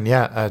 you can.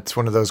 Yeah. It's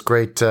one of those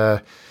great...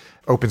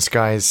 Open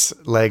Skies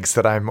legs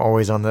that I'm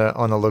always on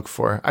the look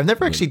for. I've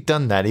never actually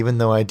done that, even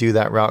though I do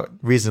that route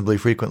reasonably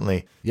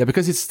frequently. Yeah,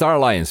 because it's Star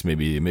Alliance.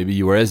 Maybe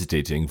you were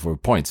hesitating for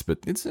points, but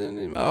it's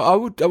I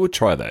would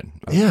try that.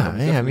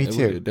 Yeah, me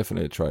too. I would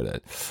definitely try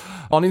that.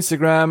 On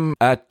Instagram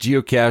at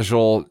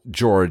GeoCasual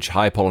George.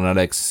 Hi, Paul and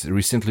Alex.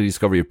 Recently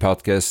discovered your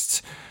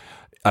podcast.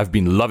 I've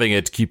been loving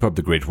it. Keep up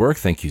the great work.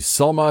 Thank you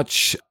so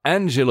much.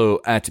 Angelo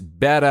at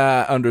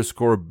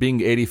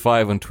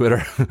beta_bing85 on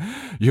Twitter.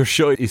 Your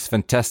show is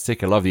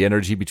fantastic. I love the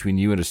energy between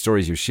you and the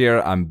stories you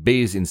share. I'm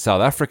based in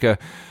South Africa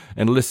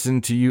and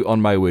listen to you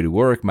on my way to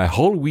work. My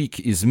whole week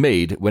is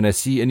made when I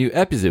see a new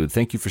episode.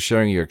 Thank you for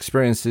sharing your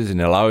experiences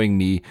and allowing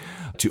me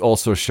to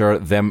also share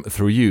them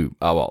through you.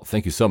 Oh, well,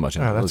 thank you so much.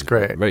 Oh, that's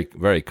great. Very,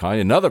 very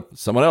kind.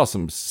 Someone else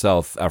from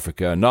South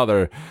Africa,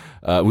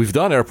 we've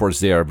done airports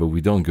there, but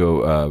we don't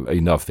go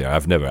enough there.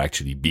 I've never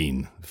actually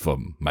been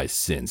from my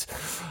sins.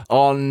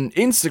 On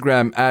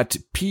Instagram at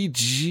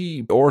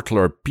PG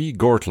Gortler, P.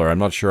 Gortler, I'm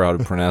not sure how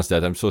to pronounce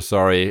that. I'm so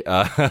sorry.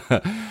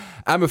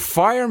 I'm a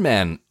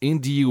fireman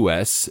in the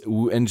US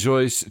who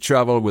enjoys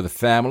travel with a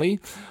family.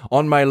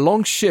 On my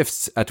long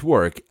shifts at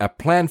work, I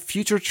plan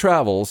future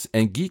travels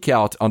and geek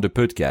out on the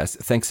podcast.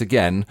 Thanks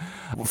again.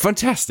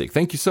 Fantastic.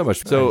 Thank you so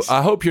much. Nice. So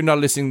I hope you're not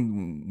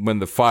listening when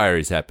the fire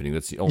is happening.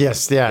 That's the only yeah.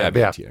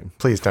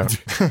 Please don't.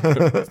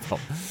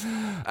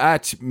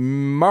 At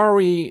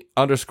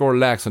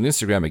Mari_Lax on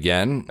Instagram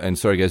again. And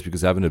sorry, guys,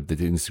 because I haven't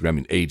updated Instagram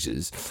in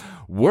ages.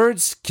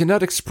 Words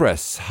cannot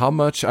express how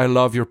much I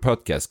love your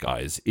podcast,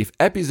 guys. If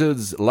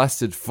episodes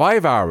lasted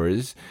 5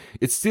 hours,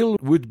 it still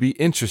would be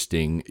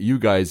interesting. You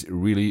guys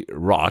really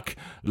rock.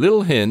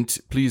 Little hint,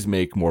 please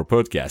make more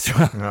podcasts.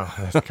 Oh,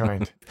 that's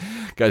kind.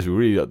 Guys, we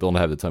really don't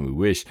have the time we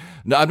wish.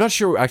 No, I'm not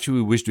sure actually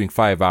we wish doing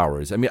 5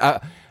 hours. I mean,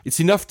 it's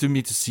enough to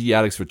me to see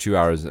Alex for 2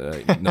 hours.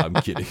 No, I'm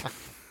kidding.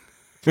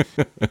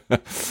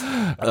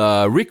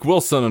 Rick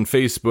Wilson on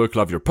Facebook,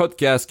 love your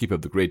podcast, keep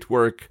up the great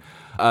work.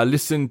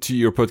 Listen to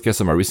your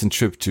podcast on my recent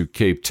trip to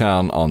Cape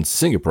Town on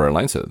Singapore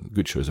Airlines, a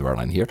good choice of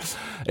airline here.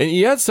 And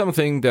he had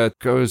something that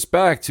goes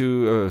back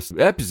to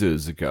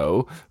episodes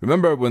ago.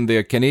 Remember when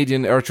the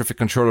Canadian air traffic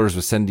controllers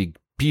were sending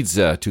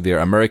pizza to their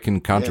American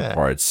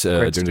counterparts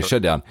during the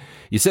shutdown?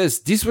 He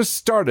says, this was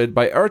started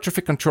by air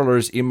traffic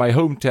controllers in my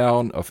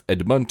hometown of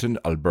Edmonton,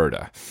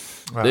 Alberta.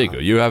 Wow. There you go.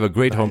 You have a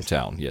great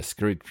hometown. Yes,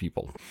 great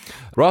people.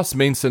 Ross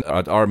Manson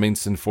at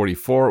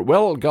rmanson44.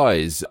 Well,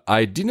 guys,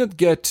 I did not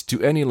get to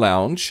any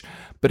lounge,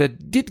 but I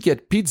did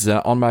get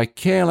pizza on my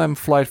KLM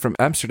flight from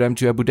Amsterdam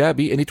to Abu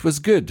Dhabi, and it was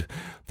good.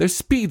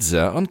 There's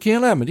pizza on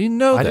KLM. I didn't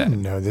know that. I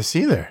didn't know this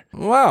either.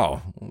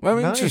 Wow. I'm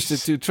interested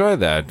to try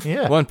that.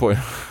 Yeah. One for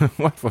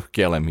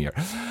KLM here.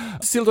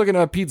 Still talking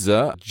about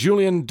pizza.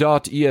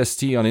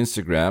 Julian.est on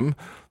Instagram.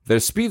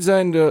 There's pizza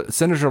in the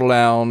Senator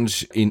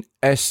Lounge in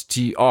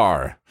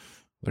STR.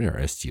 What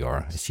are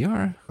STR?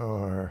 STR?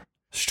 Or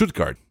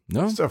Stuttgart.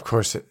 No? Of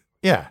course.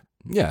 Yeah,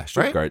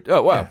 Stuttgart. Right?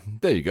 Oh, wow. Yeah.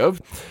 There you go.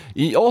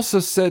 He also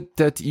said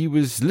that he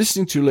was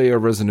listening to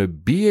layovers on a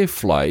BA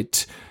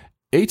flight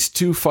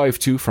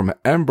 8252 from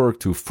Hamburg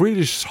to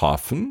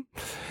Friedrichshafen,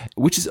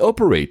 which is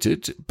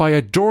operated by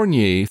a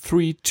Dornier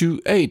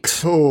 328.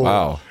 Cool.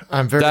 Wow.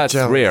 I'm very That's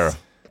jealous. rare.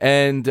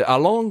 And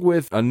along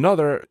with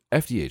another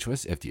FDH,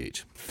 what's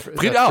FDH?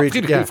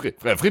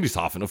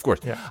 Friedrichshafen, of course.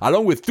 Yeah.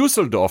 Along with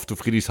Düsseldorf to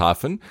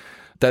Friedrichshafen,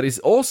 that is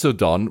also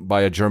done by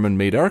a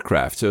German-made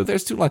aircraft. So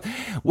there's two lines.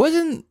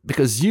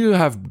 Because you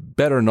have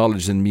better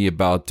knowledge than me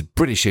about the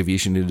British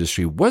aviation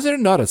industry, was there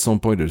not at some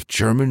point a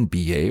German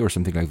BA or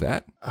something like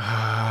that?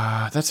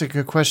 That's a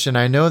good question.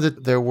 I know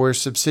that there were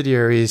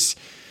subsidiaries,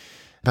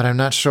 but I'm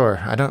not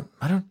sure. I don't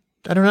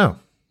know.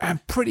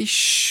 I'm pretty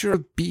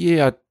sure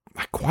BA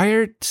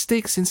acquired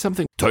stakes in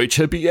something.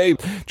 Deutsche BA,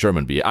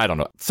 German BA, I don't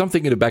know.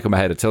 Something in the back of my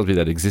head that tells me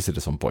that existed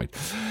at some point.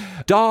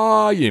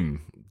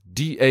 Daim,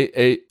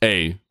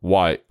 DAAAYIM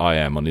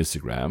on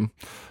Instagram.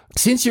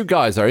 Since you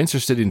guys are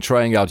interested in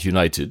trying out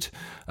United,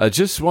 I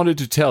just wanted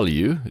to tell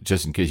you,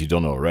 just in case you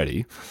don't know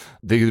already,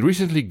 they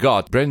recently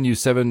got brand new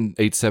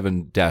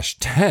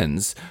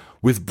 787-10s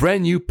with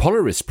brand new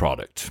Polaris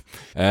product.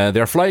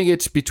 They're flying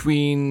it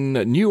between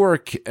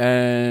Newark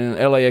and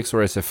LAX or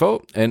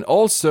SFO, and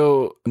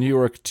also New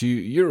York to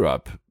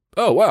Europe.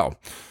 Oh, wow.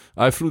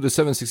 I flew the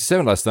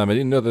 767 last time. I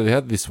didn't know that they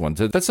had this one.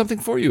 So that's something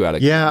for you,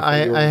 Alex. Yeah, I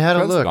had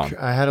a look.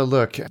 I had a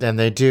look, and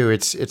they do.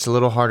 It's a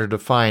little harder to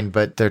find,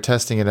 but they're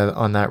testing it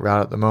on that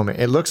route at the moment.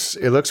 It looks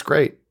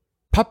great.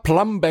 Pap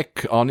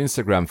Lambeck on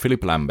Instagram,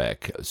 Philip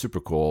Lambeck. Super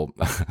cool.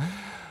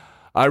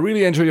 I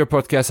really enjoy your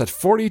podcast. At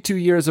 42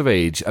 years of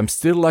age, I'm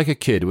still like a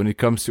kid when it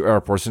comes to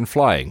airports and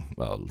flying.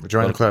 Well,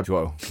 join the club.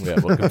 Welcome.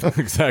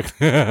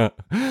 Exactly.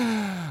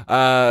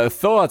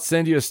 Thought I'd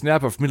send you a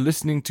snap of me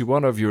listening to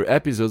one of your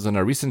episodes on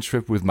a recent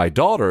trip with my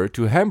daughter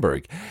to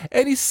Hamburg.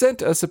 And he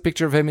sent us a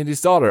picture of him and his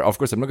daughter. Of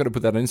course, I'm not going to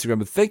put that on Instagram,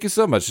 but thank you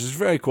so much. It's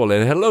very cool.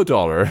 And hello,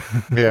 daughter.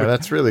 Yeah,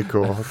 that's really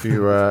cool.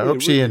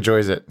 Hope she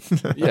enjoys it.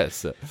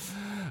 Yes.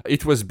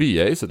 It was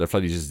BA, so the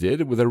flight he just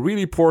did, with a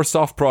really poor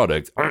soft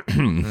product.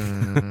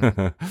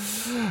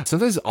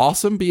 Sometimes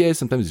awesome BA,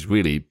 sometimes it's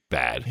really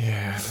bad.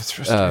 Yeah, that's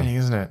frustrating,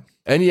 isn't it?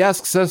 And he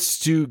asks us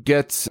to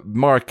get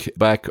Mark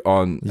back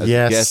on.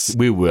 Yes.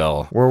 We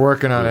will. We're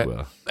working on it.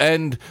 Will.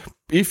 And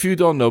if you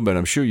don't know, but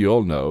I'm sure you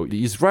all know,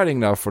 he's writing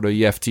now for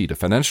the EFT, the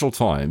Financial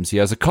Times. He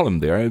has a column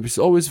there, and it's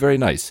always very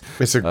nice.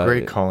 It's a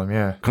great column,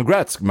 yeah.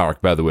 Congrats,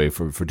 Mark, by the way,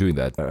 for doing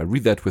that. I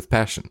read that with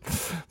passion.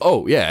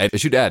 Oh, yeah, I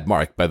should add,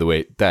 Mark, by the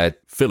way,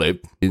 that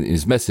Philip, in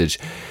his message,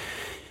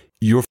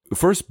 your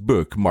first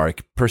book,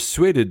 Mark,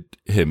 persuaded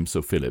him,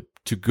 so Philip,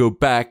 to go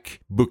back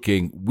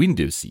booking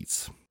window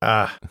seats.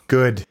 Ah,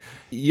 good.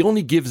 He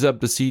only gives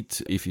up the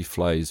seat if he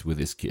flies with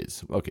his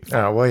kids. Okay,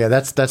 fine. Oh, well, yeah,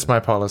 that's my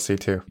policy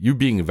too. You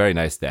being a very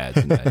nice dad,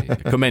 and I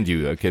commend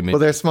you. Okay, Well,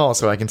 they're small,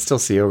 so I can still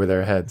see over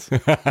their heads.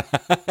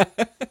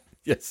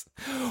 yes.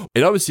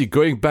 And obviously,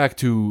 going back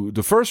to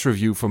the first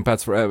review from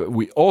Pats Forever,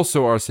 we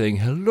also are saying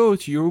hello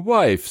to your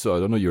wife. So I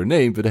don't know your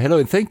name, but hello,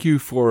 and thank you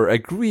for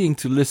agreeing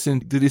to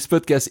listen to this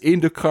podcast in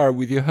the car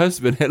with your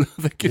husband. Hello,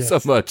 thank you so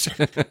much.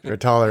 You're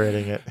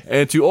tolerating it.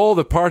 And to all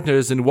the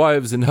partners and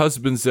wives and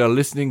husbands that are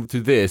listening to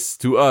this,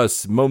 to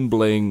us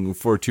mumbling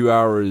for 2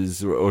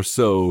 hours or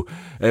so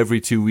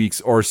every 2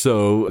 weeks or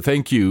so,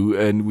 thank you.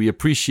 And we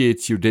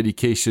appreciate your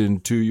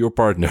dedication to your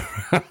partner.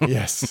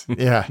 Yes.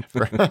 Yeah.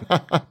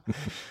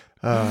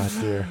 Oh,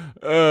 dear.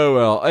 Oh,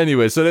 well,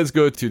 anyway, so let's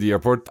go to the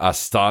airport,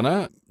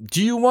 Astana.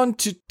 Do you want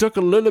to talk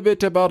a little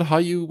bit about how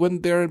you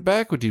went there and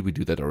back, or did we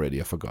do that already?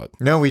 I forgot.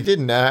 No, we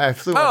didn't. I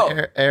flew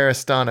on Air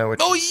Astana.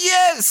 Which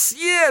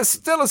Yes.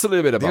 Tell us a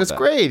little bit about that. It was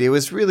great. It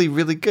was really,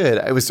 really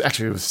good. It was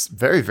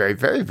very, very,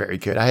 very, very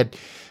good. I had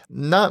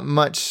not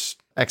much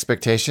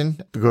expectation,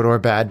 good or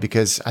bad,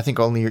 because I think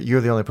you're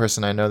the only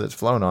person I know that's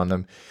flown on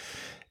them.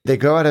 They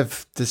go out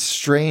of this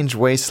strange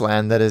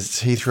wasteland that is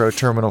Heathrow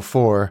Terminal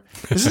 4.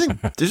 There's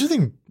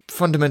nothing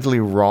fundamentally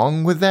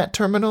wrong with that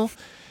terminal,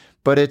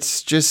 but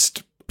it's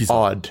just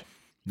odd.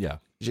 Yeah.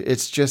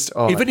 It's just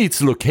odd. Even its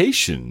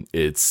location,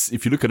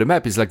 if you look at the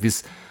map, it's like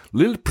this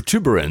little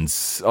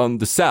protuberance on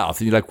the south,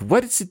 and you're like,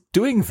 what is it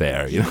doing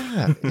there? You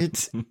know?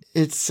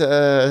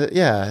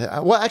 Yeah.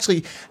 Well,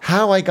 actually,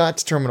 how I got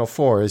to Terminal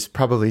 4 is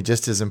probably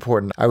just as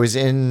important. I was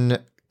in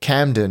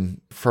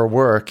Camden for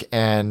work,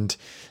 and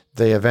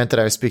the event that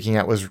I was speaking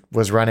at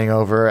was running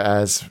over,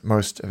 as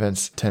most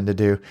events tend to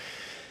do.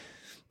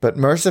 But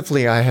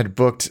mercifully, I had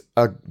booked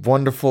a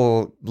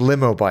wonderful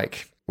limo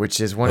bike, which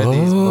is one of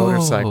these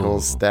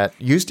motorcycles that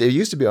used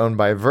to be owned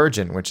by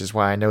Virgin, which is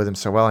why I know them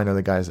so well. I know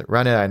the guys that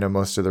run it. I know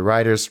most of the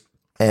riders.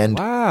 And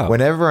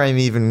whenever I'm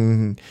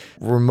even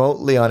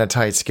remotely on a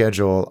tight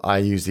schedule, I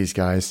use these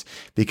guys,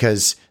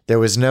 because there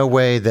was no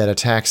way that a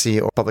taxi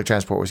or public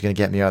transport was going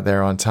to get me out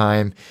there on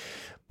time.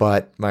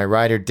 But my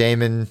rider,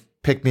 Damon,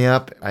 picked me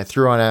up. I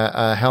threw on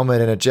a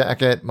helmet and a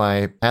jacket.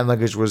 My hand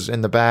luggage was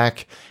in the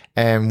back,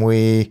 and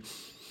we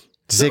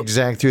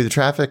zigzagged through the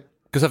traffic.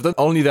 Because I've done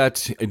only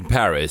that in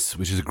Paris,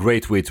 which is a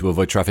great way to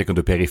avoid traffic on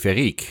the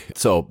périphérique.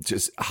 So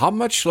just how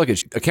much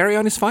luggage? A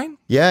carry-on is fine?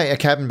 Yeah, a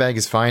cabin bag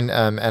is fine,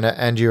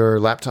 and your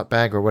laptop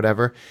bag or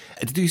whatever.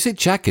 Did you say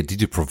jacket?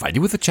 Did you provide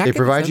you with a jacket? They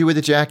provide you with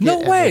a jacket. No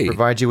way! They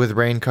provide you with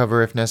rain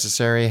cover if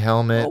necessary,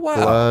 helmet,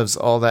 gloves,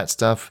 all that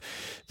stuff.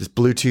 There's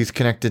Bluetooth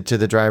connected to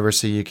the driver,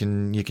 so you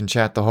can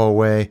chat the whole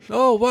way.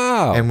 Oh,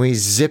 wow. And we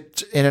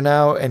zipped in and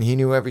out, and he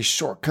knew every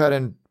shortcut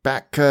and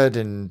back cut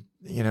and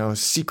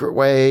secret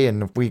way,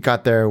 and we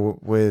got there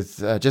with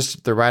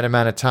just the right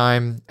amount of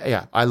time.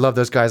 Yeah, I love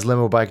those guys,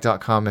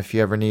 limobike.com, if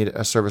you ever need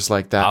a service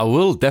like that. I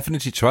will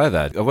definitely try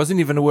that. I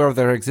wasn't even aware of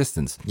their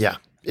existence. Yeah,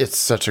 it's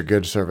such a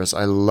good service.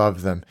 I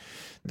love them.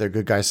 They're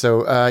good guys.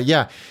 So,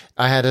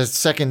 I had a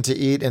second to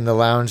eat in the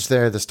lounge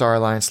there, the Star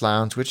Alliance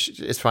lounge, which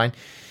is fine.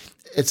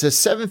 It's a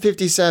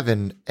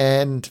 757,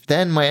 and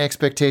then my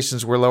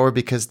expectations were lower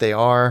because they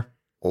are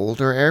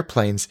older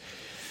airplanes.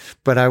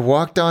 But I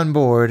walked on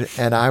board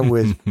and I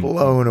was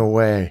blown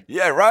away.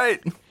 Yeah,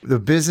 right. The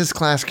business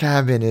class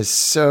cabin is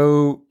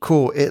so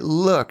cool.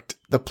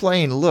 The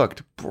plane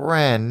looked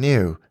brand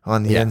new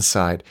on the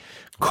inside.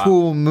 Wow.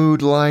 Cool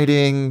mood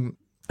lighting.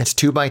 It's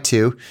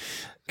 2x2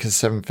 because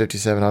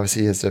 757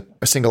 obviously is a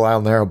single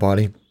aisle narrow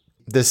body.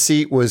 The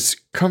seat was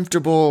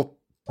comfortable,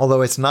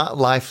 although it's not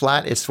lie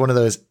flat. It's one of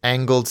those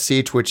angled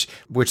seats, which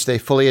they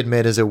fully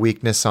admit is a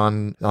weakness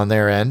on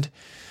their end.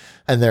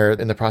 And they're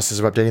in the process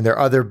of updating their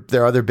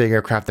other big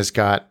aircraft that's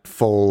got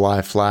full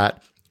lie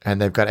flat, and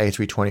they've got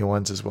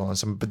A321s as well.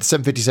 But the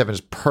 757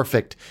 is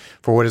perfect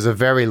for what is a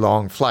very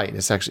long flight.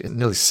 It's actually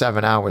nearly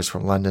 7 hours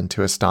from London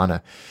to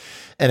Astana,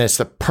 and it's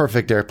the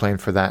perfect airplane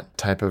for that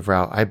type of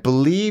route. I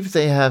believe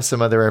they have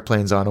some other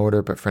airplanes on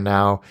order, but for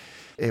now,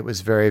 it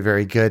was very,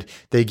 very good.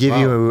 They give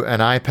you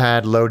an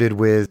iPad loaded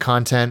with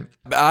content.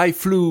 I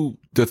flew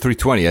the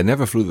 320. I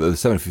never flew the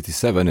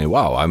 757, and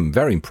wow, I'm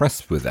very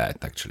impressed with that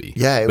actually.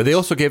 Yeah, but they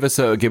also gave us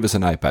an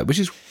iPad, which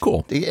is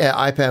cool. Yeah,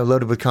 iPad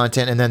loaded with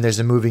content, and then there's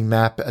a moving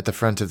map at the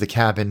front of the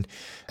cabin.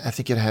 I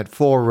think it had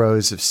 4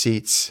 rows of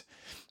seats.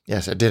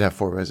 Yes, it did have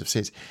 4 rows of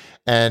seats,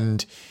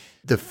 and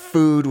the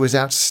food was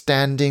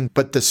outstanding.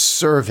 But the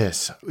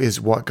service is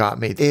what got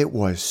me. It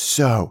was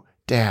so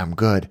damn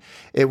good.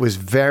 It was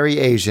very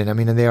Asian. I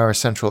mean, and they are a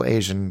Central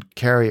Asian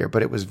carrier,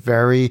 but it was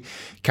very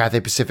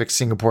Cathay Pacific,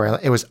 Singapore.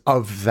 It was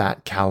of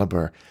that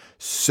caliber.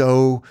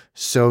 So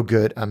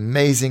good.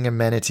 Amazing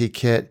amenity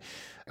kit.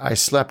 I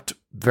slept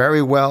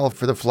very well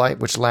for the flight,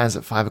 which lands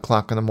at 5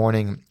 o'clock in the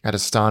morning at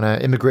Astana.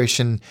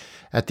 Immigration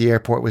at the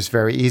airport was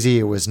very easy.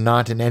 It was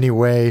not in any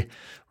way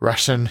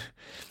Russian.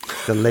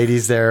 The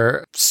ladies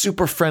there,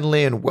 super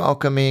friendly and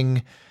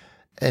welcoming.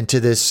 into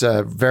this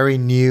very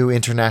new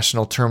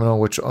international terminal,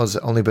 which has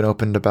only been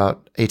opened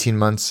about 18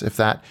 months, if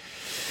that.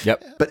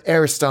 Yep. But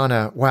Air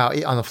Astana, wow,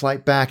 on the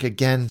flight back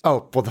again.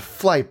 Oh, well, the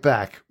flight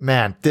back,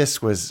 man,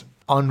 this was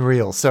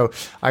unreal. So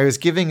I was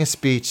giving a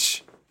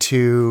speech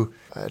to,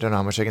 I don't know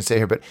how much I can say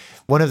here, but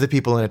one of the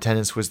people in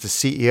attendance was the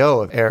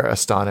CEO of Air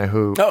Astana,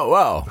 who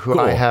Cool.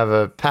 I have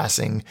a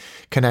passing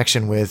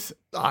connection with.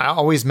 I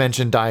always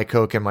mention Diet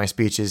Coke in my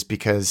speeches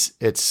because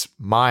it's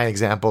my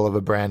example of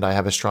a brand I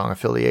have a strong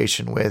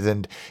affiliation with,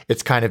 and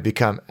it's kind of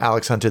become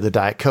Alex Hunter, the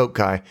Diet Coke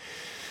guy,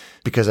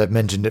 because I've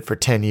mentioned it for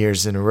 10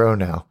 years in a row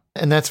now.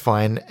 And that's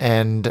fine.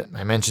 And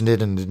I mentioned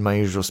it and did my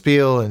usual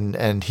spiel,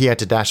 and he had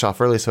to dash off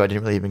early, so I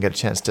didn't really even get a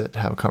chance to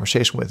have a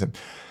conversation with him.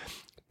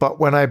 But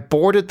when I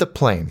boarded the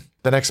plane,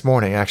 the next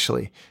morning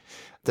actually,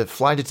 the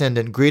flight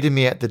attendant greeted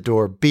me at the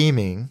door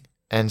beaming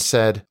and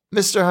said,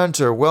 "Mr.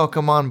 Hunter,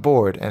 welcome on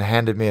board," and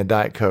handed me a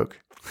Diet Coke.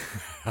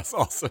 That's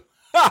awesome.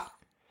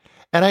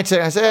 And I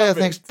said, "Hey,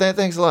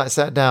 thanks a lot." I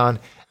sat down,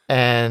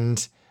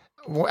 and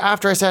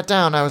after I sat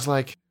down, I was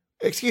like,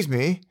 "Excuse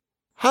me,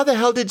 how the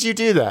hell did you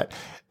do that?"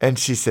 And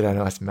she said, "I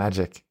know, it's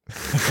magic."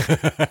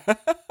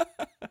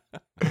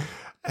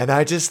 And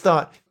I just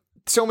thought,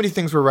 so many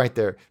things were right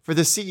there. For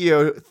the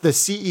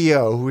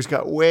CEO who's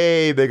got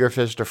way bigger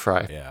fish to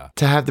fry,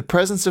 to have the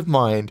presence of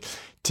mind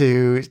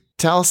to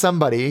tell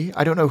somebody,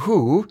 I don't know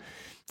who,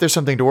 there's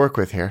something to work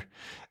with here.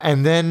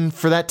 And then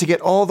for that to get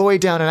all the way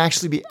down and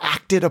actually be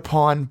acted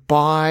upon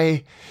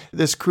by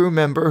this crew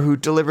member who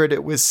delivered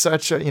it with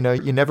such a,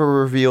 you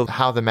never revealed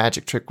how the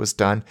magic trick was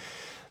done.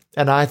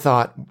 And I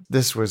thought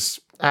this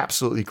was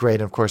absolutely great.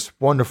 And of course,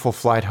 wonderful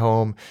flight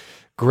home,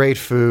 great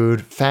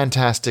food,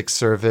 fantastic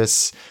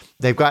service.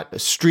 They've got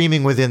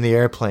streaming within the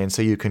airplane,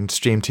 so you can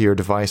stream to your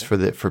device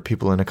for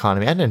people in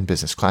economy and in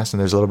business class, and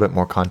there's a little bit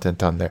more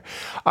content on there.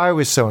 I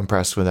was so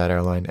impressed with that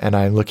airline, and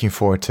I'm looking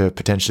forward to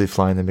potentially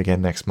flying them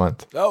again next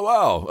month. Oh,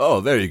 wow. Oh,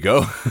 there you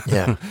go.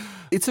 Yeah.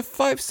 It's a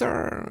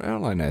 5-star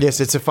airline. Yes,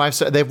 it's a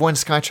 5-star. They've won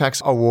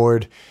Skytrax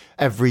award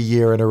every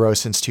year in a row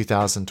since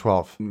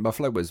 2012. My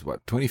flight was,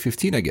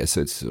 2015, I guess.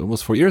 So it's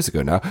almost 4 years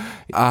ago now.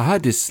 I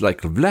had this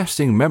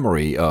lasting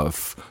memory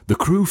of the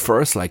crew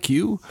first, like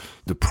you.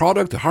 The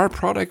product, the hard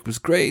product was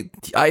great.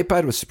 The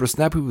iPad was super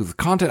snappy with the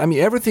content. I mean,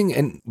 everything.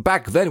 And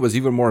back then it was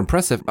even more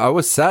impressive. I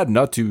was sad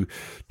not to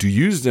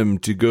use them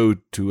to go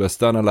to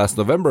Astana last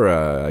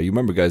November. You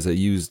remember, guys, I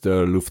used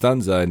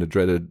Lufthansa in the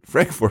dreaded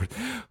Frankfurt.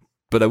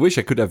 But I wish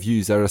I could have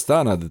used Air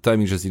Astana. The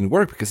timing just didn't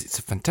work because it's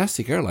a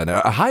fantastic airline.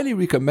 I highly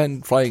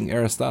recommend flying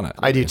Air Astana.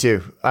 I do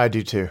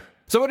too.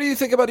 So what do you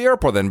think about the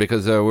airport then?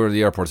 Because we're at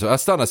the airport. So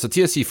Astana, so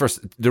TSC first.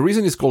 The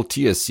reason it's called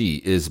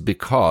TSC is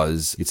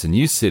because it's a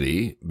new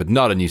city, but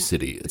not a new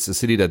city. It's a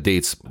city that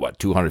dates,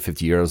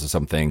 250 years or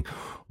something.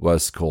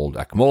 Was called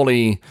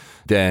Akmoly,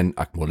 then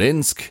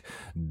Akmolinsk.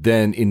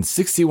 Then in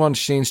 61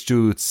 changed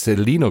to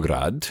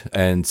Tselinograd.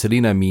 And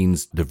Tselina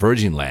means the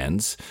Virgin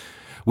Lands,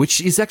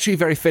 which is actually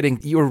very fitting.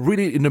 You're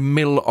really in the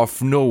middle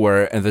of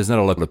nowhere and there's not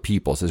a lot of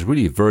people. So it's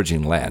really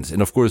virgin lands. And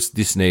of course,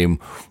 this name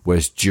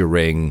was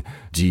during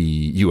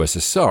the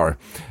USSR.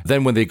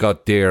 Then when they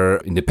got their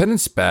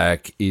independence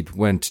back, it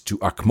went to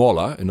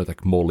Akmola and not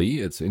Akmoly.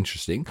 It's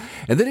interesting.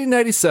 And then in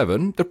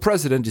 97, the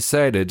president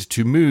decided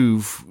to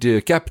move the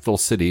capital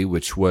city,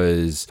 which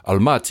was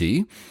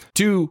Almaty,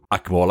 to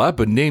Akmola,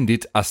 but named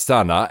it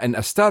Astana. And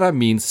Astana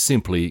means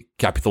simply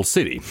capital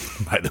city,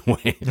 by the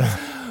way.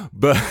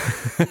 But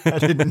I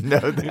didn't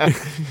know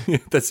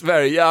that. That's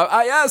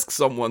I asked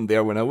someone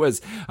there when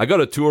I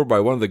got a tour by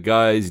one of the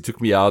guys. He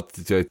took me out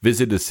to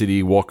visit the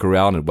city, walk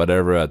around and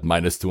whatever at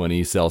minus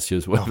 20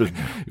 Celsius.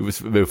 It was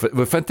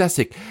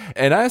fantastic.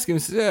 And I asked him,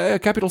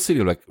 capital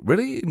city. I'm like,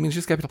 really? It means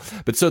just capital.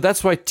 But so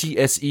that's why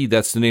TSE,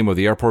 that's the name of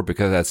the airport,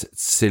 because that's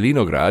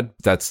Tselinograd,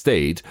 that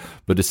state.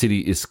 But the city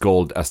is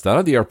called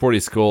Astana. The airport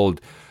is called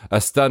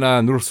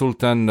Astana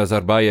Nursultan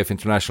Nazarbayev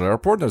International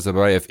Airport.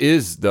 Nazarbayev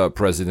is the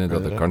president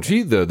of the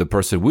country, the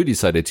person who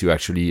decided to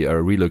actually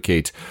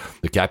relocate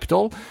the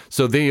capital.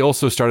 So they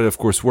also started, of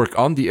course, work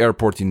on the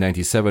airport in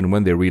 97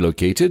 when they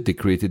relocated. They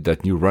created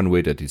that new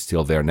runway that is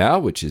still there now,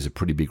 which is a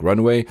pretty big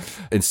runway,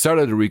 and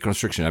started the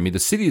reconstruction. I mean, the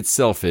city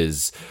itself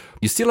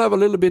you still have a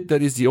little bit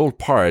that is the old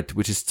part,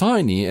 which is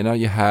tiny, and now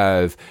you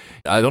have,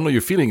 I don't know your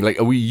feeling, like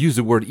we use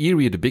the word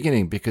eerie at the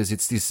beginning because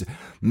it's these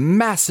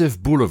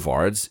massive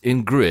boulevards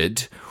in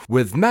grid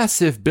with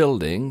massive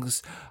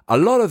buildings, a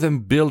lot of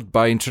them built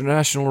by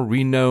international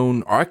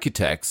renowned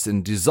architects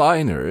and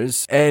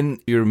designers,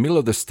 and you're in the middle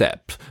of the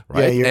steppe,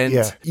 right?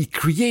 It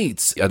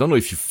creates, I don't know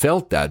if you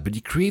felt that, but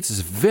it creates this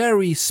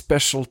very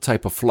special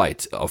type of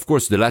flight. Of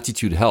course, the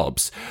latitude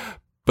helps,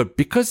 But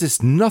because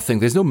there's nothing,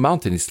 there's no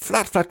mountain, it's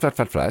flat, flat, flat,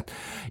 flat, flat.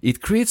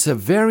 It creates a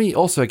very,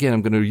 also again,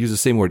 I'm going to use the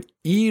same word,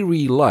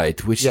 eerie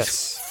light, which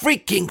is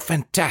freaking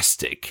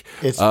fantastic.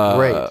 It's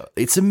great.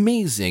 It's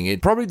amazing.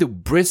 It probably the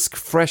brisk,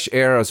 fresh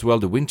air as well,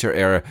 the winter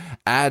air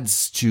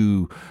adds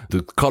to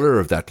the color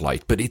of that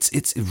light. But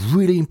it's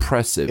really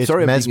impressive. It's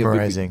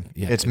mesmerizing.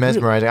 It's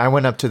mesmerizing. I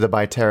went up to the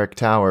Biterek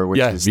Tower,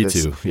 which is me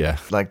too. Yeah,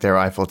 like their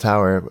Eiffel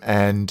Tower,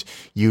 and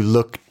you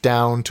look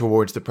down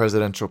towards the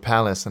presidential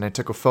palace. And I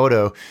took a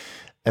photo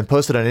and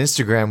posted on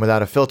Instagram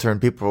without a filter, and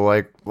people were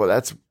like, "Well,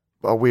 that's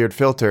a weird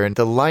filter." And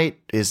the light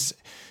is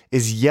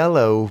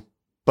yellow,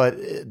 but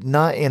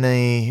not in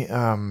a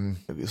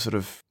sort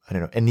of, I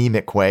don't know,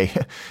 anemic way.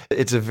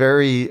 It's a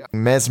very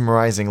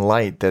mesmerizing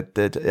light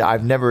that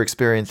I've never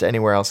experienced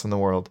anywhere else in the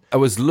world. I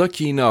was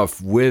lucky enough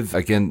with,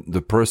 again,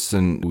 the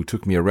person who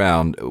took me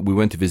around. We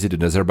went to visit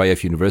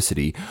Nazarbayev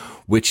University,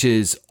 which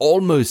is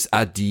almost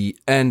at the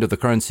end of the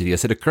current city. I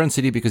said the current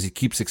city because it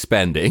keeps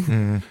expanding.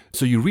 Mm-hmm.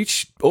 So you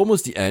reach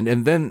almost the end.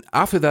 And then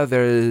after that,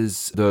 there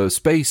is the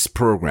space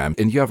program.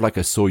 And you have like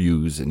a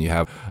Soyuz, and you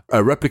have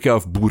a replica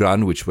of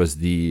Buran, which was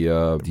the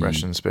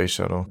Russian space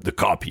shuttle. The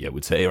copy, I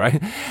would say,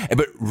 right?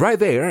 But right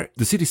there,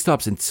 the city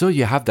stops. And so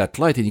you have that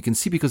light. And you can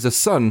see because the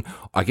sun,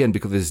 again,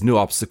 because there's no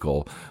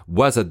obstacle,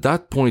 was at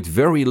that point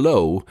very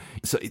low.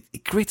 So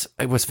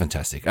it was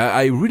fantastic.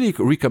 I really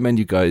recommend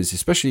you guys,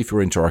 especially if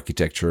you're into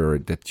architecture,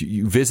 that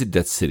you visit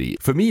that city.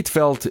 For me, it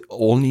felt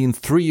only in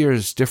 3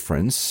 years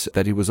difference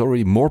that it was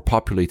already more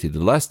populated.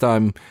 The last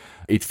time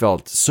it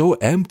felt so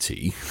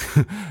empty.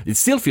 It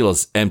still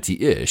feels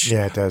empty-ish.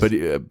 Yeah, it does.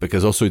 But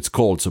because also it's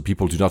cold, so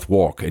people do not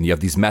walk, and you have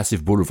these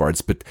massive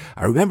boulevards. But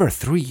I remember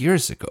 3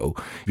 years ago,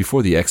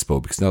 before the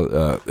expo, because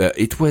now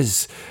it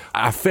was,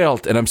 I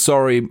felt, and I'm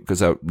sorry,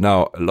 because I have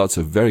now lots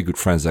of very good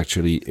friends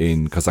actually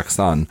in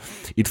Kazakhstan,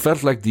 it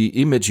felt like the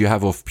image you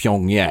have of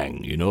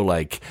Pyongyang, you know,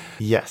 like,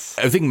 yes,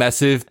 everything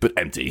massive, but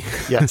empty.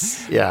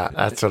 Yes, yeah,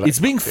 that's what it's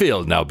being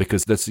filled now,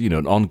 because that's, you know,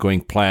 an ongoing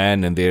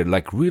plan, and they're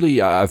like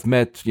really, I've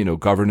met, you know,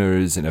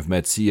 governors, and I've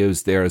met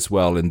CEOs there as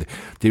well, and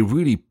they're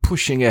really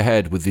pushing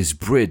ahead with this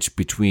bridge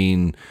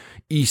between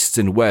East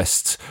and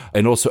West,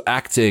 and also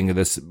acting, and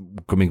that's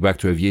coming back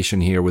to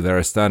aviation here with Air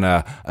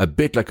Astana, a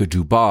bit like a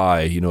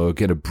Dubai, you know,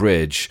 again, a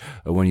bridge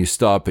when you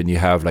stop and you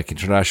have like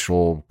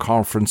international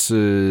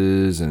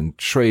conferences and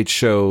trade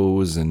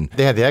shows. And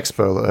they had the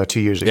expo 2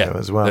 years ago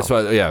as well. That's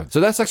why, yeah.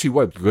 So that's actually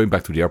why, going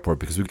back to the airport,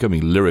 because we're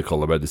becoming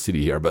lyrical about the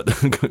city here, but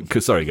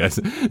sorry guys.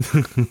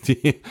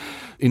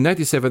 In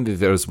 97,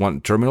 there was one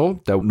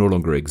terminal that no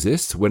longer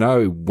exists. When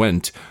I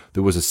went,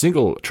 there was a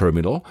single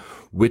terminal,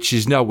 which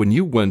is now, when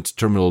you went,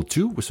 Terminal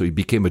 2, so it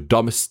became a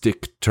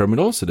domestic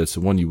terminal. So that's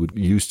the one you would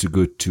use to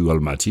go to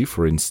Almaty,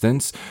 for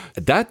instance.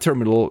 That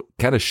terminal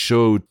kind of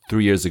showed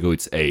 3 years ago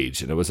its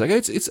age. And I was like,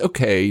 it's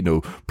okay. You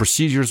know,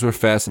 procedures were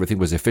fast, everything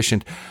was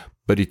efficient,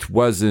 but it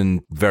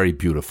wasn't very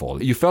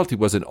beautiful. You felt it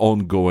was an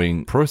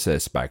ongoing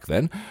process back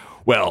then.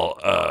 Well,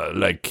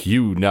 like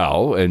you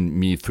now and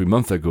me 3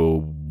 months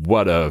ago,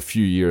 what a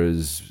few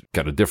years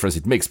kind of difference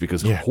it makes,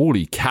 because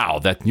holy cow,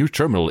 that new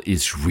terminal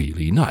is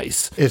really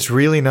nice. It's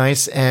really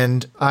nice.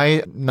 And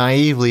I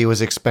naively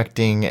was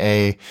expecting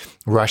a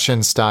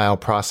Russian-style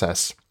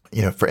process,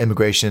 you know, for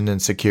immigration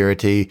and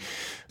security.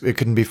 It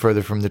couldn't be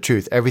further from the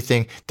truth.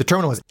 Everything, the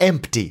terminal was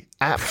empty,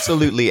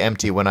 absolutely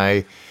empty when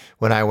I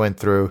went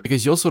through.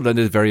 Because you also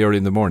landed very early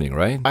in the morning,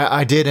 right?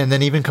 I did. And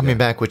then even coming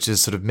back, which is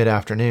sort of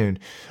mid-afternoon,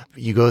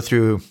 you go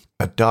through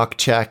a dock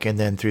check and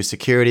then through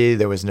security.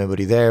 There was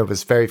nobody there. It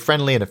was very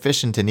friendly and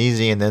efficient and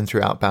easy. And then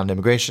through outbound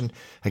immigration,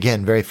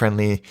 again, very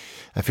friendly,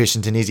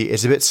 efficient and easy.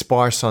 It's a bit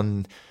sparse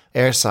on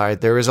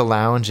airside. There is a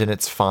lounge and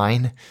it's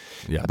fine,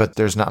 but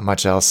there's not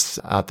much else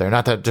out there.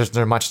 Not that there's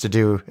not much to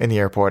do in the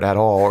airport at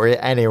all or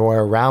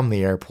anywhere around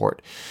the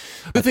airport.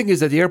 The thing is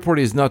that the airport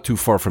is not too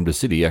far from the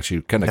city,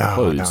 actually kind of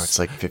close. No, it's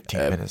like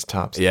 15 minutes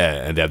tops. Yeah,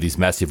 and they have these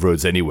massive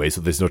roads anyway, so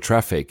there's no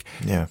traffic.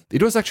 Yeah.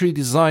 It was actually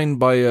designed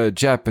by a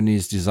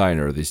Japanese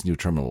designer, this new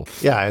terminal.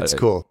 Yeah, it's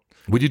cool.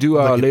 Would you do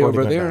a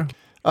layover there?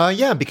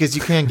 Yeah, because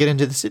you can't get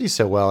into the city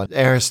so well.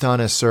 Air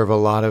Astana serve a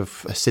lot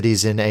of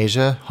cities in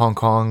Asia, Hong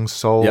Kong,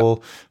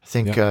 Seoul, I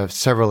think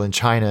several in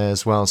China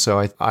as well. So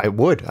I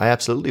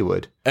absolutely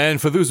would.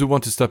 And for those who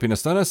want to stop in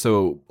Astana,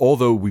 so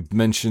although we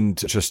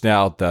mentioned just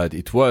now that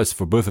it was,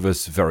 for both of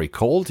us, very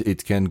cold,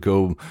 it can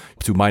go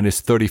to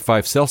minus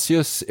 35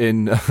 Celsius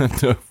in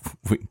the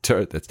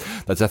winter.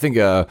 That's I think,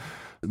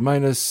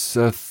 minus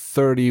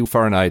 30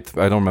 Fahrenheit.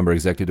 I don't remember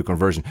exactly the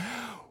conversion.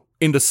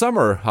 In the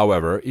summer,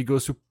 however, it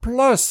goes to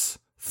plus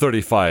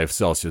 35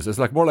 Celsius. It's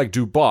like more like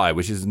Dubai,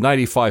 which is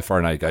 95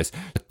 Fahrenheit, guys.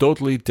 A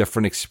totally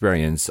different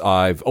experience.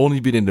 I've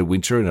only been in the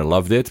winter and I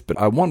loved it, but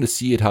I want to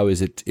see it. How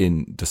is it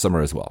in the summer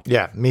as well?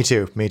 Yeah, me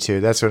too.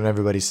 That's what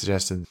everybody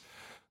suggested.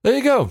 There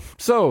you go.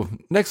 So,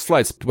 next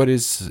flights. What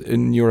is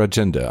in your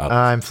agenda?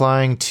 I'm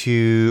flying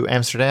to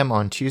Amsterdam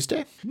on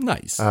Tuesday.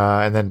 Nice.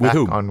 And then back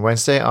on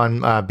Wednesday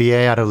on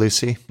BA out of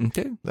Lucy.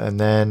 Okay. And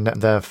then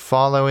the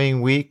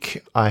following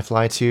week, I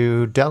fly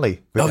to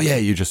Delhi. Oh, yeah,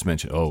 you just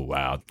mentioned. Oh,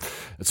 wow.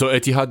 So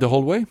Etihad the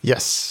whole way?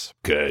 Yes.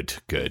 Good.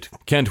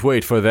 Can't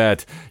wait for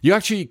that. You're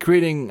actually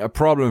creating a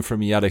problem for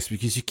me, Alex,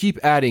 because you keep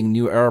adding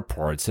new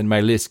airports and my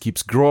list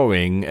keeps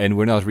growing and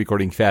we're not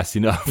recording fast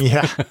enough.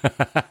 Yeah.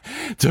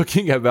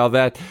 Talking about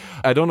that,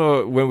 I don't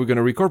know when we're going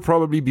to record,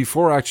 probably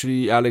before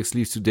actually Alex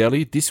leaves to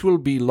Delhi. This will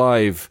be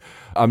live.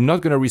 I'm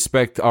not going to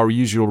respect our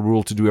usual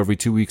rule to do every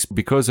 2 weeks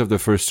because of the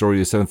first story,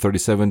 the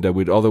 737, that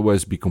would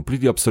otherwise be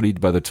completely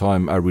obsolete by the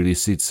time I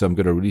release it. So I'm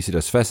going to release it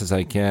as fast as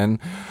I can.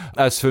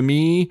 As for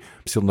me,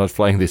 I'm still not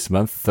flying this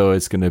month, so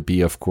it's going to be,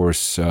 of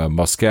course,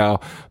 Moscow.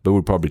 But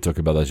we'll probably talk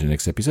about that in the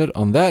next episode.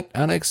 On that,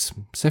 Alex,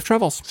 safe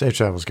travels. Safe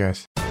travels,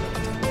 guys.